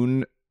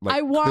moon. Like,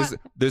 I want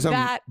there's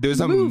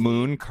a movie.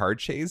 moon car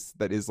chase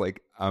that is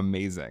like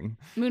amazing.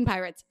 Moon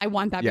Pirates. I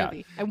want that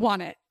movie. I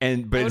want it.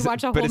 I would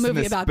watch a whole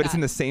movie about that. But it's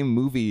in the same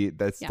movie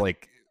that's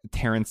like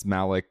Terrence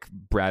Malick,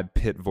 Brad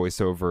Pitt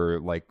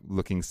voiceover, like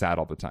looking sad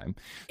all the time.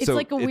 It's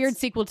like a weird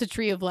sequel to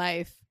Tree of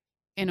Life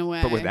in a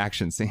way. But with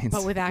action scenes.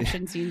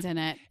 Scenes in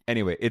it.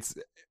 Anyway, it's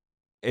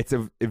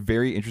a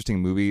very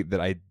interesting movie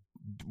that I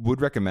would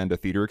recommend a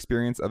theater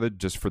experience of it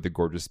just for the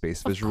gorgeous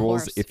space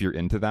visuals if you're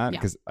into that,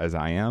 because as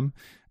I am.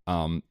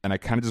 And I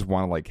kind of just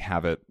want to like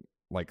have it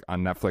like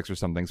on Netflix or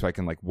something so I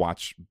can like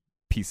watch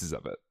pieces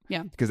of it.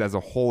 Yeah. Because as a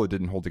whole, it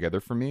didn't hold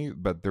together for me,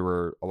 but there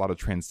were a lot of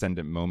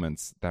transcendent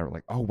moments that were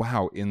like, oh,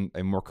 wow, in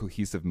a more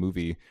cohesive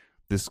movie,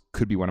 this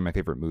could be one of my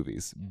favorite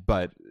movies.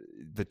 But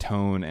the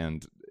tone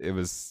and it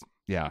was,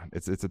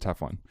 it's a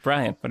tough one.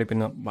 Brian, what have you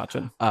been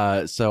watching?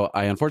 So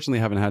I unfortunately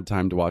haven't had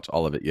time to watch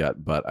all of it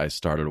yet, but I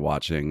started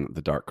watching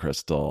The Dark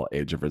Crystal: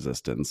 Age of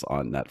Resistance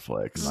on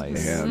Netflix.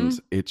 Nice. And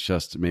it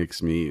just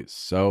makes me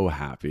so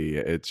happy.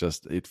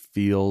 It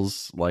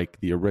feels like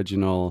the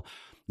original.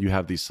 You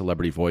have these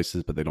celebrity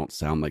voices, but they don't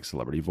sound like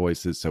celebrity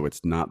voices. So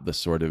it's not the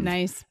sort of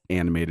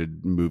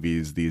animated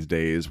movies these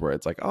days where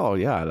it's like, oh,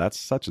 yeah, that's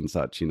such and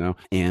such,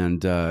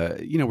 And,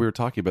 we were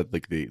talking about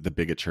like the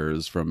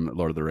bigatures from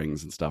Lord of the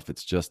Rings and stuff.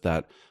 It's just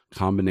that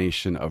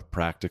combination of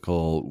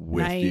practical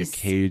with the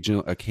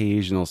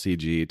occasional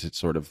CG to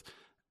sort of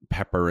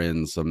pepper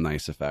in some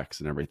nice effects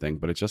and everything.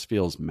 But it just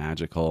feels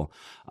magical.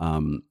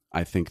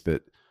 I think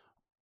that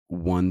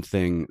one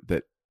thing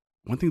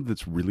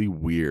that's really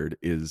weird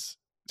is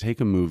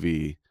take a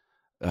movie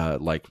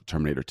like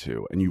Terminator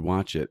 2 and you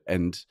watch it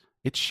and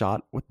it's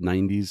shot with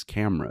 90s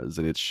cameras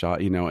and it's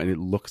shot, and it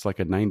looks like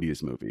a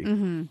 90s movie.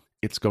 Mm-hmm.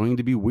 It's going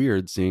to be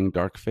weird seeing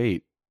Dark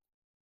Fate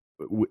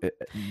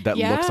that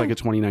looks like a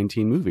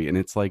 2019 movie. And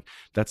it's like,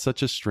 that's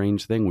such a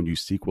strange thing when you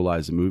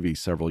sequelize a movie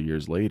several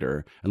years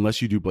later,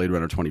 unless you do Blade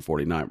Runner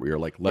 2049, where you're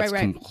like, let's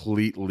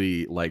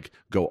completely like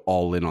go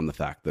all in on the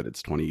fact that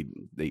it's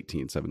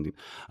 2018, 17.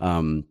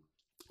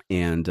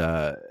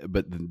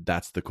 But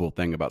that's the cool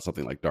thing about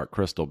something like Dark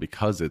Crystal,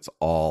 because it's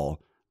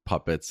all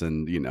puppets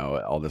and,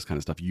 all this kind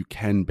of stuff. You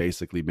can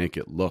basically make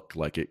it look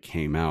like it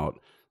came out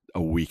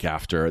a week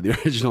after the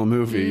original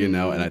movie, and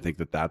I think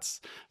that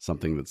that's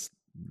something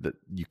that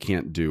you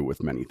can't do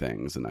with many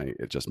things. And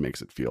it just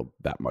makes it feel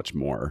that much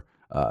more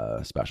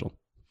special.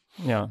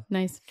 Yeah.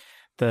 Nice.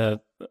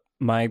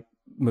 My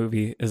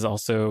movie is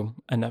also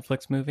a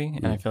Netflix movie,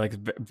 and I feel like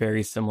it's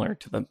very similar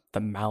to the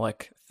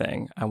Malick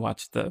thing. I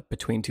watched the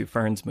Between Two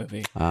Ferns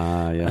movie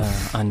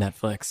on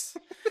Netflix,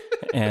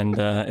 and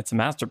it's a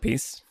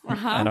masterpiece.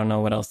 I don't know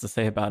what else to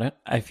say about it.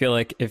 I feel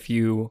like if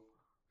you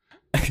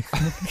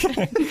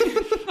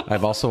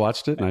I've also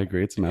watched it and I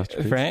agree it's a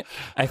masterpiece. Right?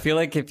 I feel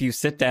like if you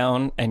sit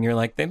down and you're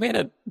like, they made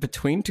a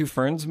Between Two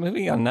Ferns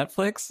movie on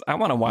Netflix, I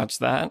want to watch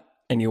that.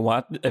 and you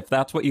watch, if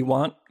that's what you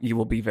want, you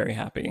will be very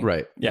happy.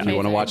 Right. Yeah. If you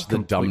want to Amazing. watch the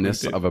Completely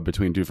dumbness do. of a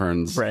Between Two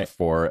Ferns Right.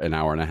 for an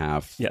hour and a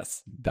half,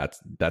 Yes. that's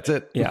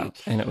it. Yeah.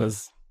 And it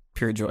was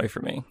pure joy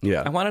for me.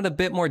 Yeah. I wanted a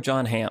bit more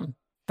John Hamm.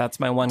 That's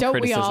my one Don't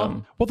we all?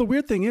 criticism. Well, the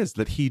weird thing is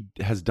that he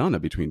has done a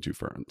Between Two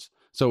Ferns.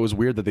 So it was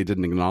weird that they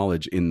didn't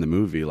acknowledge in the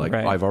movie, like,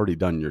 Right. I've already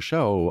done your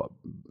show,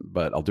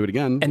 but I'll do it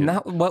again. And You know?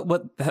 that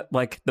what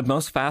like the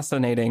most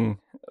fascinating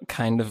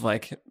kind of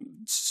like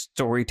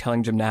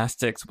storytelling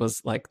gymnastics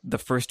was like the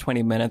first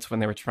 20 minutes when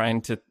they were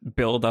trying to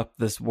build up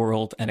this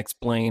world and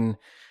explain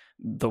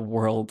the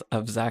world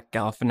of Zach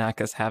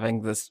Galifianakis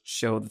having this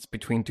show that's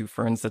Between Two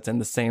Ferns that's in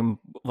the same,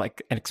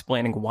 like, and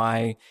explaining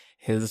why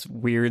his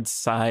weird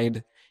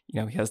side, you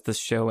know, he has this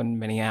show in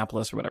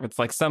Minneapolis or whatever. It's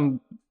like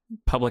some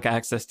public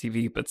access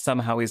TV, but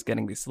somehow he's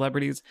getting these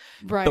celebrities.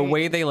 Right. The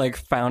way they like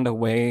found a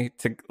way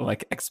to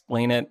like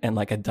explain it in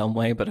like a dumb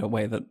way, but a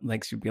way that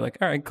makes you be like,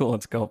 all right, cool,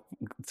 let's go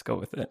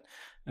with it.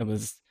 It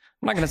was,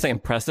 I'm not going to say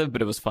impressive,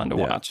 but it was fun to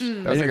Yeah. watch.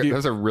 That was, that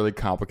was a really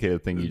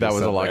complicated thing. That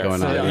was a lot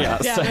going on. Yeah.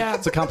 Yeah.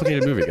 It's a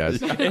complicated movie,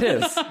 guys. It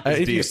is.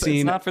 If you've It's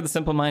seen not for the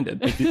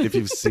simple-minded. if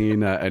you've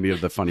seen any of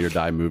the Funny or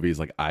Die movies,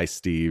 like I,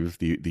 Steve,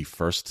 the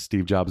first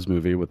Steve Jobs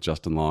movie with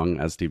Justin Long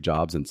as Steve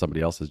Jobs and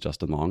somebody else as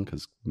Justin Long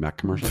because Mac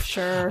commercial.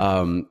 Sure.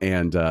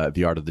 And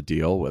The Art of the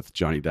Deal with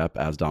Johnny Depp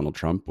as Donald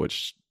Trump,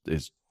 which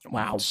is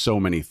Wow. so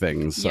many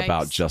things Yikes.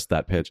 about just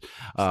that pitch.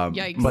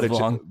 Yikes. But Move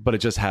along. but it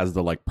just has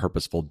the like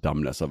purposeful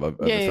dumbness of a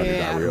Yeah, Funny or Die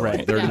yeah. reel. Like,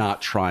 Right. they're Yeah.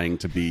 not trying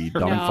to be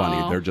dumb No.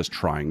 funny. They're just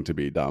trying to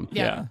be dumb.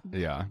 Yeah.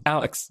 Yeah.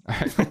 Alex.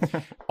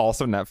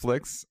 Also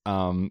Netflix.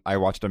 I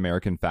watched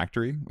American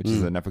Factory, which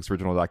is a Netflix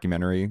original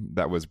documentary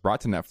that was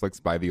brought to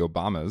Netflix by the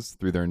Obamas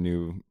through their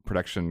new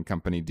production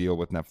company deal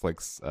with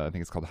Netflix. I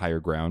think it's called Higher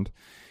Ground.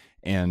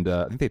 And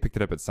I think they picked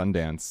it up at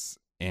Sundance,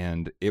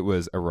 and it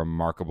was a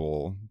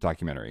remarkable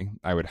documentary.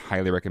 I would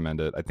highly recommend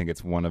it. I think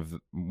it's one of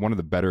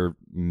the better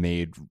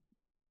made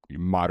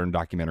modern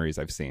documentaries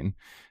I've seen.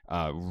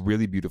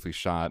 Really beautifully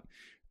shot,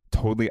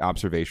 totally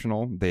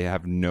observational. They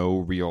have no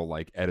real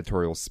like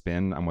editorial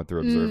spin on what they're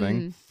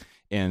observing.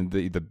 And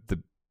the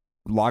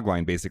log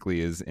line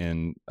basically is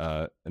in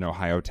an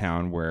Ohio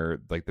town where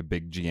like the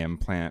big GM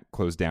plant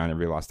closed down,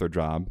 everybody lost their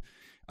job.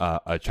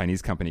 A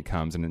Chinese company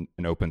comes and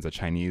opens a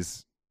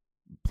Chinese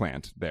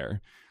plant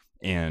there.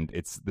 And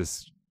it's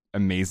this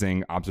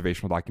amazing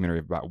observational documentary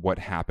about what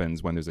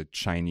happens when there's a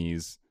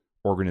Chinese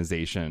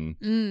organization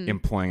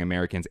employing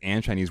Americans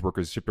and Chinese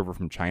workers shipped over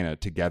from China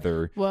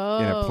together Whoa.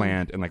 in a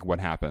plant, and like what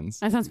happens.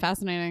 That sounds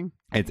fascinating.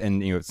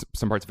 And you know,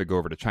 some parts of it go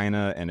over to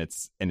China, and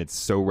it's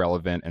so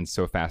relevant and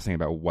so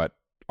fascinating about what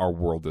our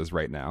world is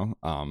right now.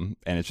 And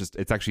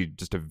it's actually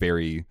just a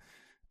very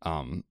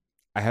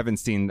I haven't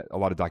seen a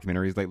lot of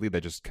documentaries lately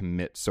that just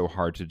commit so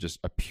hard to just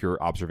a pure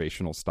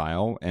observational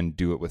style and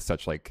do it with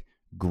such like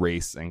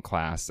grace and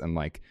class and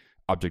like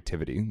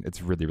objectivity.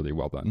 It's really, really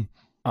well done.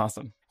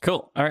 Awesome.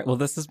 Cool. All right. Well,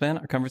 this has been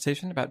our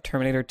conversation about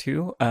Terminator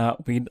 2.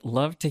 We'd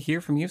love to hear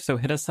from you. So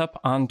hit us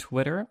up on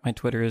Twitter. My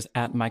Twitter is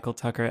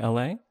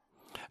 @MichaelTuckerLA.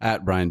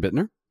 At Brian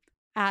Bittner.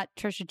 At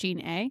Trisha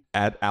Jean A.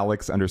 At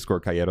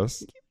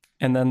Alex_Calleros.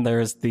 And then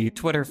there's the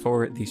Twitter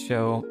for the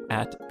show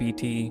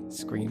 @BT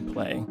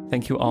Screenplay.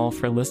 Thank you all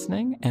for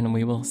listening, and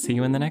we will see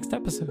you in the next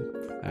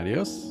episode.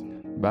 Adios.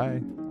 Bye.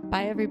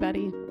 Bye,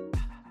 everybody.